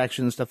tension,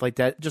 attraction, and stuff like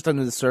that, just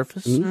under the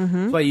surface.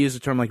 Mm-hmm. That's why I use the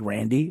term like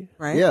Randy.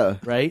 Right. Yeah.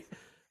 Right.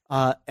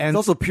 And it's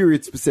also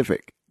period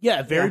specific.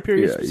 Yeah, very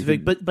period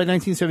specific. But by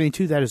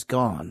 1972, that is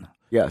gone.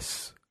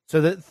 Yes.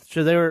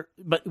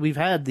 But we've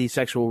had the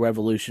sexual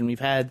revolution,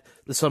 we've had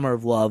the summer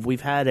of love,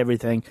 we've had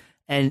everything,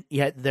 and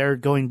yet they're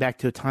going back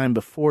to a time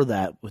before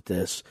that with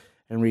this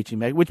and reaching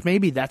back, which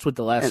maybe that's what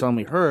the last song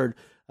we heard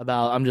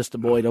about "I'm just a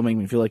boy, don't make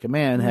me feel like a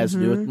man" has to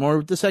do with more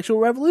with the sexual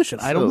revolution.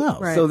 I don't know.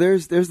 Right. So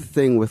there's the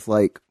thing with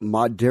like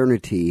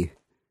modernity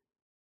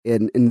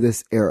in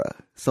this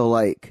era. So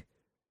like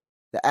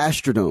the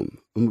Astrodome,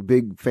 I'm a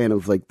big fan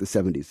of like the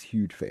 70s,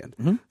 huge fan.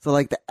 Mm-hmm. So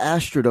like the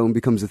Astrodome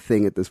becomes a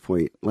thing at this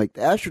point. Like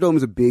the Astrodome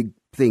is a big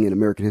thing in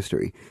American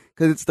history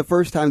because it's the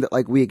first time that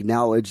like we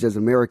acknowledged as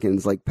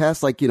Americans, like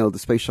past like, the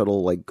space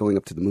shuttle, like going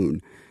up to the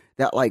moon,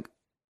 that like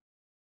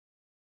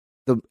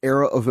the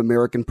era of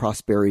American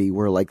prosperity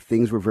where like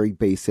things were very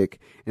basic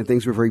and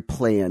things were very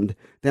planned,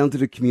 down to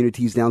the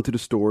communities, down to the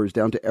stores,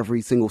 down to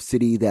every single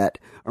city that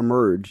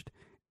emerged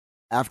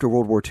after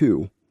World War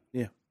II.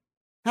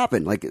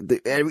 Happened. Like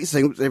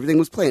everything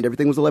was planned.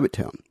 Everything was a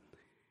Levittown.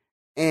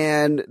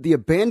 And the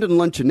Abandoned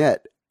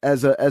Luncheonette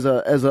as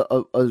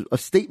a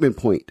statement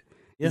point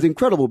is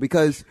incredible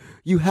because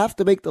you have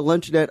to make the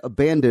luncheonette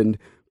abandoned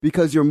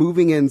because you're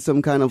moving in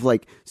some kind of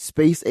like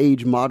space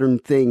age modern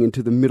thing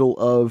into the middle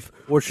of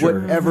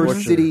whatever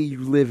city you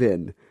live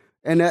in.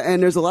 And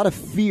there's a lot of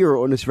fear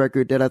on this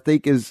record that I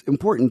think is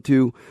important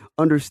to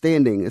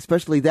understanding,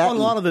 especially that. Well,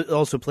 a lot of it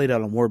also played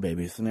out on War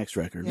Babies, the next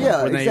record.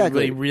 Yeah, when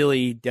exactly. They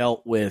really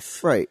dealt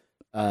with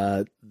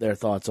their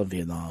thoughts on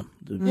Vietnam.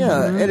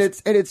 Yeah, and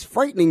it's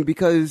frightening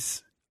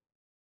because,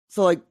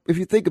 so like if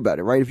you think about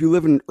it, right? If you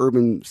live in an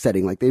urban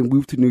setting, like they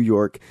moved to New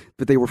York,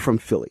 but they were from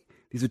Philly.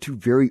 These are two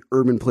very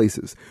urban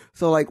places.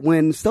 So like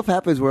when stuff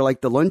happens where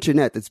like the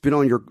luncheonette that's been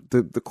on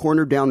the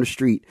corner down the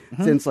street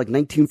since like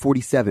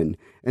 1947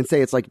 and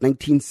say it's like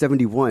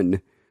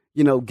 1971,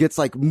 gets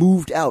like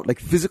moved out,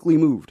 like physically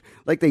moved.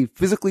 Like they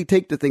physically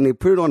take the thing, they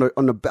put it on a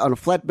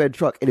flatbed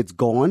truck and it's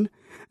gone.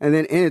 And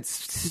then in its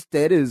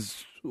stead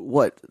is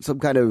some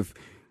kind of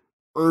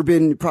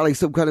urban, probably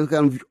some kind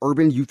of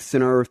urban youth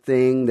center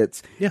thing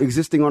that's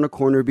existing on a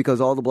corner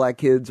because all the black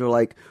kids are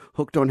like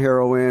hooked on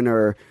heroin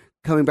or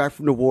coming back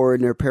from the war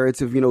and their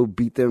parents have,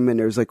 beat them and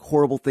there's like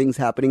horrible things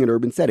happening in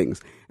urban settings.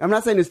 I'm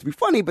not saying this to be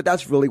funny, but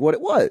that's really what it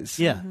was.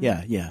 Yeah.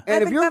 And I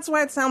think that's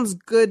why it sounds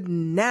good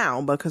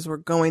now because we're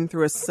going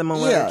through a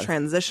similar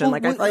transition.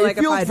 Well, like I feel like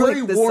it feels if I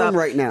very pick this warm up,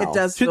 right now. it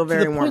does feel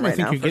very warm right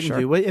now. I think you're getting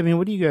to. I mean,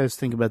 what do you guys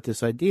think about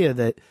this idea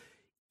that,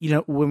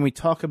 when we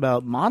talk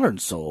about modern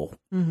soul,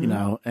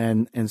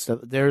 and stuff,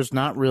 there's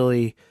not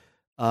really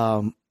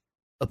a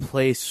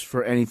place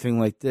for anything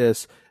like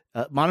this.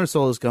 Modern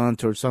soul has gone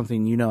towards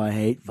something I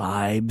hate,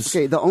 vibes.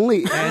 Okay, the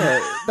only person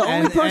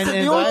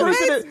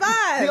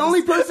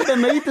that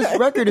made this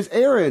record is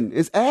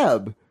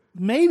Ab.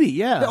 Maybe,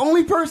 yeah. The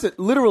only person,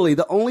 literally,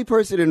 the only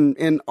person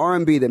in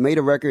R&B that made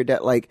a record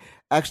that like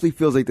actually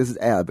feels like this is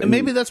Ab. And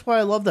maybe that's why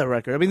I love that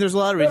record. I mean, there's a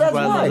lot of reasons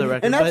why I love that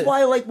record. And that's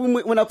why, like,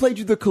 when I played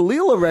you the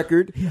Kalila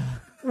record,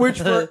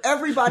 which for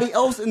everybody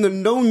else in the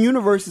known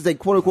universe is a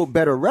quote-unquote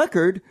better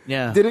record,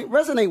 didn't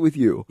resonate with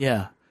you.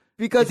 Yeah.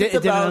 Because it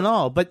didn't at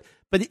all. But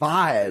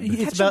vibe.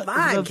 It's about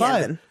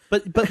vibe.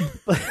 But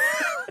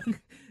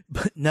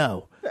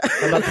no.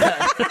 How about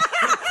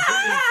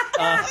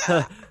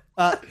that?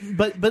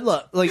 But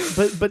look, like,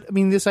 but I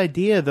mean, this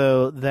idea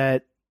though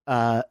that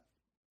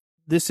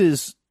this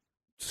is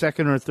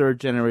second or third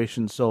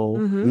generation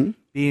soul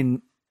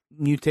being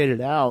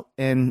mutated out,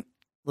 and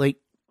like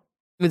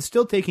it's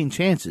still taking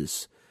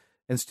chances,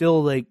 and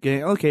still like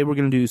okay, we're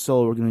gonna do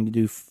soul, we're gonna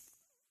do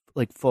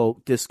like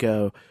folk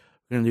disco,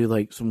 we're gonna do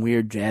like some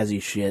weird jazzy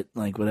shit,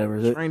 like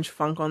whatever, strange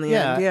funk on the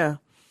end, yeah.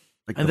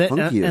 Like and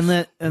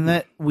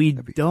that we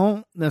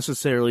don't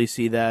necessarily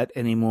see that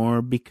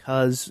anymore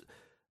because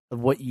of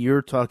what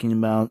you're talking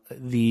about,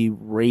 the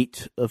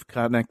rate of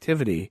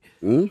connectivity.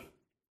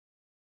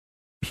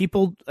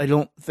 People, I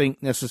don't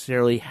think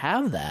necessarily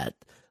have that.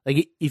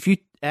 Like, if you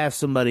ask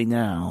somebody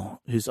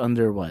now who's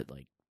under what,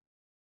 like,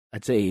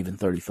 I'd say even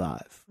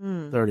 35,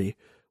 30,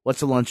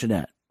 what's a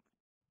luncheonette?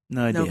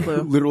 No idea. No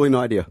clue. Literally no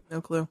idea. No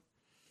clue.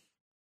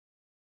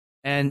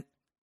 And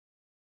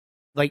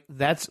like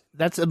that's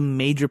a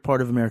major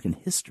part of American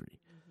history,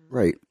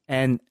 right?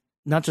 And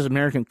not just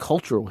American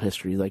cultural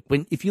history. Like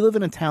if you live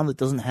in a town that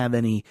doesn't have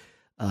any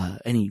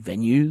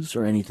venues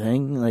or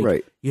anything,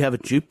 like you have a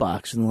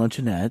jukebox and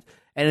luncheonette,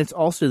 and it's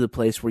also the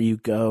place where you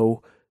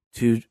go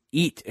to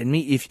eat and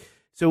meet.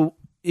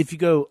 If you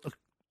go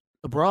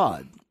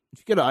abroad, if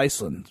you go to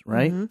Iceland,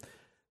 right?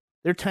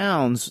 There are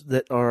towns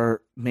that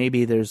are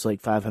maybe there's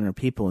like 500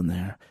 people in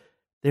there.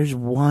 There's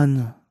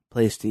one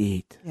place to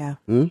eat. Yeah.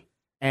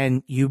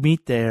 And you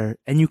meet there,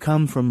 and you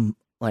come from,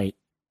 like,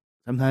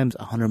 sometimes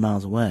 100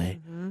 miles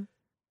away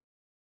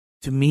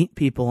to meet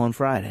people on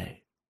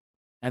Friday.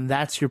 And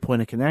that's your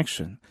point of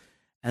connection.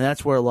 And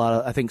that's where a lot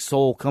of, I think,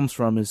 soul comes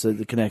from, is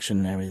the connection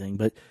and everything.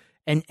 But,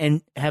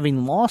 and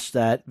having lost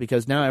that,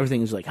 because now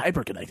everything is, like,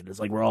 hyper-connected. It's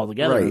like we're all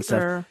together and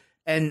stuff. Sure.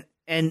 And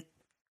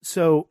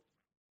so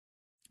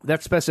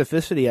that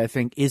specificity, I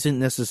think, isn't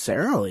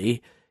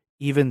necessarily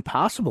even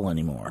possible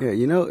anymore. Yeah,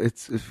 you know,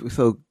 it's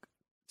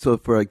so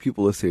for like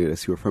people listening to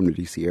this who are from the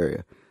DC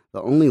area,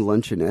 the only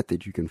luncheonette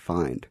that you can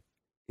find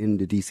in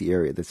the DC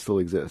area that still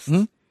exists,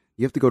 you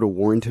have to go to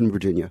Warrenton,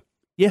 Virginia.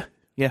 Yeah.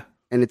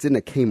 And it's in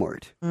a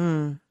Kmart.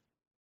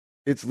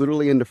 It's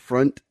literally in the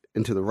front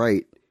and to the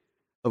right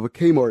of a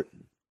Kmart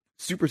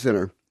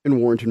Supercenter in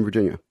Warrenton,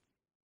 Virginia.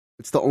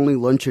 It's the only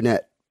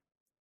luncheonette.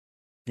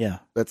 Yeah.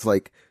 That's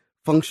like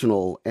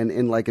functional and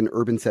in like an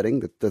urban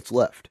setting that's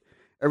left.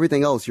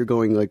 Everything else, you're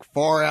going like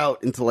far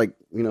out into like,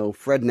 you know,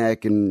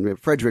 Fredneck and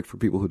Frederick for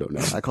people who don't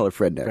know. I call it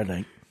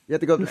Fredneck. You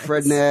have to go up to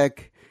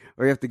Fredneck,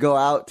 or you have to go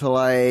out to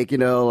like, you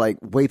know, like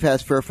way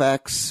past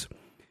Fairfax.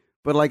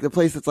 But like the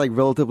place that's like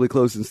relatively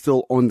close and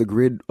still on the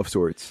grid of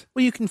sorts.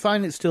 Well, you can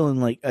find it still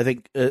in like, I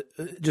think,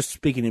 just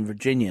speaking in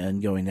Virginia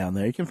and going down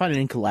there, you can find it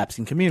in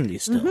collapsing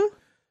communities still.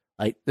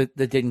 Like that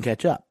didn't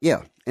catch up.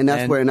 Yeah. And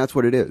that's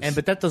what it is.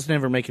 But that doesn't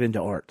ever make it into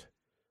art.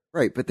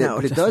 Right, but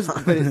it does.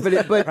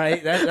 But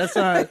right, that's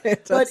not.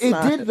 But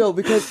it did though,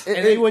 because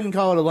they wouldn't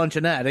call it a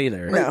luncheonette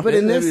either. Right, but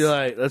in they'd this, be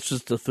like, that's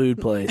just a food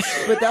place.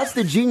 But that's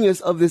the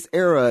genius of this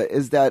era,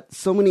 is that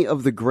so many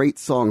of the great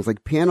songs,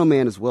 like Piano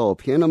Man as well.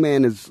 Piano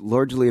Man is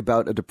largely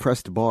about a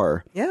depressed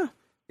bar. Yeah.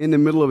 In the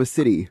middle of a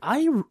city.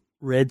 I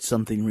read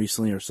something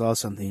recently or saw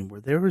something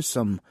where there was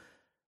some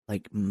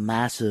like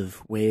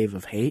massive wave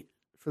of hate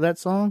for that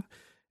song.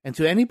 And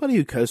to anybody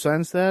who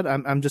co-signs that,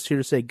 I'm just here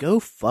to say,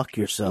 go fuck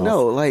yourself.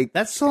 No, like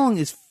that song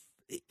is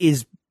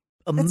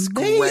amazing. It's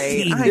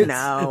great. I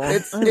know.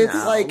 It's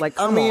like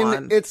come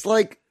on. it's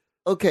like,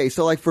 okay,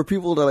 so like for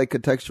people to like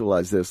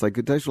contextualize this,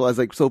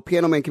 so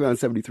Piano Man came out in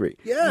 73.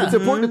 Yeah. It's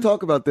important to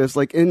talk about this,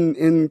 like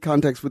in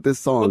context with this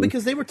song. Well,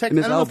 because they were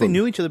technically, I don't know if they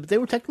knew each other, but they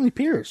were technically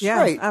peers. Yeah,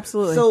 right.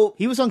 Absolutely. So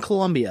he was on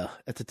Columbia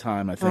at the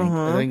time, I think.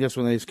 I think that's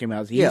when they just came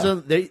out.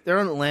 They're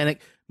on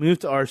Atlantic,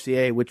 moved to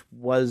RCA, which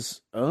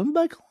was owned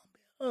by Columbia.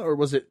 Or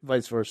was it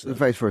vice versa?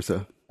 Vice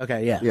versa.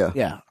 Okay,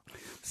 yeah.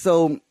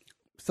 So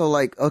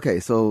like, okay,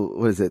 so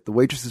what is it? The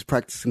waitress is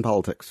practicing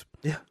politics.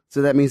 Yeah.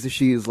 So that means that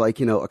she is like,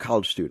 you know, a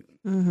college student.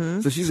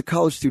 So she's a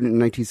college student in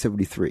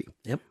 1973.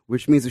 Yep.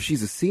 Which means if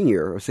she's a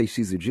senior, or say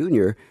she's a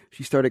junior,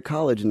 she started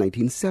college in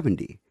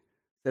 1970.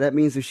 So that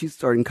means that she's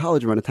starting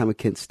college around the time of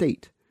Kent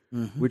State.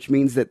 Which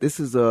means that this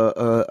is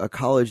a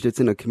college that's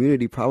in a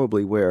community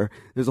probably where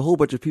there's a whole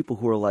bunch of people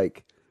who are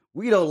like,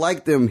 we don't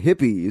like them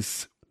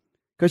hippies.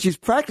 Because she's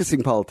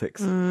practicing politics.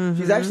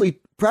 She's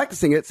actually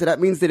practicing it, so that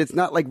means that it's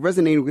not like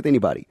resonating with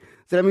anybody.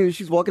 So that means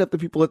she's walking up to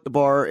people at the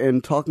bar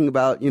and talking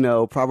about, you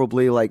know,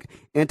 probably like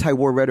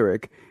anti-war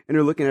rhetoric, and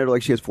they're looking at her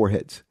like she has 4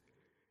 heads.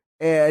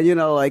 And, you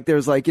know, like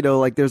there's like, you know,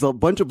 like there's a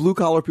bunch of blue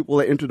collar people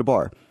that enter the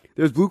bar.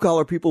 There's blue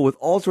collar people with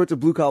all sorts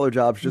of blue collar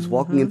jobs just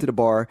walking into the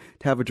bar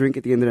to have a drink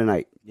at the end of the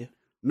night. Yeah.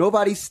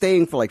 Nobody's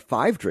staying for like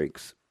 5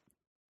 drinks.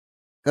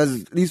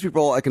 because these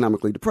people are all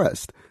economically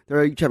depressed.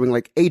 They're each having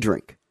like a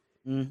drink.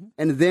 Mm-hmm.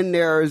 And then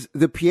there's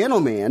the piano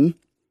man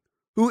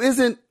who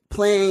isn't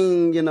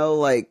playing,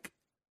 like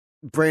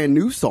brand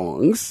new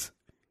songs.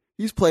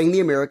 He's playing the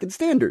American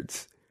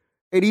standards.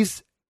 And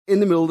he's in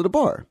the middle of the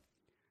bar.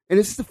 And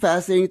it's just a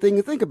fascinating thing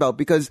to think about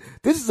because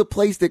this is a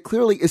place that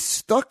clearly is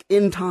stuck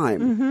in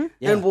time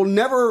and will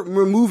never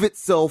remove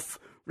itself.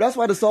 That's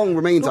why the song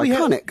remains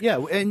iconic.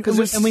 Because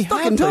we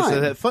stuck had in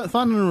time. That fun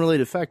and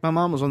unrelated fact. My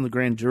mom was on the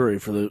grand jury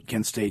for the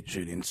Kent State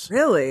shootings.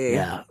 Really?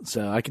 Yeah.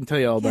 So I can tell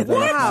you all about that.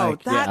 Wow,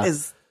 that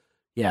is.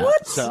 Yeah.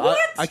 What? So What?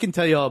 I can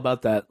tell you all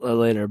about that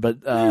later, but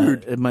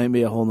it might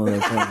be a whole nother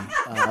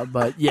thing.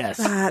 But yes,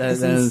 that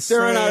is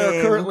Sarah and I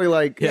are currently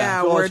like,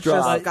 we're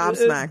just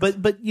gobsmacked.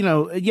 But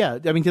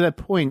I mean, to that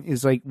point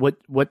is like what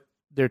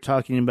they're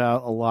talking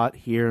about a lot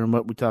here, and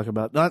what we talk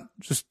about not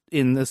just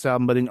in this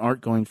album, but in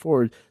art going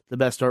forward. The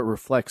best art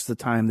reflects the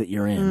time that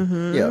you're in.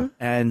 Mm-hmm.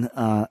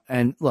 Yeah,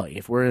 and look,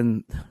 if we're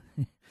in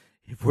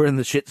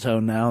the shit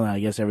zone now,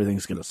 I guess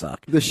everything's gonna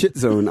suck. The shit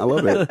zone, I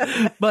love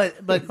it.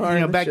 but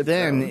back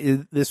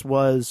then, this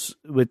was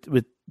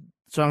with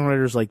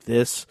songwriters like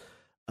this.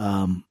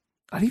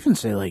 I'd even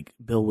say like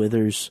Bill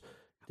Withers.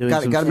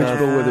 Got to mention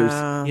Bill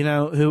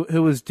Withers.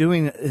 Who was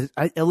doing?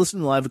 I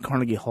listened to live at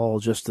Carnegie Hall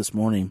just this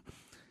morning,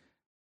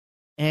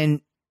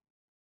 and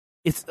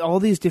it's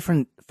all these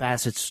different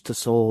facets to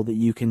soul that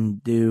you can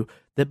do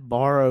that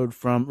borrowed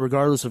from,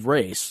 regardless of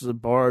race,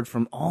 borrowed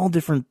from all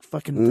different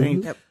fucking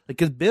things. Yep.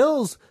 Because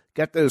Bill's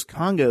got those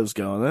congos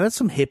going. That's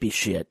some hippie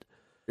shit.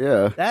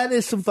 Yeah. That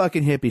is some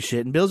fucking hippie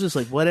shit. And Bill's just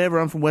like, whatever,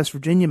 I'm from West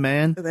Virginia,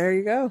 man. There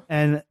you go.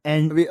 And I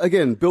mean,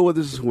 again, Bill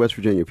Withers is from West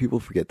Virginia. People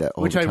forget that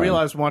all the time. Which I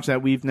realized watching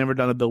that we've never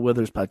done a Bill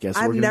Withers podcast.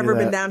 So I've never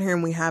been down here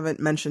and we haven't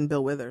mentioned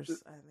Bill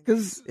Withers.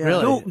 Because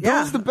really?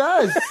 Bill's the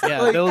best.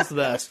 Yeah, Bill's the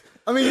best.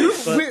 I mean,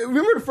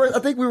 remember I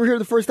think we were here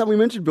the first time we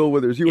mentioned Bill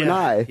Withers, you and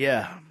I.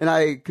 Yeah. And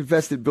I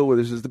confessed that Bill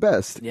Withers is the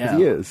best. Yeah.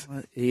 He is.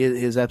 He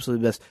is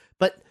absolutely the best.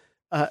 But,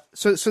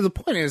 so the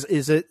point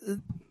is that,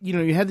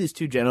 you had these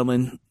two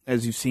gentlemen,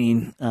 as you've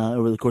seen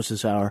over the course of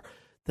this hour,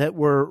 that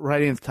were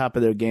right at the top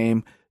of their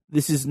game.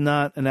 This is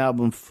not an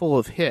album full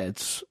of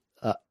hits,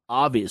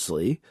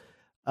 obviously,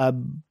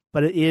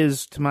 but it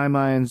is, to my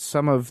mind,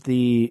 some of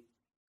the,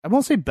 I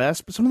won't say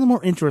best, but some of the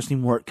more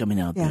interesting work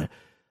coming out there.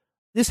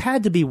 This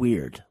had to be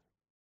weird.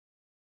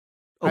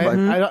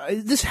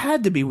 This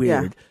had to be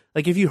weird. Yeah.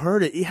 Like, if you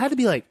heard it, it had to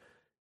be like,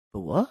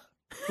 but what?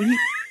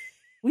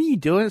 What are you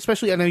doing?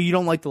 Especially, I know you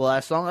don't like the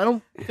last song. I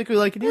don't think we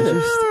like it either.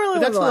 Really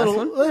that's the a little.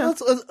 one.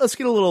 Let's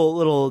get a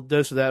little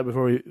dose of that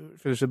before we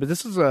finish it. But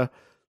this is the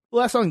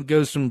last song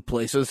goes some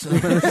places.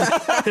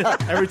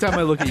 Every time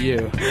I look at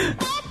you.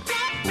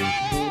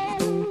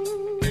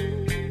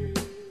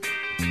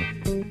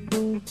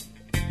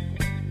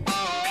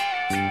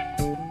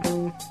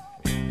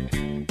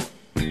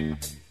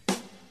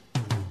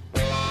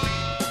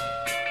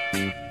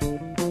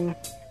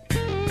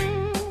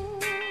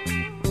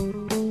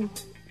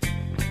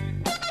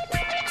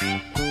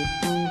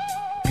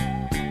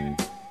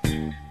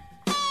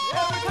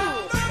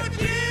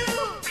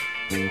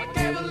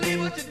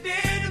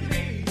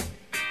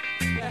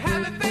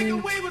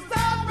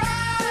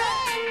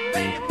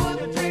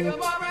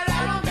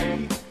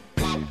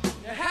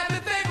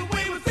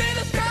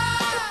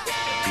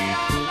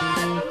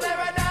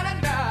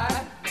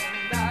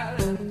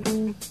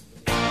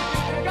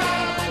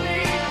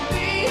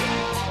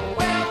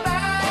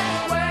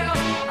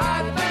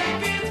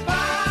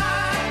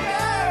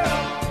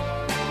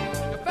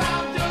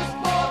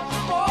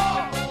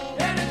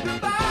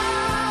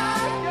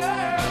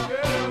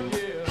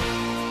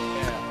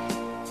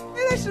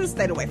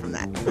 Stayed away from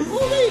that. They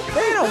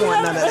don't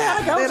want none of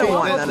that. They don't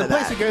want none of that. The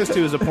place it goes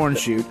to is a porn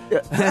shoot.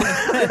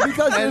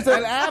 Because there's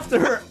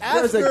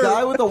a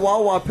guy with a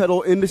wah-wah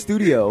pedal in the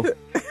studio.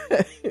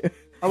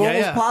 I'm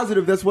almost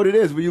positive that's what it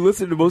is. When you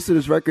listen to most of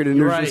this record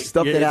and there's just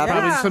stuff that happens.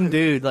 Probably some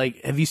dude,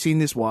 like, have you seen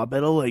this wah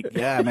pedal? Like,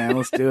 yeah, man,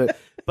 let's do it.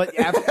 But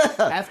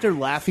after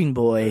Laughing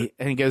Boy,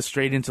 and he goes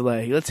straight into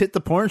like, let's hit the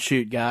porn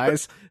shoot,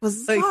 guys.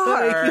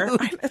 Bizarre.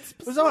 It's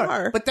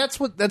bizarre. But that's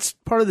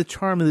part of the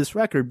charm of this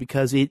record,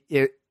 because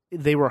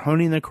they were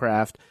honing their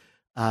craft.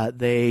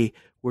 They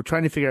were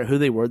trying to figure out who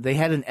they were. They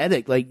had an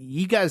edict. Like,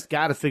 you guys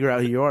got to figure out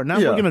who you are. Not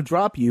we're going to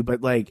drop you,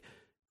 but like,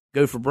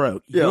 go for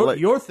broke. Yeah,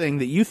 your thing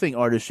that you think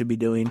artists should be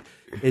doing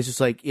is just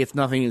like, if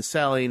nothing is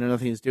selling or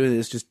nothing is doing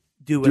this, just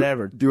do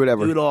whatever. Do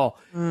whatever. Do it all.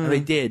 And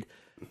they did.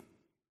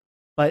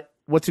 But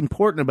what's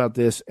important about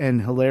this,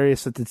 and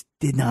hilarious that this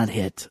did not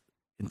hit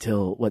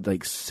until,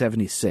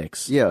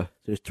 76? Yeah.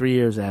 So 3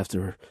 years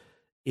after,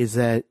 is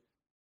that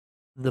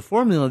the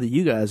formula that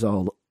you guys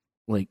all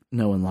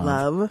know and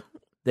love.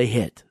 They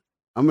hit.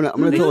 I'm gonna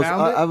tell us.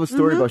 I have a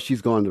story about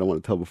She's Gone that I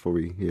want to tell before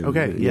we hear.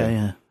 Okay.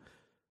 Yeah.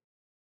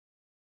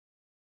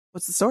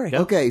 What's the story?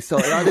 Okay, so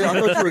I thought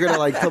you were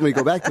gonna tell me to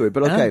go back to it,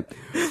 but okay.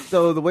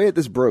 So the way that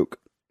this broke,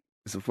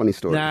 it's a funny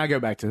story. Nah, go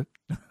back to it.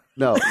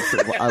 No,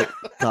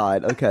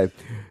 God. Okay,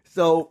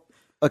 so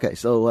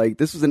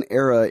this was an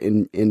era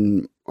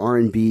in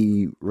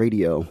R&B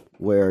radio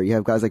where you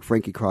have guys like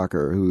Frankie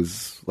Crocker,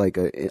 who's like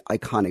an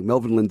iconic,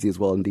 Melvin Lindsay as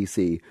well in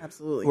DC.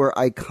 Absolutely. Who are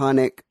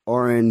iconic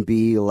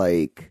R&B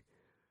like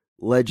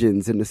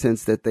legends in the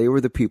sense that they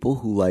were the people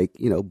who like,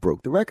 you know,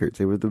 broke the records.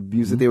 They were the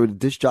music, they were the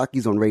disc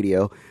jockeys on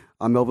radio.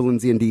 Melvin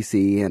Lindsay in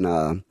DC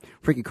and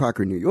Frankie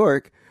Crocker in New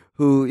York,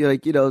 who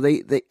like, you know,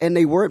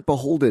 they weren't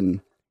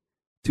beholden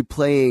to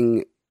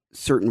playing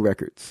certain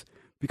records.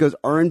 Because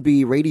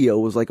R&B radio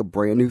was like a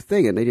brand new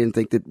thing, and they didn't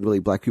think that really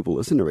black people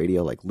listen to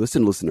radio, like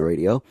listen to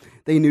radio.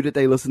 They knew that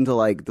they listened to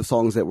like the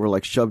songs that were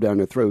like shoved down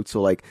their throats.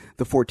 So like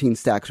the 14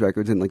 Stax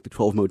records and like the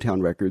 12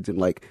 Motown records and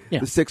like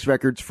the 6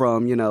 records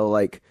from, you know,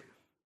 like,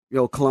 you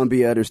know,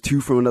 Columbia. There's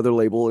 2 from another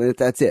label, and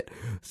that's it.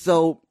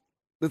 So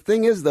the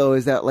thing is, though,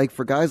 is that like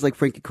for guys like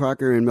Frankie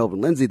Crocker and Melvin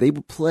Lindsay, they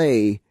would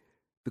play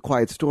the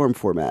Quiet Storm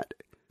format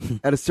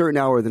at a certain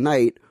hour of the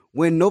night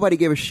when nobody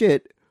gave a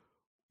shit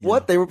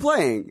what they were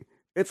playing.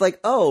 It's like,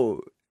 oh,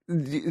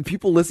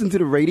 people listen to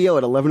the radio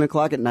at 11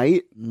 o'clock at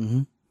night.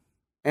 Mm-hmm.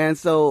 And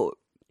so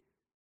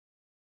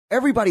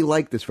everybody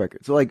liked this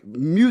record. So like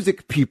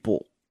music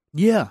people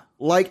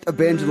liked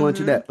Abandoned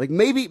Luncheonette. Like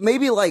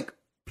maybe like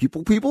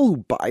people who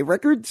buy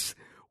records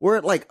were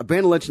at like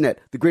Abandoned Luncheonette,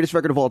 the greatest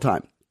record of all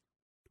time.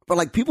 But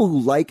like people who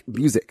like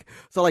music.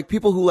 So like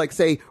people who like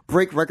say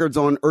break records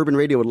on urban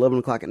radio at 11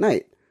 o'clock at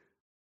night.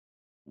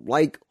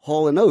 Like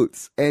Hall &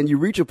 Oates. And you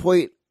reach a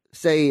point,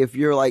 say if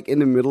you're like in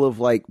the middle of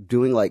like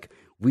doing like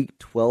week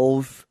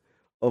 12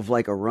 of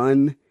like a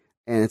run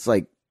and it's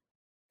like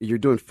you're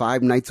doing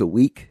 5 nights a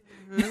week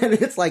and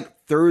it's like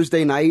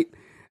Thursday night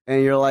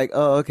and you're like,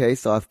 oh, okay,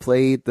 so I've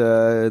played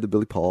the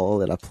Billy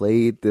Paul and I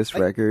played this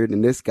record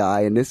and this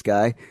guy and this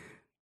guy.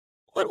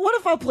 What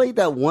if I played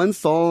that one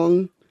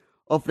song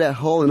off that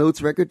Hall &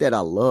 Oates record that I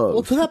love?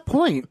 Well, to that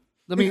point,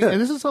 I mean,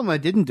 and this is something I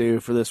didn't do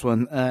for this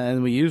one,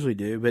 and we usually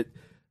do, but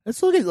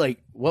let's look at like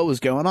what was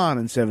going on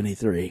in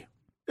 73.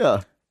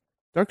 Yeah.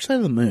 Dark Side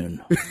of the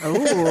Moon.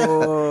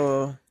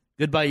 Oh.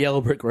 Goodbye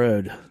Yellow Brick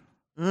Road.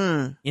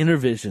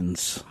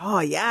 Intervisions. Oh,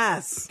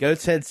 yes.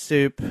 Goat's Head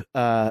Soup.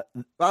 By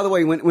the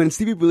way, when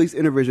Stevie released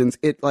Intervisions,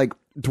 it like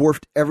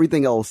dwarfed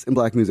everything else in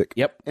black music.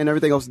 Yep. And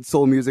everything else in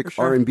soul music,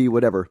 R&B,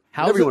 whatever.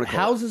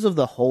 Houses of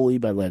the Holy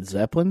by Led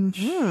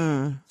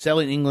Zeppelin.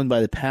 Selling England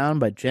by the Pound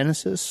by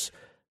Genesis.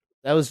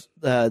 That was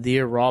the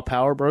year Raw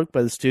Power broke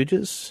by the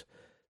Stooges.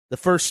 The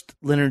first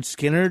Lynyrd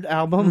Skynyrd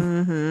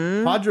album.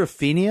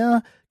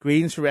 Quadrophenia.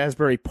 Greetings from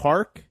Asbury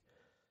Park.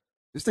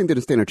 This thing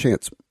didn't stand a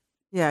chance.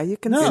 Yeah, you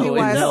can see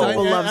why a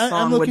self-beloved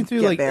song would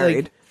get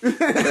buried.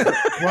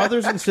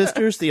 Brothers and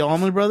Sisters, the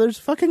Allman Brothers.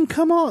 Fucking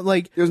come on.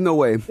 Like, there's no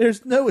way.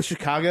 There's no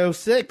Chicago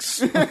 6.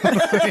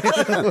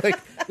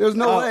 There's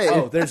no way.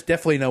 Oh, there's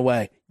definitely no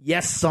way.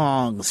 Yes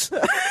songs.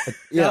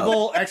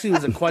 Double, actually, it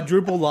was a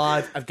quadruple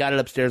live. I've got it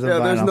upstairs on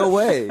vinyl. There's no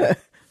way.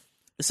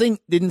 This thing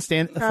didn't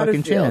stand a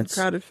fucking chance.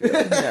 Crowded Field.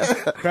 Yeah.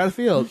 Crowded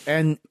Field.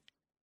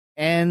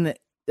 And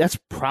that's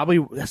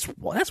probably that's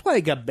why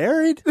it got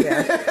buried.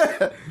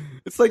 Yeah.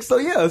 It's like, so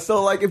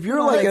like if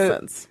you're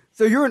like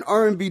so you're an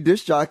R&B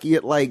disc jockey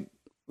at like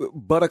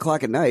butt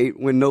o'clock at night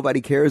when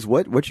nobody cares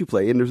what you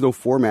play and there's no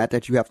format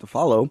that you have to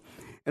follow.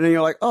 And then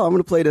you're like, oh, I'm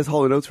going to play this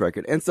Hall & Oates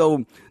record. And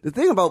so the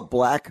thing about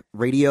black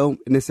radio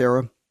in this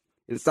era,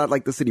 it's not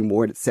like this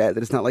anymore, and it's sad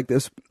that it's not like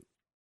this,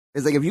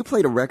 is like if you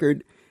played a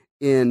record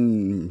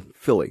in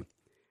Philly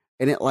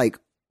and it like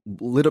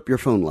lit up your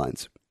phone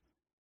lines,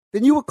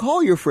 then you would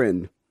call your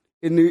friend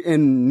in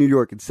New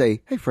York and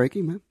say, hey,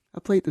 Frankie, man, I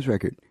played this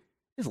record.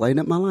 It's lighting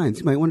up my lines.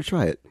 You might want to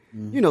try it.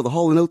 You know, the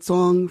Hall & Oates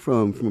song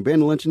from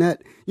Abandoned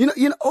Luncheonette. You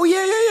know, oh,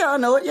 yeah, I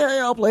know it.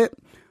 Yeah, I'll play it.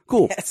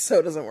 Cool. Yeah, so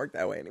it doesn't work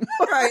that way anymore.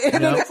 Right.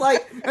 And then it's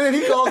like, and then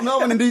he calls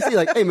Melvin in DC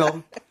like, hey,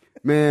 Melvin,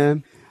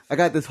 man, I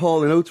got this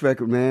Hall & Oates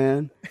record,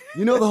 man.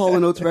 You know the Hall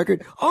 & Oates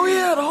record? Oh,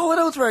 yeah, the Hall &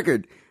 Oates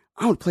record.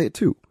 I want to play it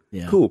too.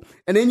 Yeah. Cool.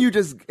 And then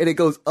and it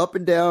goes up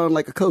and down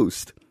like a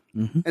coast.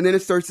 And then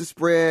it starts to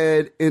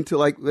spread into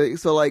like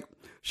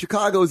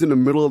Chicago's in the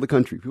middle of the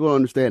country. People don't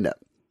understand that.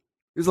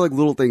 There's like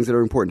little things that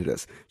are important to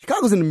this.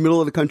 Chicago's in the middle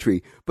of the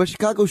country, but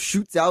Chicago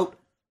shoots out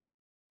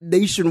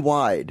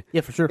nationwide.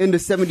 Yeah, for sure. In the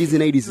 70s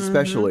and 80s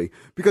especially.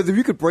 Because if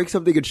you could break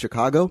something in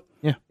Chicago,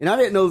 and I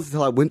didn't know this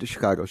until I went to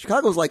Chicago.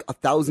 Chicago's like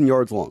 1,000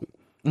 yards long.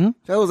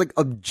 Chicago's like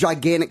a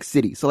gigantic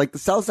city. So like the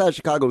south side of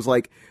Chicago is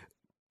like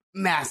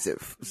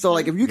massive. So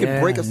like if you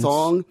could break a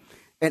song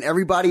and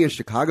everybody in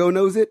Chicago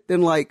knows it,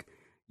 then like,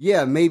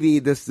 yeah, maybe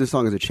this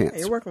song has a chance. Hey,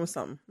 you're working with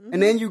something.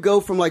 And then you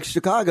go from like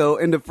Chicago,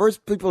 and the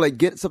first people that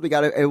get something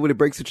out of it when it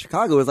breaks in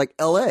Chicago is like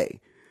L.A.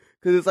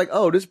 Because it's like,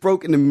 oh, this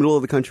broke in the middle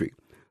of the country.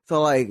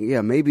 So like,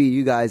 yeah, maybe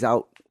you guys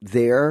out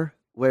there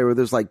where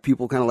there's like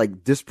people kind of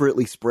like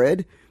disparately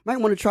spread might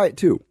want to try it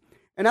too.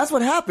 And that's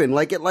what happened.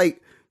 Like it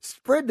like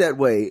spread that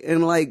way.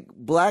 And like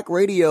black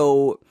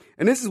radio,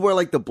 and this is where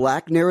like the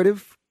black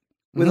narrative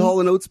with Hall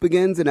 & Oates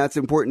begins, and that's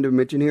important to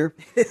mention here,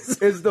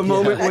 is the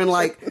moment when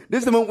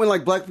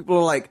like black people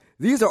are like,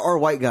 these are our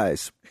white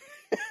guys.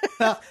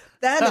 That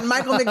and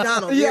Michael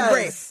McDonald, the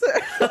embrace.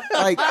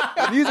 Like,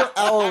 these are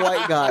our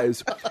white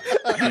guys.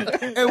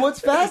 And what's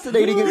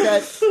fascinating is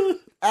that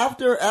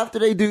after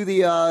they do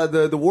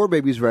the War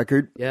Babies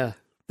record,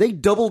 they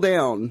double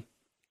down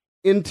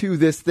into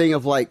this thing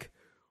of like,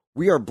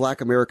 we are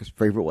Black America's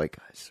favorite white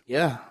guys.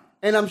 Yeah.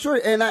 And I'm sure,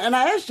 and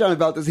I asked John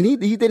about this, and he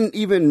didn't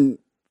even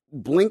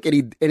blink,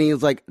 and he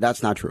was like,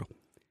 "That's not true,"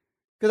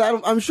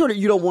 because I'm sure that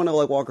you don't want to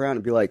like walk around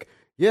and be like,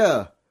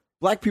 "Yeah,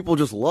 black people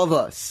just love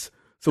us,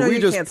 so we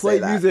just play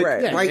music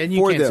right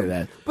for them."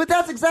 That. But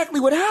that's exactly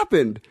what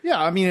happened.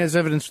 Yeah, I mean, as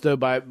evidenced though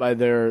by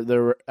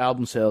their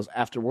album sales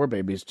after War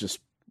Babies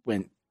just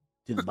went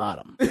to the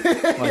bottom.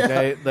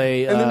 Like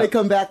they and then they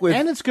come back with,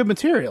 and it's good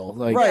material,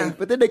 like,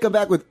 But then they come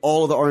back with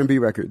all of the R&B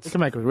records. They come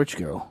back with Rich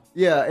Girl,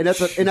 and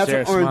that's an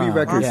R&B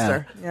record.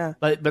 Yeah.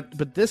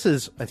 But this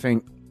is, I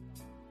think,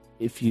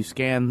 if you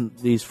scan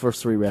these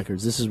first three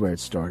records, this is where it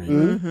started,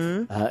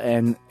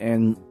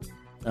 and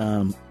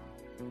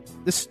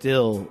this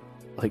still,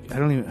 like, I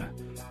don't even,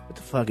 what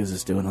the fuck is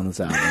this doing on this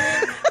album?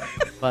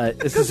 But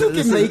this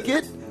can make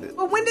it.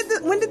 But when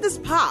did this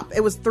pop?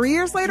 It was 3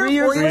 years later? 3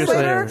 years, 4 years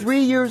later? 3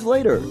 years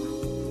later.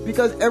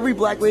 Because every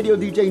black radio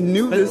DJ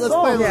knew this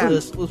song.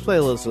 Let's play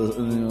a little.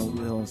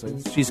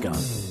 She's Gone.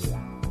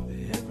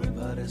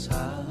 Everybody's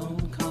high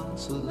on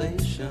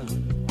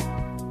consolation.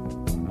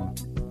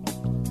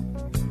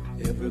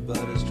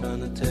 Everybody's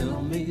trying to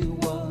tell me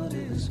what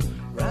is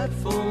right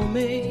for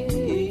me.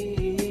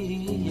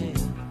 Yeah.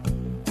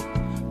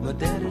 My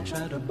daddy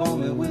tried to bore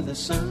me with a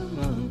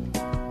sermon.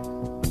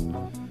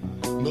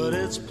 But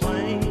it's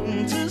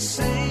plain to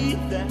see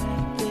that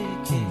they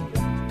can't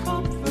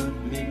comfort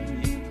me.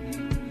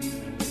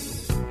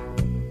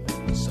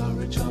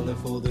 Sorry, Charlie,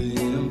 for the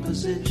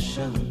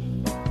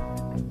imposition.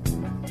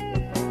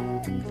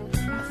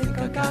 I think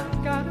I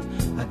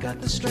got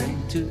the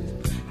strength to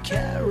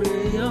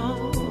carry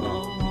on.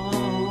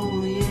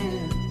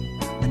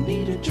 Yeah, I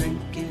need a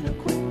drink and a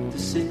quick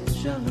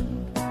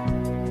decision.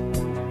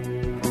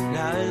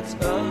 Now it's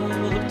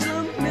up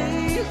to me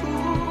who.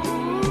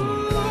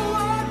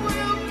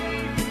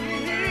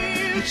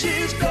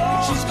 She's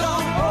gone,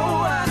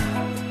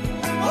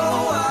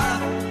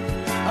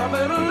 I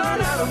better learn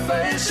how to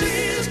face.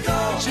 She's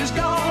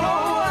gone,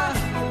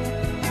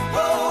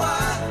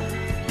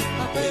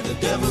 I pay the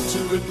devil to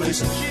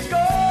replace her. She's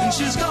gone, and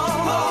she's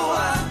gone,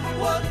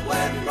 what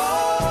went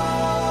wrong?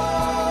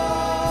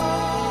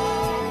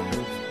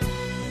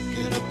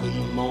 Get up in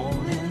the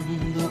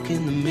morning, look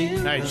in the mirror.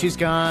 All right, she's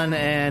gone,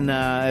 and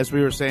as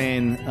we were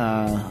saying,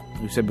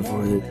 we said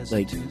before,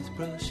 like,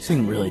 this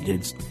thing really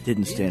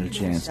didn't stand a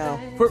chance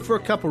for a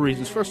couple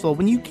reasons. First of all,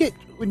 when you get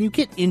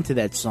into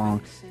that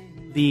song,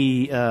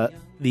 the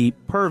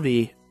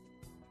pervy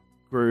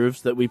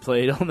grooves that we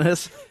played on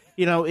this,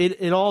 you know,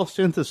 it all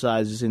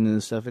synthesizes into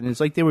this stuff, and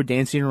it's like they were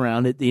dancing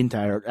around it the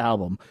entire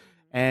album.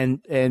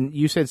 And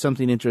you said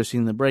something interesting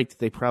in the break that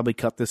they probably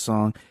cut this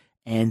song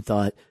and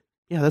thought,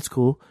 yeah, that's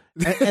cool.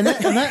 And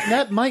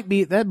that might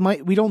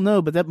we don't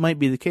know, but that might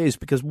be the case,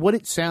 because what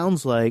it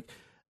sounds like,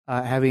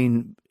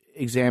 having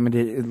examined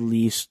it at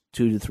least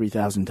 2,000 to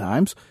 3,000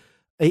 times,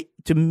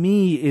 to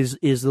me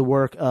is the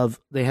work of,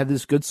 they had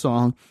this good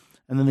song,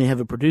 and then they have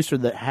a producer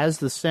that has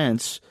the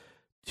sense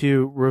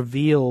to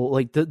reveal,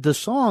 like, the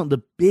song,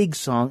 the big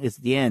song is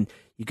the end.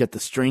 You got the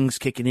strings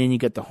kicking in, you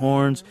got the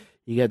horns,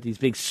 you got these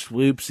big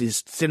swoops,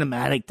 these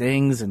cinematic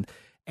things, and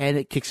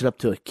it kicks it up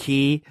to a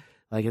key,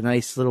 like a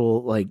nice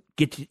little, like,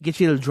 get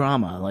you to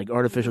drama, like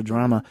artificial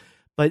drama.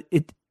 But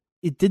it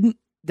didn't.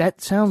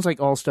 That sounds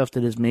like all stuff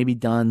that is maybe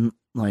done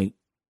like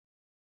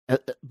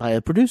by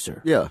a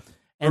producer. Yeah.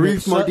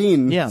 Arif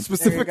Mardin,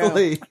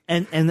 specifically.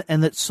 And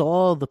that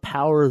saw the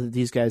power that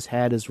these guys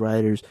had as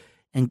writers,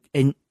 and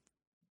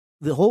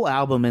the whole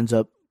album ends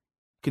up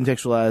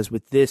contextualized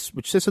with this,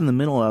 which sits in the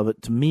middle of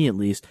it, to me at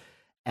least,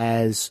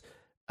 as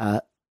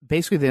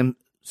basically them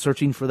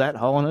searching for that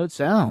Hall & Oates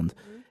sound.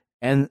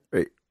 And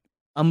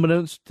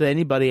unbeknownst to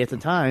anybody at the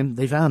time,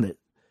 they found it.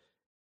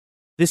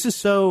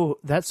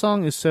 That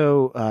song is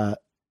so,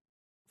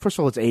 first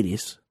of all, it's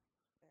 80s.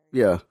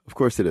 Yeah, of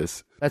course it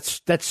is.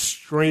 That's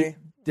straight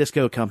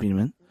disco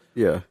accompaniment.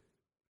 Yeah.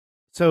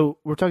 So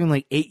we're talking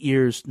like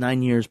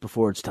 9 years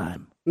before its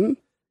time. Mm-hmm.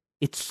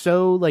 It's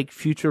so like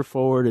future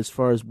forward as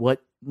far as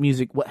what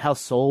music, how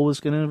soul was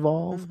going to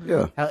evolve.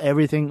 Yeah. How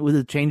everything, with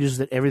the changes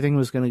that everything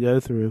was going to go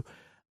through.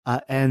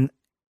 And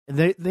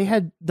they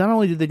had, not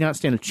only did they not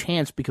stand a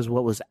chance because of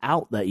what was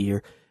out that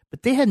year,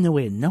 but they had no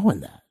way of knowing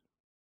that.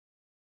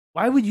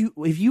 Why would you,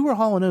 if you were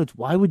Hall & Oates,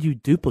 why would you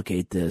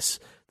duplicate this,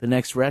 the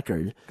next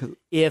record,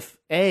 if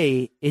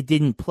A, it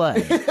didn't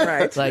play,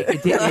 right? Like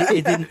it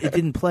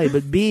didn't play,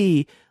 but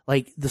B,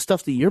 like the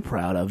stuff that you're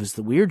proud of is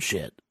the weird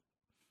shit.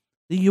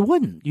 You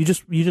wouldn't, you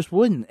just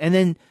wouldn't. And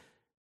then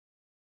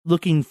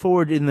looking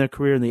forward in their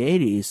career in the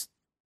 '80s,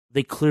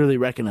 they clearly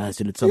recognized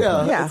it at some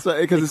point. Yeah,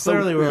 because it's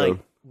clearly were like,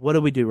 what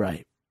do we do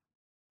right?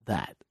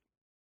 That.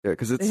 Yeah,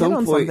 because at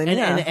some point, and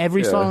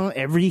every song,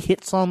 every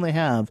hit song they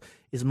have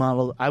is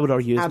modeled, I would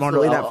argue, is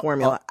absolutely modeled that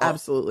formula.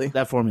 Absolutely.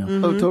 That formula.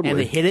 Mm-hmm. Oh, totally. And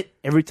they hit it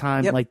every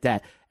time like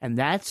that. And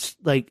that's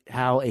like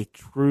how a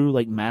true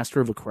like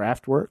master of a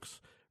craft works.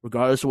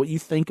 Regardless of what you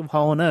think of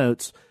Hall &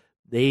 Oates,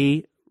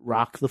 they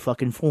rock the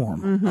fucking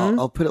form. Mm-hmm.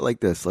 I'll put it like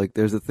this. Like,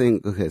 there's a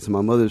thing. Okay, so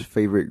my mother's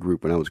favorite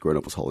group when I was growing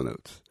up was Hall &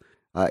 Oates.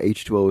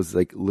 H2O is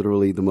like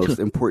literally the most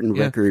important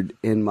record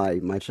in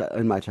my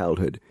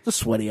childhood. It's a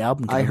sweaty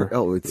album cover. I heard.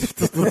 Oh, it's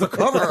the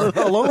cover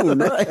alone,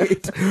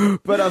 right?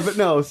 But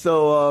no.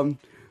 So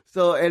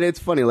and it's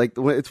funny. Like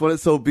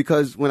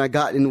because when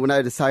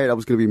I decided I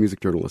was going to be a music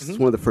journalist, it's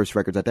one of the first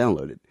records I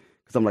downloaded.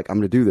 Because I'm like, I'm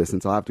going to do this,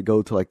 and so I have to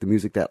go to like the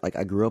music that like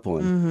I grew up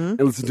on and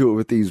listen to it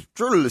with these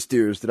journalist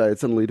ears that I had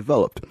suddenly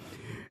developed.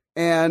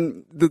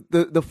 And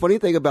the funny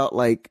thing about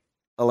like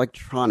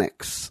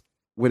electronics,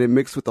 when it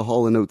mixed with the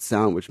Hall & Oates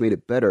sound, which made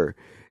it better,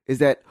 is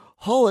that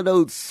Hall &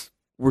 Oates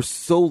were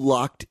so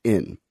locked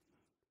in.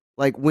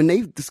 Like, when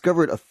they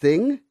discovered a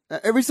thing,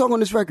 every song on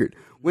this record,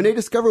 when they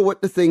discover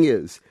what the thing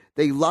is,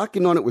 they lock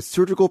in on it with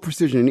surgical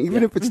precision. And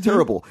even if it's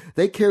terrible,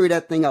 they carry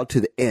that thing out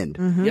to the end.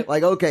 Yep.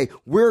 Like, okay,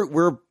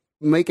 we're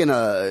making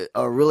a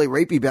really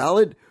rapey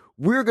ballad.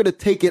 We're going to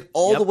take it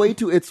all the way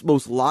to its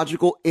most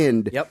logical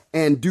end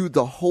and do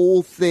the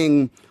whole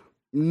thing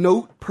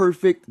note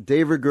perfect,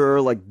 de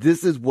rigueur, like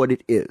this is what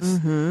it is.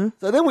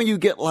 So then when you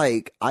get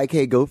like I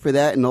Can't Go For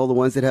That and all the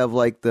ones that have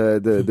like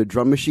the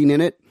drum machine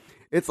in it,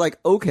 it's like,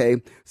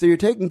 okay, so you're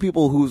taking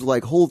people whose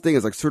like whole thing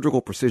is like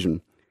surgical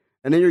precision,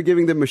 and then you're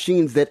giving them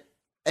machines that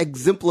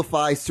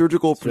exemplify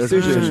surgical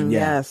precision.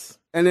 Yes.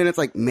 And then it's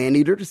like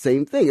Maneater, the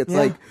same thing. It's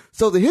like,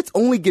 so the hits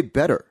only get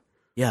better.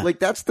 Yeah. Like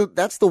that's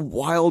the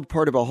wild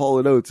part about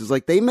Hall & Oates is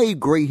like they made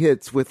great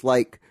hits with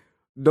like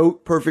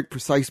note perfect,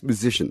 precise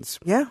musicians.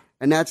 Yeah.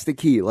 And that's the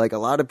key. Like, a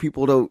lot of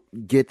people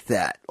don't get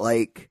that.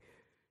 Like,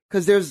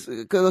 because there's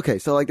a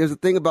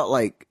thing about,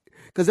 like,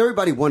 because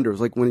everybody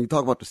wonders, like, when you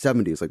talk about the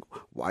 70s, like,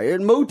 why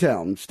didn't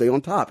Motown stay on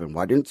top? And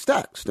why didn't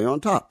Stax stay on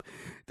top?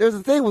 There's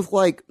a thing with,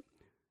 like,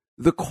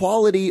 the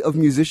quality of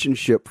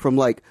musicianship from,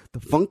 like, the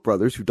Funk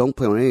Brothers, who don't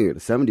play on any of the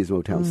 70s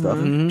Motown stuff,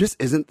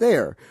 just isn't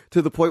there.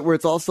 To the point where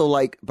it's also,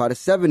 like, by the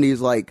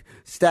 70s, like,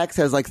 Stax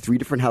has, like, 3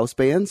 different house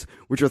bands,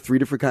 which are 3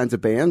 different kinds of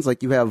bands.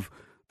 Like, you have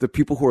the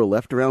people who are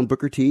left around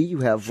Booker T. You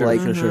have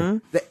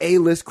the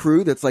A-list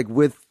crew that's like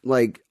with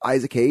like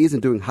Isaac Hayes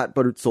and doing Hot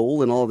Buttered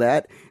Soul and all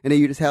that. And then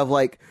you just have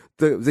like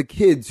the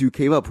kids who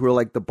came up who are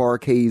like the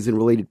Bar-Kays and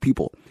related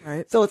people.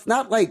 Right. So it's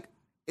not like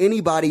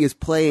anybody is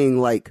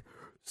playing like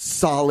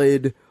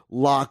solid,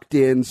 locked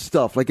in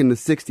stuff like in the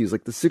 60s.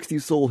 Like the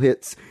 60s soul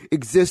hits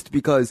exist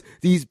because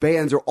these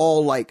bands are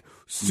all like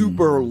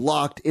super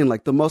locked in.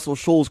 Like the Muscle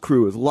Shoals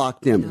crew is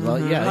locked in.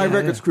 High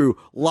Records crew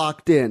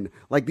locked in.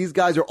 Like these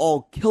guys are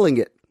all killing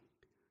it.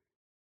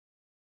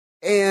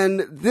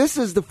 And this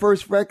is the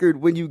first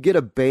record when you get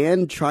a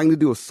band trying to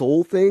do a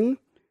soul thing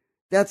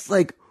that's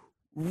like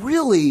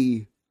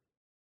really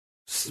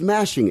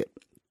smashing it,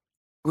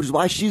 which is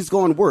why She's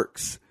Gone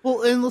works.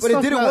 Well, and but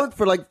it didn't work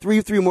for like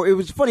three more. It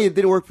was funny. It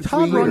didn't work for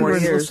 3 more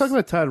years. Let's talk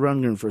about Todd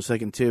Rundgren for a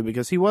second too,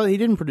 because he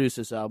didn't produce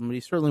this album, but he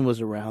certainly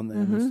was around then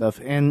and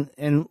stuff. And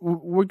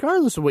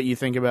regardless of what you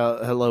think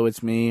about Hello,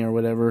 It's Me or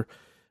whatever,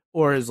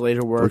 or his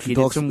later work, don't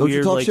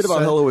you talk shit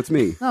about Hello, It's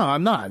Me. No,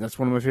 I'm not. That's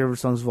one of my favorite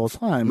songs of all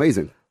time.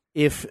 Amazing.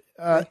 If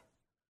Todd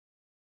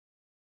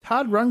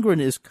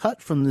Rundgren is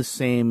cut from the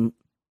same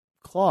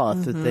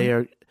cloth that they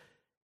are,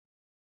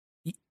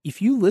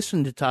 if you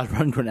listen to Todd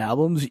Rundgren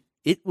albums,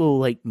 it will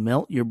like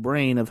melt your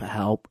brain of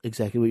how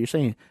exactly what you're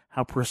saying,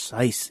 how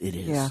precise it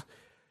is. Yeah.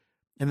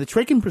 And the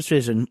trick and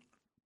precision,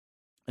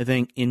 I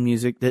think, in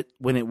music that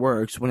when it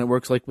works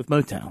like with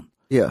Motown,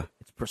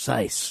 it's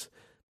precise,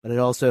 but it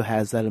also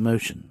has that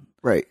emotion.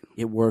 Right.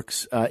 It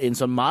works in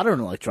some modern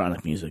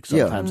electronic music.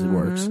 Sometimes it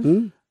works.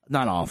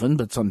 Not often,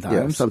 but sometimes.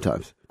 Yeah,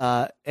 sometimes.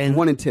 And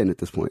 1 in 10 at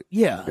this point.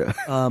 Yeah.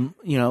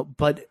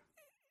 But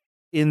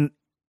in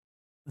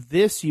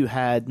this, you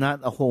had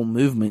not a whole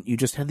movement. You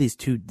just had these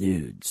 2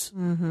 dudes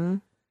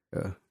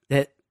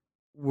that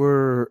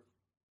were,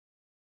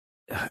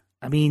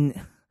 I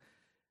mean,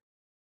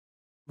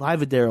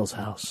 live at Daryl's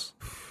house.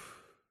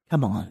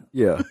 Come on.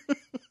 Yeah.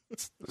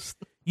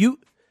 You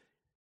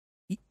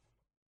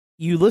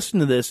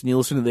listen to this and you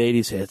listen to the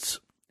 80s hits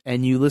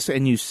and you listen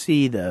and you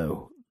see,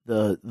 though,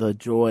 the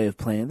joy of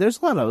playing. There's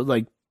a lot of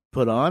like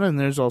put on, and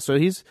there's also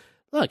he's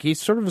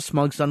sort of a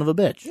smug son of a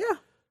bitch. Yeah.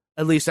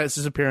 At least that's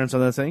his appearance on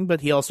that thing, but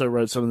he also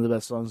wrote some of the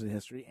best songs in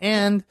history,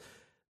 and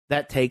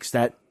that takes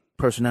that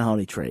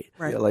personality trait.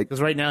 Right. Yeah, like,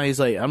 because right now he's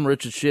like, I'm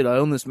rich as shit. I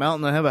own this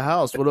mountain. I have a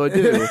house. What do I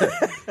do?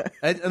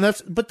 and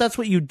that's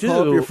what you do.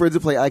 Call up your friends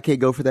and play I Can't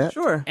Go For That.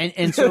 Sure.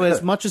 And so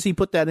as much as he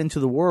put that into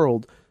the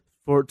world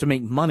to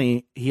make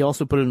money, he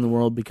also put it in the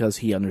world because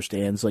he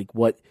understands like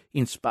what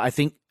I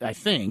think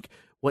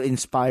what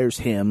inspires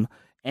him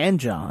and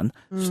John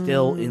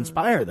still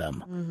inspire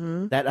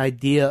them. That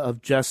idea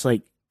of just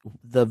like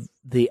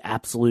the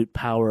absolute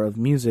power of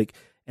music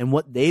and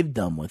what they've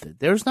done with it.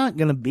 There's not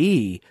going to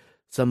be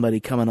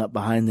somebody coming up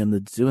behind them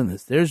that's doing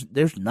this.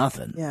 There's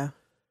nothing. Yeah.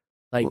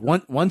 Like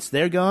once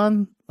they're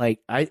gone, like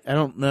I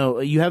don't know.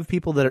 You have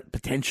people that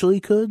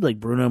potentially could, like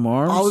Bruno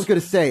Mars. I was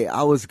gonna say,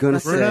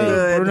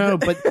 Bruno,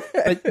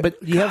 but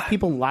you have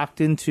people locked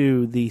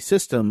into the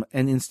system,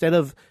 and instead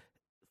of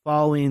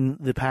following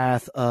the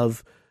path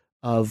of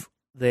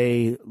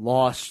they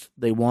lost,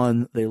 they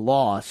won, they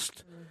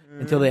lost,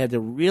 until they had to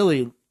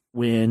really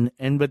win.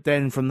 But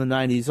then from the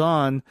 90s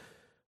on,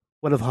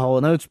 what have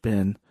Hall & Oates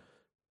been?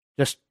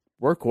 Just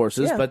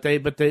workhorses, but they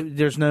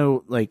there's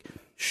no like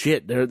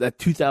shit. They're that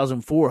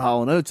 2004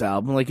 Hall & Oates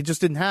album, like it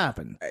just didn't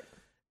happen. Right.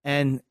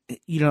 And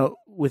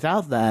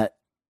without that,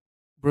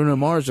 Bruno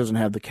Mars doesn't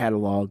have the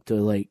catalog to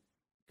like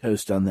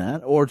coast on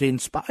that or to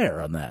inspire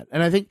on that.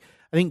 And I think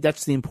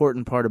that's the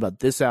important part about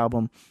this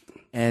album,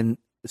 and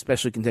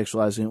especially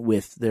contextualizing it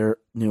with their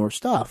newer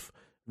stuff,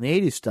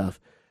 the 80s stuff.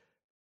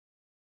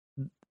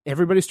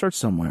 Everybody starts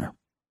somewhere.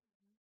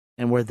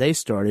 And where they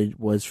started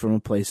was from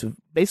a place of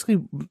basically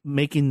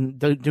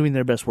doing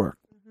their best work.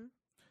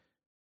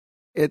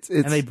 It's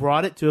and they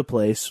brought it to a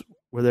place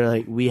where they're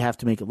like, we have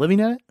to make a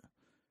living at it.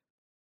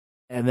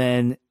 And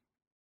then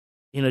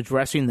in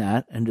addressing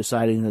that and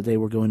deciding that they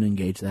were going to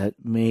engage that,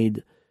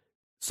 made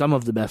some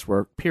of the best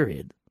work,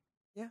 period.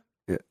 Yeah.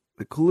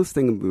 The coolest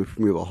thing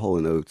for me about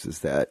Hall & Oates is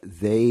that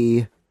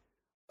they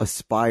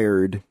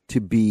aspired to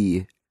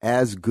be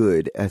as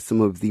good as some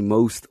of the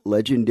most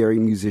legendary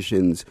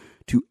musicians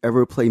to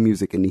ever play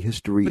music in the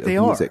history of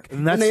music.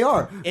 And they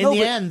are. In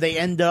the end,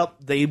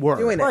 they were.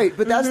 Doing it. Right,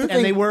 but that's the thing.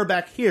 And they were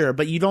back here,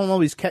 but you don't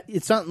always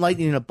it's not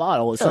lightning in a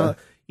bottle. It's not,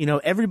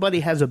 everybody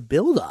has a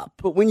build up.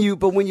 But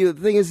the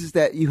thing is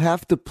that you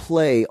have to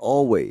play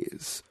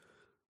always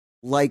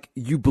like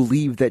you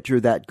believe that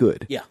you're that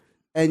good. Yeah.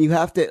 And you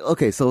have to,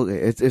 so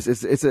it's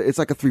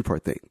like a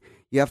 3-part thing.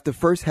 You have to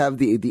first have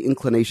the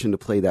inclination to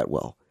play that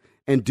well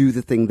and do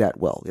the thing that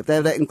well. You have to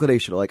have that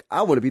inclination, like,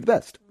 I want to be the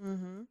best.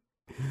 Mm-hmm.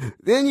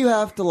 Then you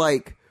have to,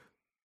 like,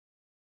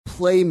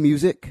 play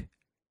music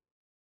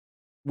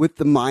with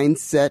the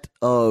mindset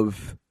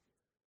of,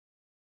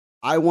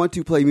 I want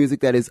to play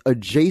music that is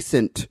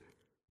adjacent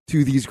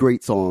to these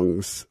great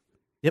songs.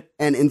 Yep.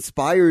 And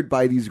inspired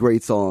by these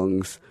great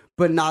songs,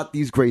 but not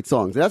these great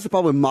songs. And that's the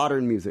problem with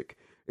modern music.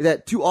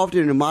 That too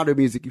often in modern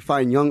music, you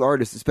find young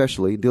artists,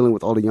 especially dealing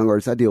with all the young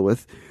artists I deal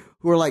with,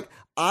 who are like,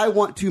 I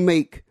want to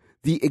make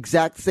the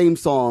exact same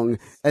song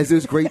as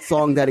this great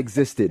song that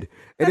existed.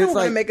 And I don't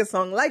want to make a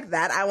song like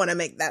that. I want to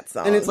make that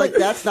song. And it's like,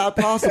 that's not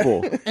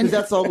possible. And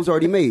that song was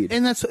already made.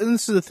 And this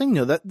is the thing,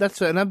 though.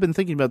 That's and I've been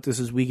thinking about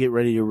this as we get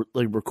ready to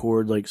like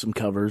record like some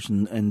covers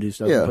and do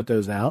stuff and put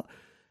those out.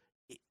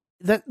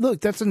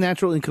 That's a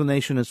natural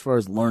inclination as far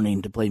as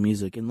learning to play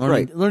music and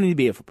learning to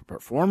be a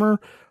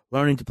performer,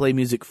 learning to play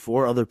music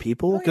for other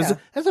people, because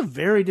that's a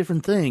very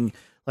different thing.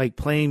 Like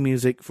playing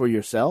music for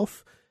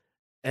yourself,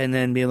 and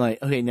then being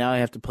like, okay, now I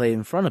have to play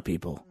in front of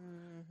people,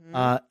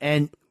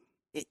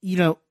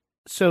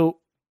 so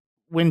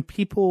when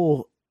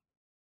people,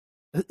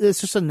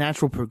 it's just a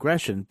natural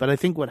progression. But I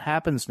think what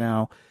happens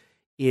now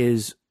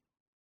is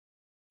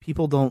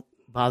people don't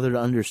bother to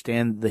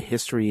understand the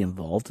history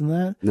involved in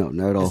that. No,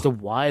 not at all. As to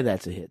why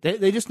that's a hit.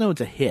 They just know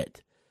it's a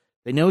hit.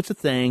 They know it's a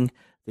thing.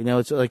 They know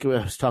it's like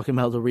I was talking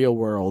about the real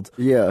world.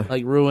 Yeah.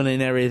 Like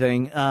ruining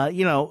everything.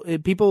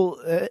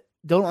 People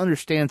don't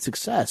understand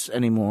success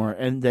anymore,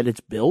 and that it's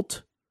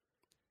built.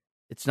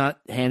 It's not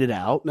handed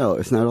out. No,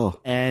 it's not at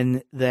all.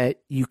 And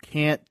that you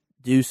can't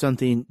do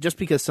something just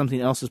because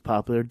something else is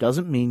popular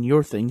doesn't mean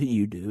your thing that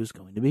you do is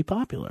going to be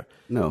popular.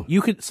 No.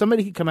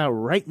 Somebody could come out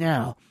right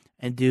now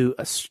and do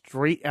a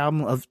straight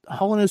album of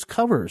Hall & Oates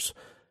covers,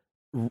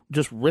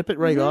 just rip it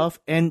right off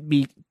and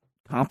be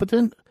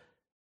competent.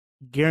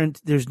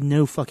 Guaranteed, there's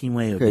no fucking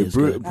way of it.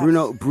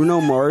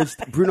 Bruno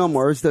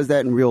Mars does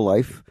that in real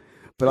life.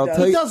 But I'll tell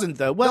you, he doesn't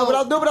though. Well, but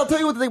I'll tell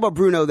you what the thing about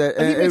Bruno that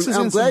he mixes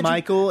in some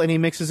Michael and he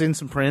mixes in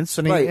some Prince.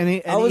 And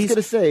I was going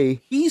to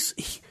say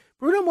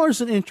Bruno Mars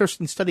is an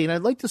interesting study, and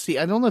I'd like to see.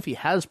 I don't know if he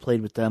has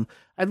played with them.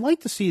 I'd like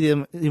to see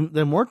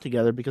them work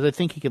together because I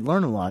think he could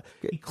learn a lot.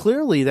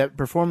 Clearly, that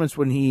performance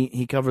when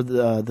he covered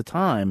the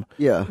time,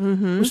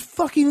 was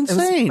fucking insane,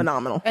 it was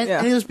phenomenal, and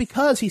it was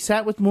because he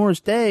sat with Morris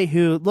Day.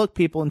 Who, look,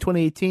 people, in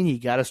 2018, you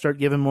got to start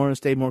giving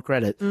Morris Day more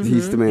credit. Mm-hmm.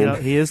 He's the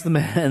man. He is the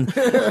man.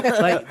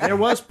 Like there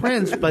was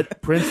Prince, but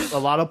a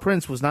lot of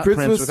Prince was not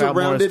Prince was without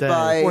Morris Day.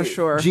 By for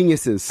sure,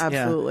 geniuses,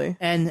 absolutely,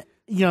 and.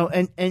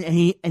 And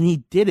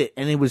he did it,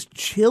 and it was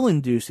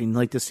chill-inducing,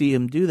 like to see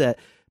him do that.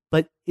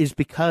 But is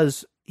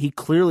because he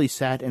clearly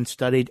sat and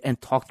studied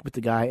and talked with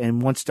the guy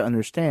and wants to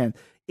understand.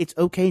 It's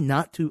okay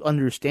not to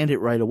understand it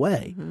right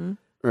away,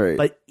 right?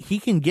 But he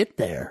can get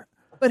there.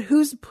 But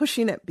who's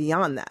pushing it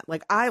beyond that?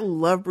 Like, I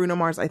love Bruno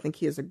Mars. I think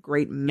he is a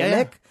great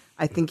mimic.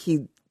 I think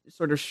he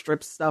sort of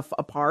strips stuff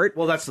apart.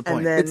 Well, that's the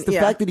point. Then, it's the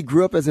fact that he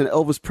grew up as an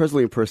Elvis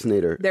Presley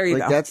impersonator. There you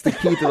go. That's the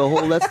key to the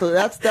whole. That's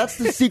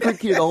the secret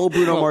key to the whole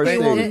Bruno Mars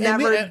thing.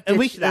 And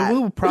we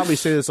will probably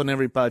say this on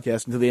every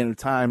podcast until the end of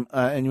time.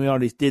 And we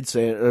already did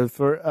say it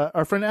for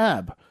our friend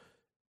Ab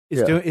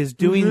is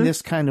doing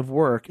this kind of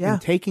work and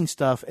taking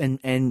stuff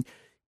and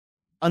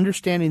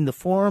understanding the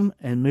form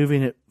and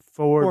moving it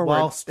forward.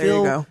 While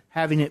still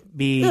having it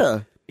be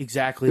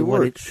exactly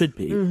what it should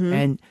be.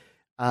 And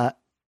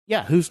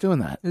who's doing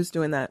that? Who's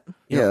doing that?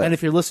 You know, and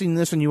if you're listening to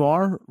this and you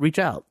are, reach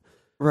out.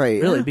 Right.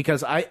 Really,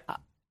 because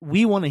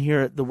we want to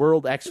hear it. The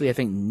world actually, I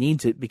think,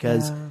 needs it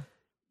because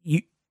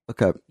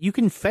Okay. You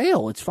can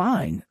fail. It's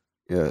fine.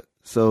 Yeah.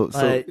 So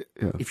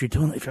if you're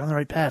on the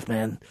right path,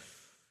 man.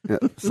 Yeah.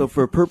 So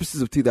for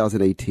purposes of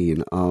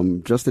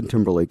 2018, Justin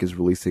Timberlake is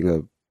releasing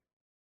a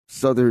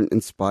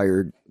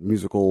Southern-inspired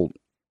musical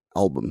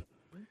album.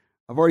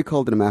 I've already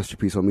called it a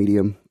masterpiece on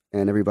Medium,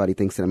 and everybody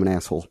thinks that I'm an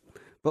asshole.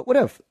 But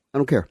whatever. I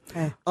don't care.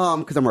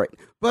 Because I'm right.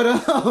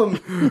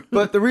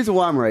 But the reason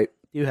why I'm right.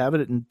 You have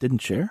it and didn't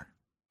share?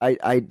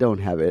 I don't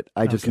have it.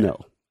 I just know.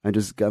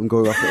 I'm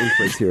going off the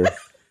inference here.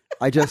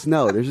 I just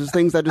know. There's just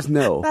things I just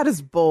know. That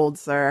is bold,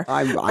 sir.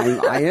 I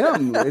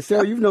am.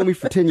 Sarah, you've known me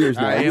for 10 years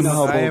now. I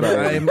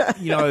am.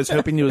 I was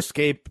hoping to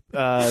escape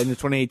into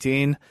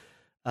 2018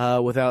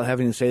 without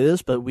having to say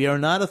this, but we are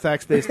not a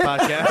facts-based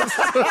podcast.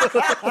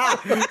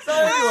 So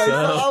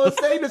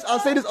anyway, I'll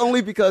say this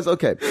only because,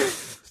 okay,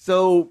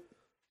 so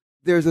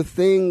there's a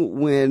thing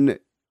when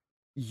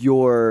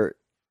your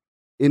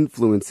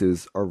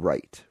influences are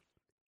right.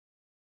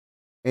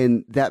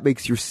 And that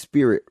makes your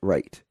spirit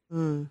right.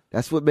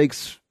 That's what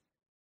makes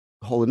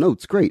Hall &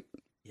 Oates great.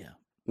 Yeah.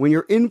 When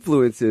your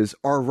influences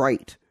are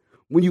right.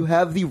 When you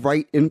have the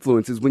right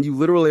influences. When you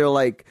literally are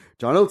like,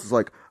 John Oates is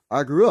like,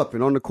 I grew up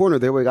and on the corner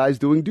there were guys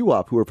doing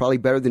doo-wop who were probably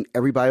better than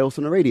everybody else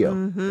on the radio.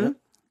 Mm-hmm. Yeah.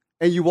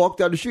 And you walk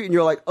down the street and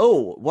you're like,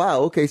 oh,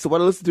 wow, okay, so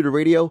what I listen to the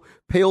radio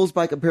pales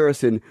by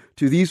comparison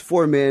to these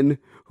four men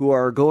who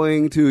are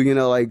going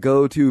to,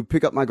 go to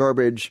pick up my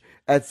garbage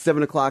at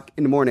 7 o'clock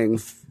in the morning.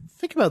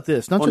 Think about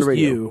this, not just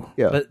you,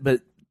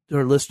 but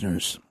our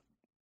listeners.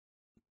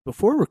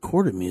 Before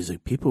recorded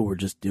music, people were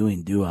just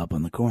doing doo-wop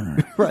on the corner.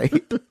 Right.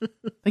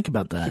 Think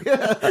about that.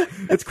 Yeah,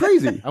 it's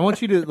crazy. I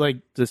want you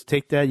to just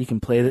take that. You can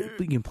play it.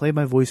 You can play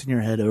my voice in your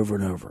head over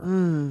and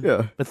over.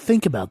 Yeah. But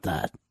think about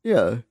that.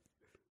 Yeah.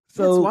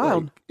 So it's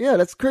wild.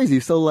 That's crazy.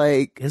 So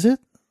is it?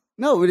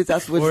 No, or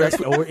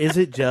is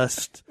it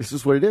just? It's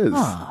just what it is.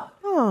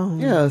 Oh.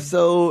 Yeah.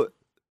 So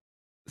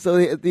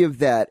they have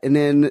that, and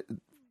then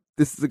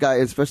this is a guy,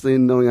 especially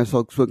knowing I've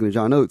spoken to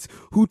John Oates,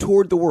 who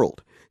toured the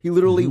world. He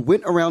literally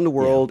went around the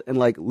world and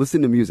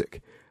listened to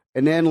music.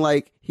 And then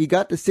he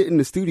got to sit in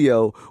the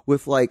studio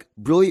with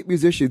brilliant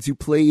musicians who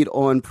played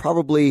on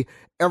probably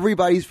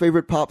everybody's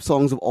favorite pop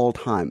songs of all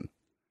time.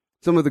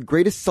 Some of the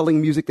greatest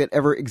selling music that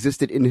ever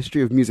existed in the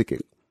history of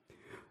musicking.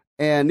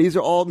 And these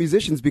are all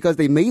musicians because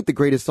they made the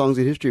greatest songs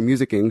in the history of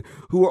musicking,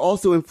 who were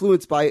also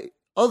influenced by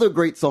other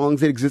great songs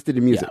that existed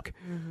in music.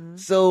 Yeah. Mm-hmm.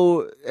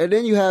 So, and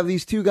then you have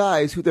these two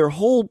guys who their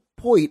whole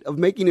point of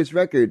making this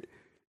record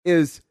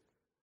is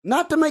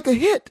not to make a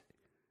hit.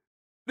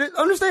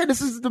 Understand,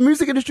 this is the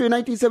music industry in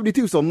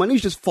 1972, so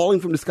money's just falling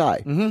from the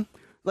sky. Mm-hmm.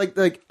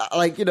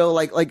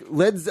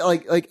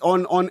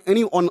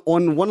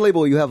 On one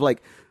label you have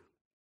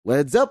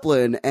Led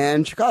Zeppelin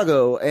and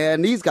Chicago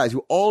and these guys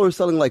who all are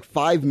selling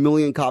 5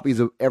 million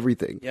copies of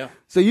everything. Yeah.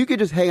 So you could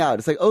just hang out.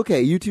 It's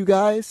okay, you two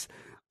guys,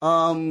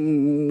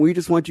 we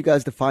just want you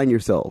guys to find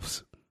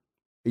yourselves.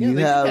 Yeah, you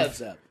have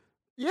that.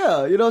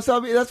 Yeah,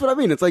 so that's what I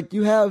mean. It's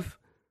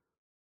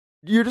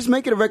you're just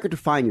making a record to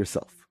find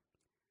yourself.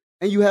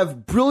 And you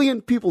have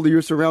brilliant people that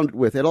you're surrounded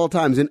with at all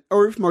times. And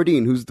Arif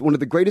Mardin, who's one of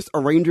the greatest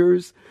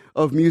arrangers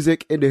of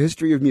music in the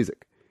history of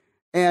music.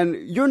 And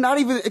you're not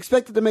even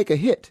expected to make a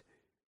hit.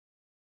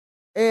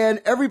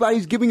 And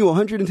everybody's giving you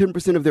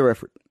 110% of their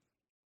effort.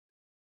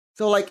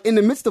 So, in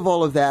the midst of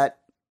all of that,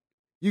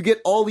 you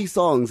get all these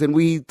songs, and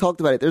we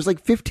talked about it. There's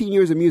 15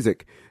 years of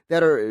music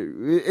that are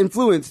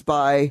influenced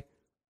by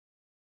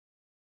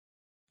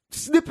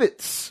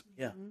snippets.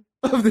 Yeah.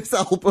 Of this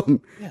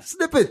album. Yeah.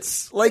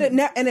 Snippets. And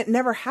it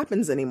never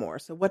happens anymore.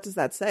 So what does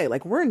that say?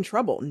 We're in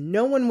trouble.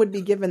 No one would be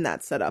given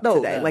that setup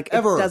today.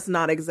 Ever. It does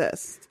not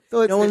exist.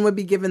 So no one would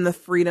be given the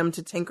freedom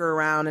to tinker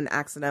around and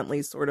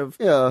accidentally sort of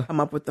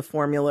come up with the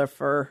formula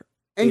for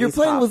and you're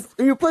playing with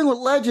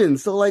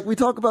legends. So we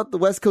talk about the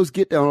West Coast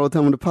Get Down all the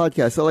time on the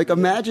podcast. So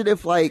imagine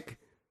if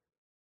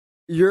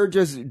you're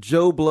just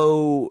Joe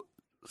Blow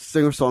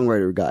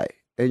singer-songwriter guy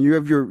and you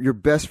have your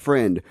best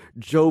friend,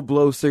 Joe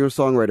Blow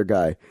singer-songwriter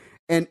guy.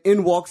 And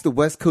in walks the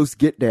West Coast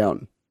Get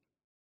Down.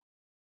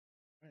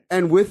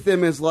 And with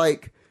them is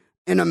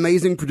an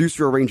amazing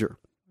producer arranger.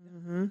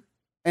 Mm-hmm.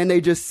 And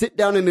they just sit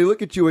down and they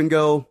look at you and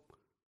go,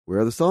 where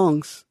are the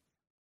songs?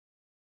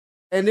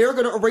 And they're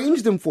going to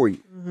arrange them for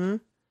you. Mm-hmm.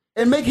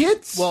 And make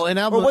hits. Well, an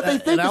album, what they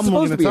think an is album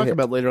we're going to talk hit.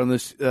 about later on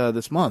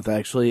this month,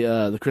 actually,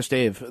 the Chris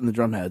Dave and the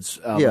Drumheads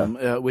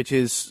album, which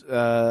is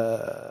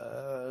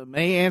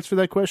may answer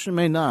that question,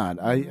 may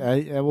not.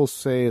 I will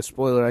say a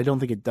spoiler. I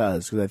don't think it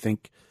does because I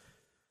think.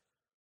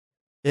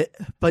 You're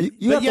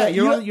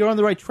on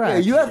the right track. Yeah,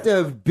 you have to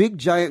have big,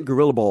 giant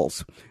gorilla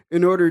balls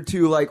in order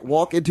to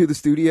walk into the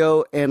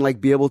studio and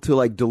be able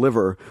to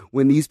deliver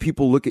when these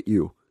people look at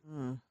you.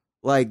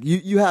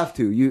 You have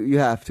to, you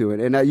have to,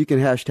 and you can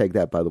hashtag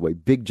that, by the way.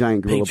 Big,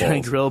 giant gorilla balls. Big,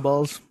 giant gorilla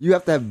balls. You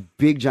have to have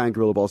big, giant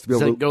gorilla balls to be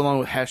able to go along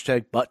with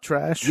hashtag butt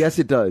trash. Yes,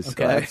 it does.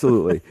 Okay.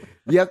 Absolutely.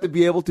 You have to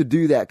be able to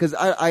do that because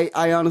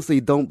I honestly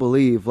don't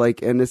believe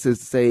and this is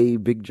to say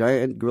big,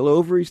 giant gorilla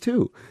ovaries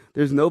too.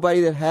 There's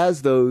nobody that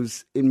has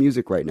those in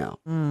music right now.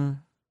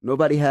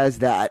 Nobody has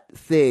that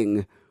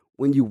thing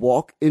when you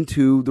walk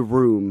into the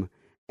room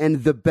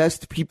and the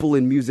best people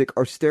in music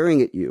are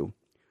staring at you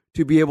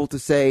to be able to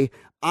say,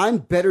 I'm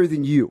better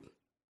than you.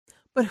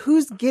 But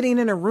who's getting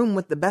in a room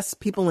with the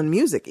best people in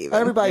music even?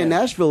 Everybody in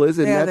Nashville is,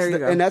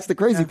 and, that's the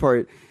crazy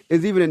part,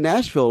 is even in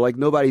Nashville, like,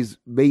 nobody's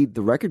made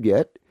the record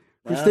yet.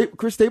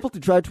 Chris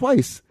Stapleton tried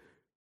twice.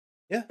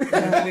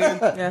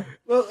 Yeah.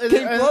 Well,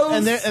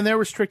 and they're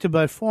restricted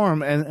by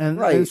form,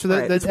 and so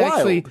that's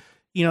actually,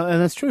 you know,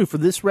 and that's true. For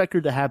this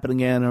record to happen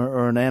again,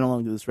 or an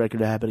analog to this record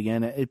to happen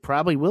again, it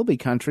probably will be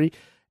country,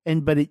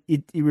 but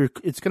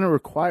it's going to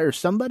require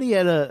somebody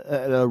at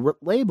a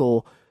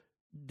label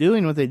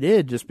doing what they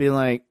did, just being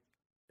like,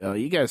 oh,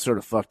 you guys sort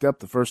of fucked up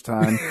the first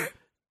time.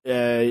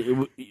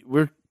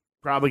 We're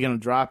probably going to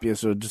drop you,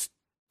 so just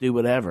do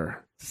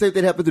whatever. Same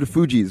thing happened to the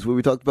Fugees when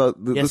we talked about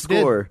the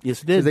score.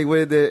 Yes, it did. They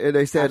went there and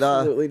they said,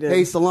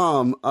 hey,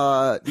 Salam,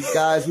 these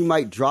guys, we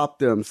might drop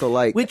them. So,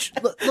 like... Which,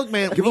 look,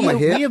 man, give them a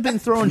hit. We have been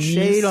throwing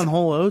shade on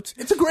Whole Oats.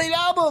 It's a great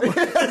album.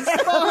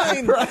 It's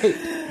fine. Right.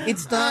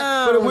 It's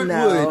not... But it went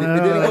wood.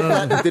 It didn't go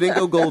platinum. It didn't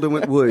go gold. It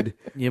went wood.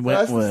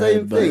 That's the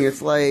same thing.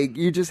 It's like,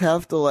 you just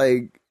have to,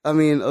 like... I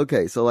mean,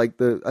 okay, so, like,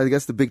 I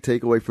guess the big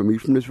takeaway for me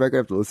from this record,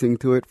 after listening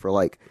to it for,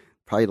 like,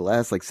 probably the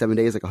last, like, 7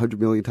 days, like, 100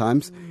 million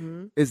times,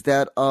 is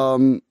that,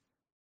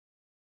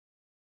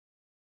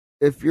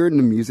 if you're in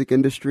the music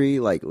industry,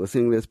 like,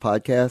 listening to this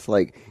podcast,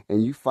 like,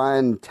 and you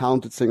find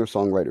talented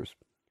singer-songwriters,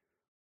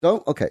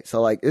 so,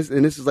 like, this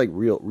is, like,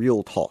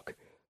 real talk.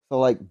 So,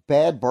 like,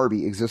 Bad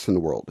Barbie exists in the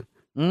world.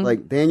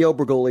 Like, Danielle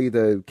Bregoli,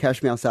 the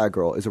Cash Me Outside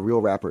girl, is a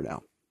real rapper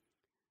now.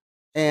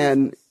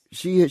 And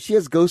she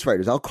has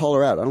ghostwriters. I'll call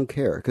her out. I don't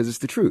care, because it's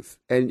the truth.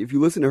 And if you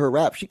listen to her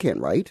rap, she can't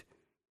write.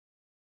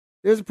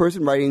 There's a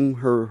person writing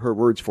her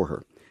words for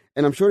her.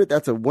 And I'm sure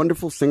that's a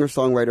wonderful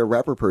singer-songwriter,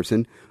 rapper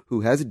person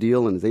who has a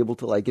deal and is able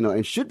to, like, you know,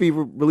 and should be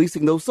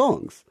releasing those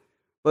songs.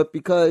 But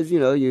because, you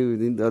know,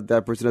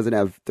 that person doesn't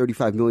have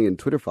 35 million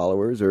Twitter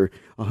followers or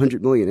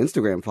 100 million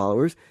Instagram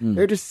followers,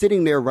 they're just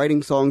sitting there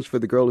writing songs for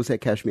the girl who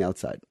said Cash Me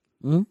Outside.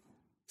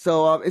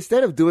 So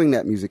instead of doing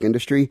that, music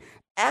industry,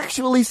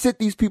 actually sit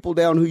these people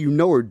down who you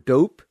know are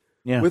dope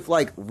with,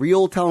 like,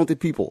 real talented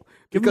people.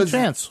 Give them a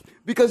chance.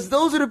 Because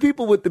those are the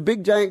people with the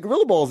big giant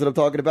gorilla balls that I'm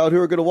talking about who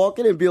are going to walk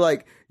in and be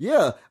like,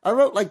 yeah, I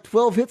wrote like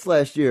 12 hits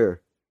last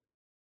year.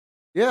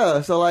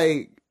 Yeah, so,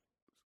 like,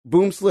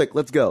 boom, slick,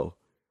 let's go.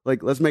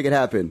 Like, let's make it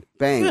happen.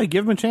 Bang. Yeah,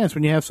 give them a chance.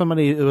 When you have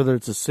somebody, whether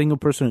it's a single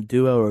person, a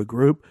duo, or a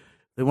group,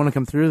 they want to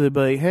come through, they'll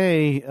be like,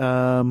 hey,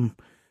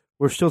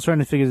 we're still trying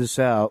to figure this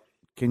out.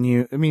 Can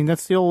you? I mean,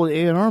 that's the old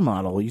A&R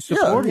model. You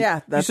supported,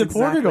 that's you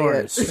supported exactly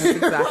artists. That's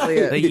exactly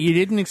it. Like, you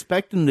didn't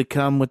expect them to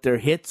come with their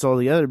hits all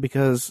together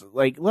because,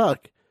 like,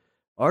 look,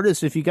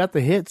 artists, if you got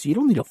the hits, you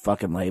don't need a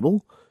fucking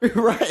label.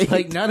 Right.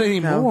 Like, not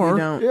anymore.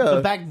 No, you don't. Yeah.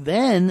 But back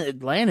then,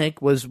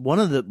 Atlantic was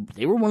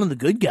they were one of the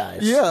good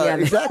guys. Yeah,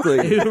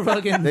 exactly. They were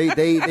fucking, they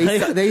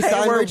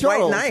signed Ray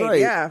Charles. White Knight, right.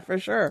 yeah, for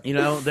sure. You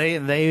know,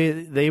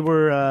 they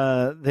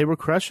were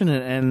crushing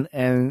it,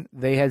 and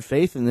they had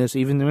faith in this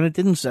even when it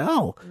didn't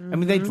sell. I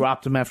mean, they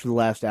dropped them after the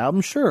last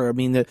album, sure. I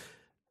mean, the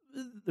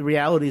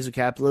realities of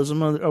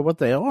capitalism are what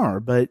they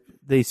are, but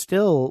they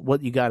still,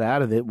 what you got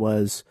out of it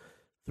was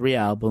 3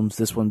 albums,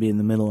 this one being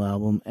the middle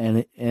album,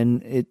 and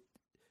it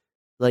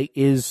like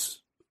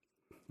is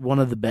one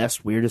of the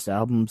best, weirdest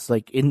albums,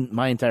 like, in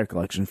my entire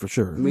collection for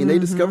sure. I mean, they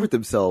discovered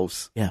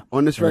themselves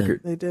on this record.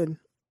 They did.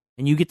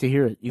 And you get to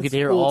hear it. You get to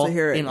hear cool all to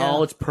hear it, in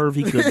all its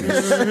pervy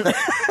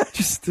goodness.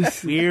 Just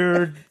this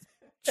Weird,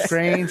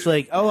 strange,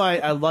 like, oh,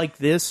 I like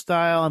this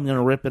style. I'm going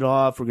to rip it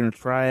off. We're going to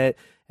try it.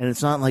 And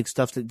it's not like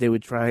stuff that they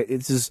would try.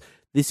 This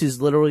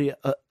is literally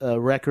a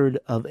record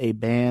of a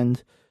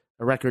band,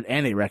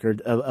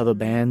 of a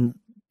band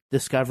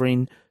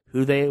discovering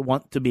who they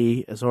want to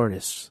be as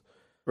artists.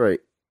 right.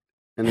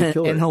 And they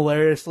killed And it.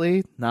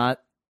 hilariously,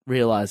 not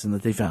realizing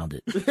that they found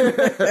it.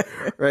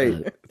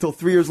 Right. Until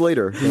 3 years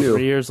later, you knew.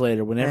 3 years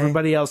later, when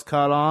everybody else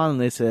caught on,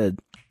 they said,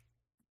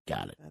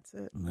 got it. That's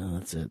it. No,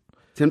 that's it.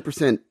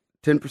 10%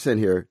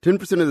 here.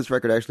 10% of this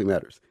record actually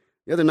matters.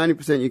 The other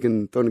 90% you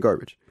can throw in the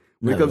garbage.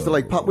 When it comes to,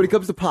 like, pop, when it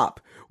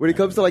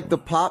comes to, like, the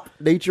pop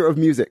nature of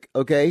music,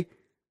 okay?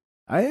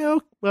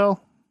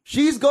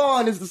 She's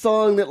Gone is the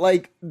song that,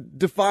 like,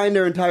 defined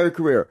their entire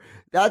career.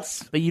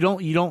 But you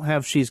don't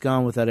have She's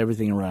Gone without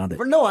everything around it.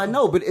 No, I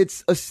know, but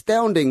it's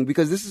astounding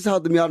because this is how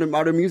the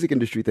modern music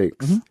industry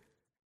thinks.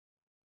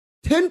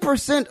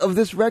 10% of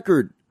this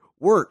record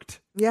worked.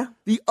 Yeah.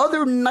 The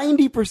other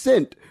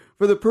 90%,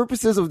 for the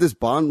purposes of this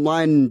bottom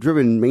line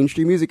driven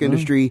mainstream music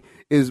industry,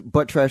 is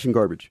butt trash and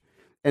garbage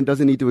and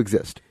doesn't need to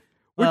exist.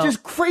 Which is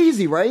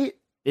crazy, right?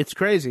 It's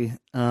crazy.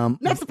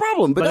 That's the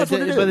problem, but that's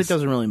what it is. But it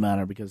doesn't really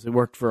matter because it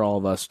worked for all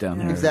of us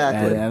down here.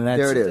 Exactly. And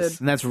there it is.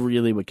 And that's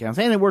really what counts.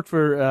 And it worked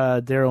for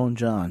Daryl and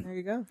John. There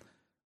you go.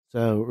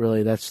 So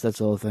really, that's the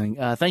whole thing.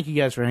 Thank you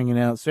guys for hanging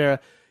out. Sarah,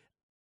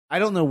 I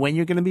don't know when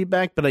you're going to be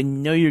back, but I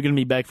know you're going to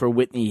be back for a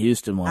Whitney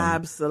Houston one.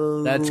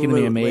 Absolutely. That's going to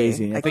be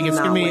amazing. I think it's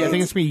going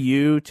to be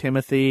you,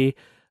 Timothy,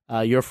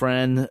 your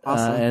friend,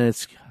 awesome. And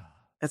it's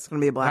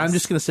going to be a blast. I'm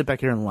just going to sit back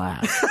here and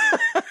laugh.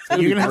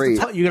 You're going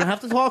to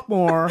have to talk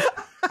more.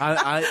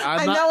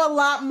 I know a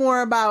lot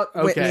more about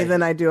Whitney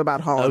than I do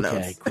about Hall & Oates.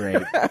 Okay,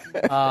 great.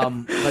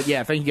 But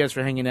yeah, thank you guys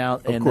for hanging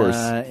out. Of course.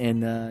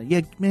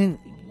 Yeah, man,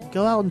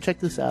 go out and check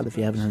this out if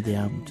you haven't heard the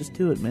album. Just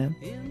do it, man.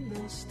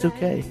 It's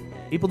okay.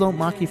 People don't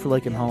mock you for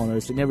liking Hall &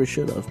 Oates. They never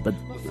should have, but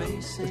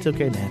it's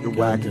okay, man. You're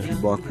whack if you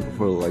mock people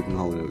for liking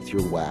Hall & Oates.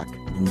 You're whack.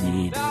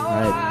 Indeed. All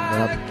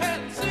right.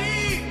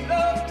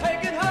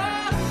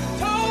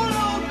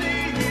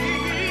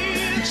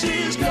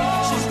 She's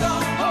gone.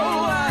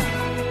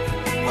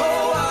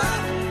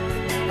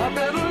 I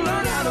better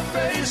learn how to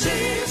face.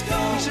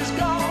 She's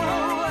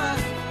gone.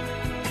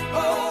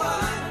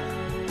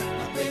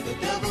 I paid the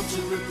devil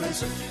to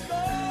replace her.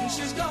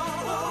 She's gone.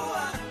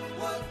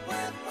 What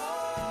went wrong?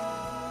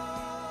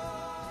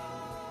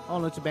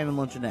 Hall & Oates Abandoned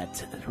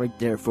Luncheonette, right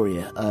there for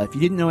you. If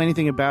you didn't know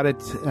anything about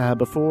it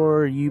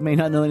before, you may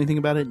not know anything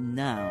about it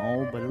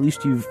now, but at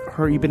least you've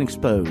been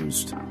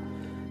exposed.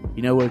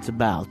 You know what it's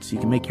about, so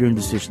you can make your own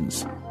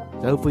decisions.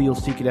 So hopefully you'll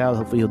seek it out.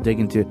 Hopefully you'll dig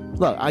into.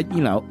 Look,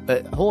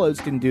 Hall &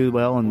 Oates didn't do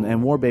well,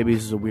 and War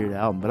Babies is a weird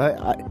album. But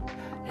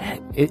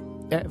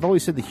I've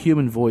always said the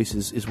human voice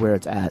is where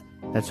it's at.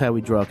 That's how we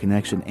draw a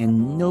connection,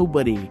 and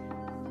nobody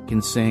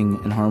can sing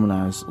and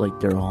harmonize like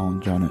Daryl Hall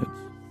and John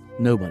Oates.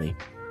 Nobody.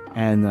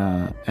 And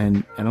I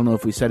don't know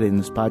if we said it in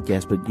this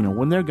podcast, but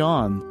when they're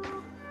gone,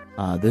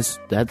 I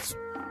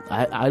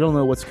don't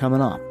know what's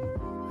coming up.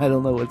 I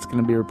don't know what's going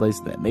to be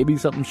replacing that. Maybe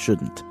something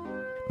shouldn't.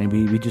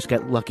 Maybe we just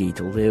got lucky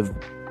to live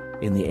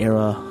in the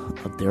era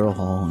of Daryl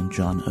Hall and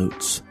John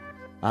Oates.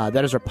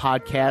 That is our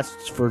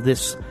podcast for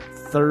this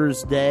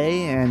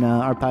Thursday and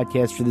our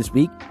podcast for this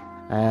week.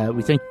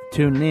 We thank you for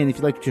tuning in. If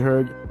you like what you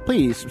heard,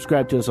 please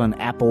subscribe to us on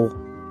Apple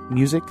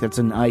Music. That's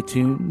in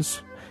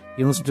iTunes. You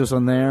can listen to us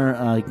on there.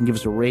 You can give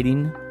us a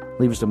rating,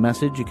 leave us a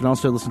message. You can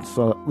also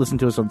listen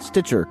to us on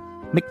Stitcher,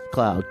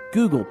 Mixcloud,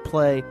 Google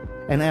Play,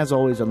 and as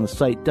always on the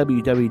site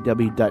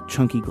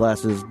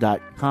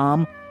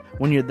www.chunkyglasses.com.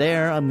 When you're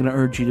there, I'm going to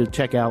urge you to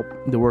check out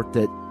the work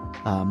that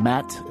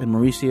Matt Condon and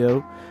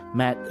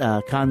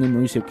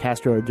Mauricio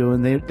Castro are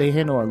doing. They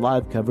handle our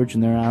live coverage,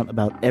 and they're out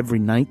about every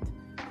night.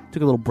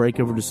 Took a little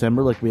break over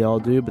December like we all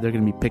do, but they're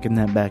going to be picking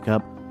that back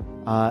up.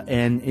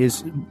 And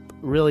is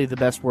really the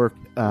best work,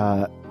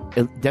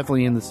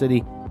 definitely in the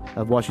city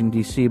of Washington,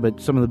 D.C., but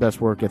some of the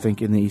best work, I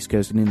think, in the East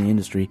Coast and in the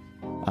industry.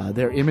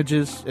 Their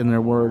images and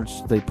their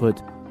words they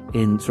put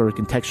in sort of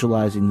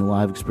contextualizing the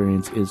live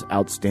experience is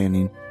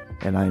outstanding,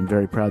 and I am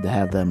very proud to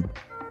have them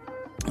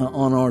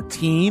on our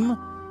team.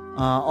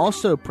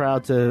 Also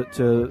proud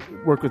to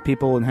work with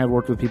people and have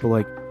worked with people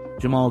like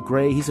Jamal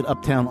Gray. He's at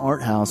Uptown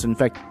Art House. In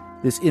fact,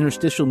 this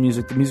interstitial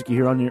music, the music you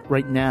hear on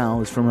right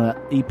now, is from an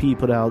EP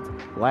put out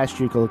last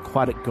year called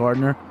Aquatic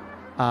Gardener.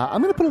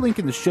 I'm going to put a link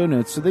in the show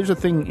notes. So there's a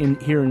thing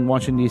here in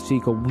Washington, D.C.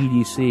 called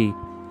WeDC,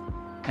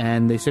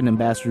 and they send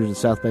ambassadors to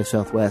South by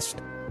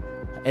Southwest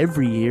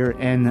every year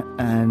and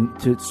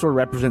to sort of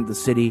represent the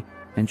city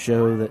and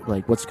show that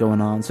what's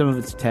going on. Some of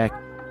it's tech,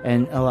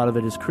 and a lot of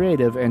it is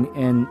creative.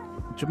 And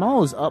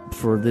Jamal is up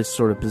for this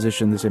sort of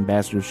position, this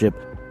ambassadorship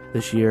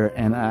this year,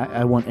 and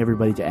I want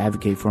everybody to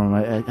advocate for him.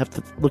 I have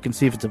to look and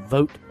see if it's a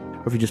vote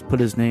or if you just put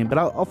his name, but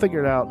I'll figure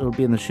it out. It'll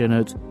be in the show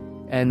notes.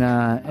 And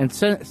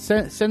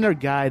send our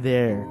guy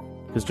there,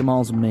 because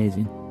Jamal's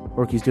amazing.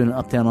 Work he's doing at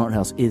Uptown Art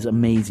House is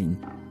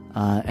amazing,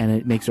 and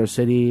it makes our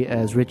city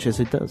as rich as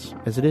it is.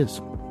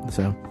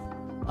 So,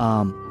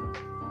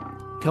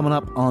 coming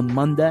up on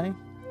Monday,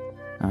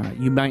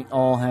 you might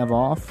all have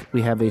off.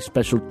 We have a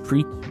special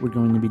treat. We're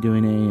going to be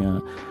doing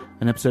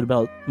an episode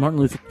about Martin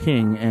Luther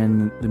King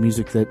and the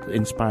music that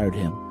inspired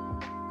him,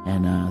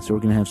 and so we're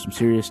going to have some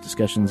serious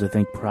discussions. I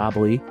think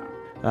probably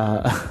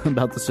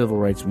about the civil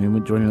rights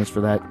movement. Joining us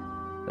for that.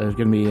 There's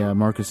going to be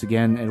Marcus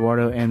again,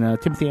 Eduardo, and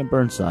Timothy M.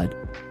 Burnside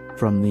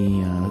from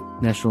the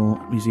National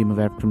Museum of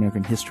African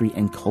American History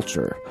and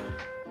Culture.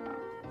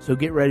 So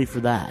get ready for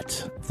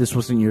that. If this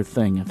wasn't your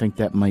thing, I think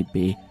that might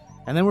be.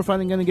 And then we're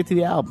finally going to get to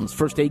the albums.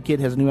 First Aid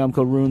Kit has a new album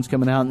called Ruins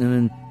coming out, and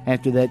then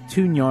after that,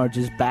 Tune Yards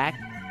is back,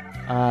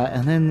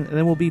 and then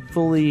we'll be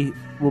fully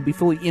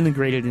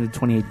integrated into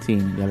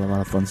 2018. We got a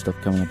lot of fun stuff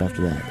coming up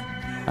after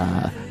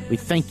that. We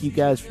thank you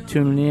guys for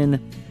tuning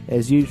in.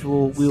 As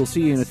usual, we will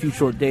see you in a few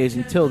short days.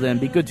 Until then,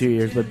 be good to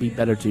your ears, but be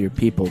better to your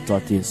people.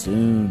 Talk to you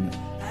soon.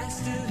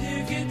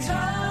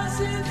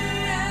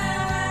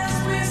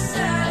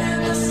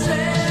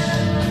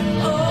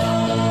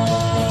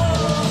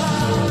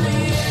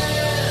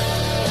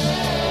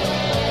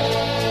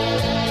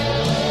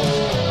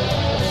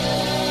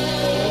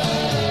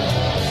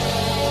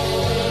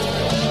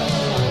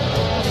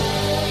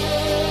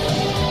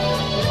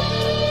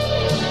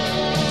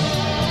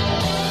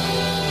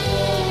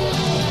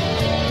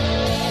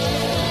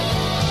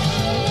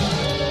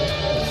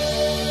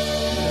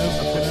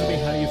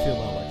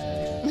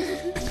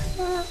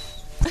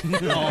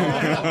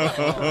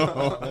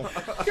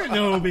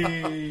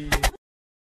 Kenobi.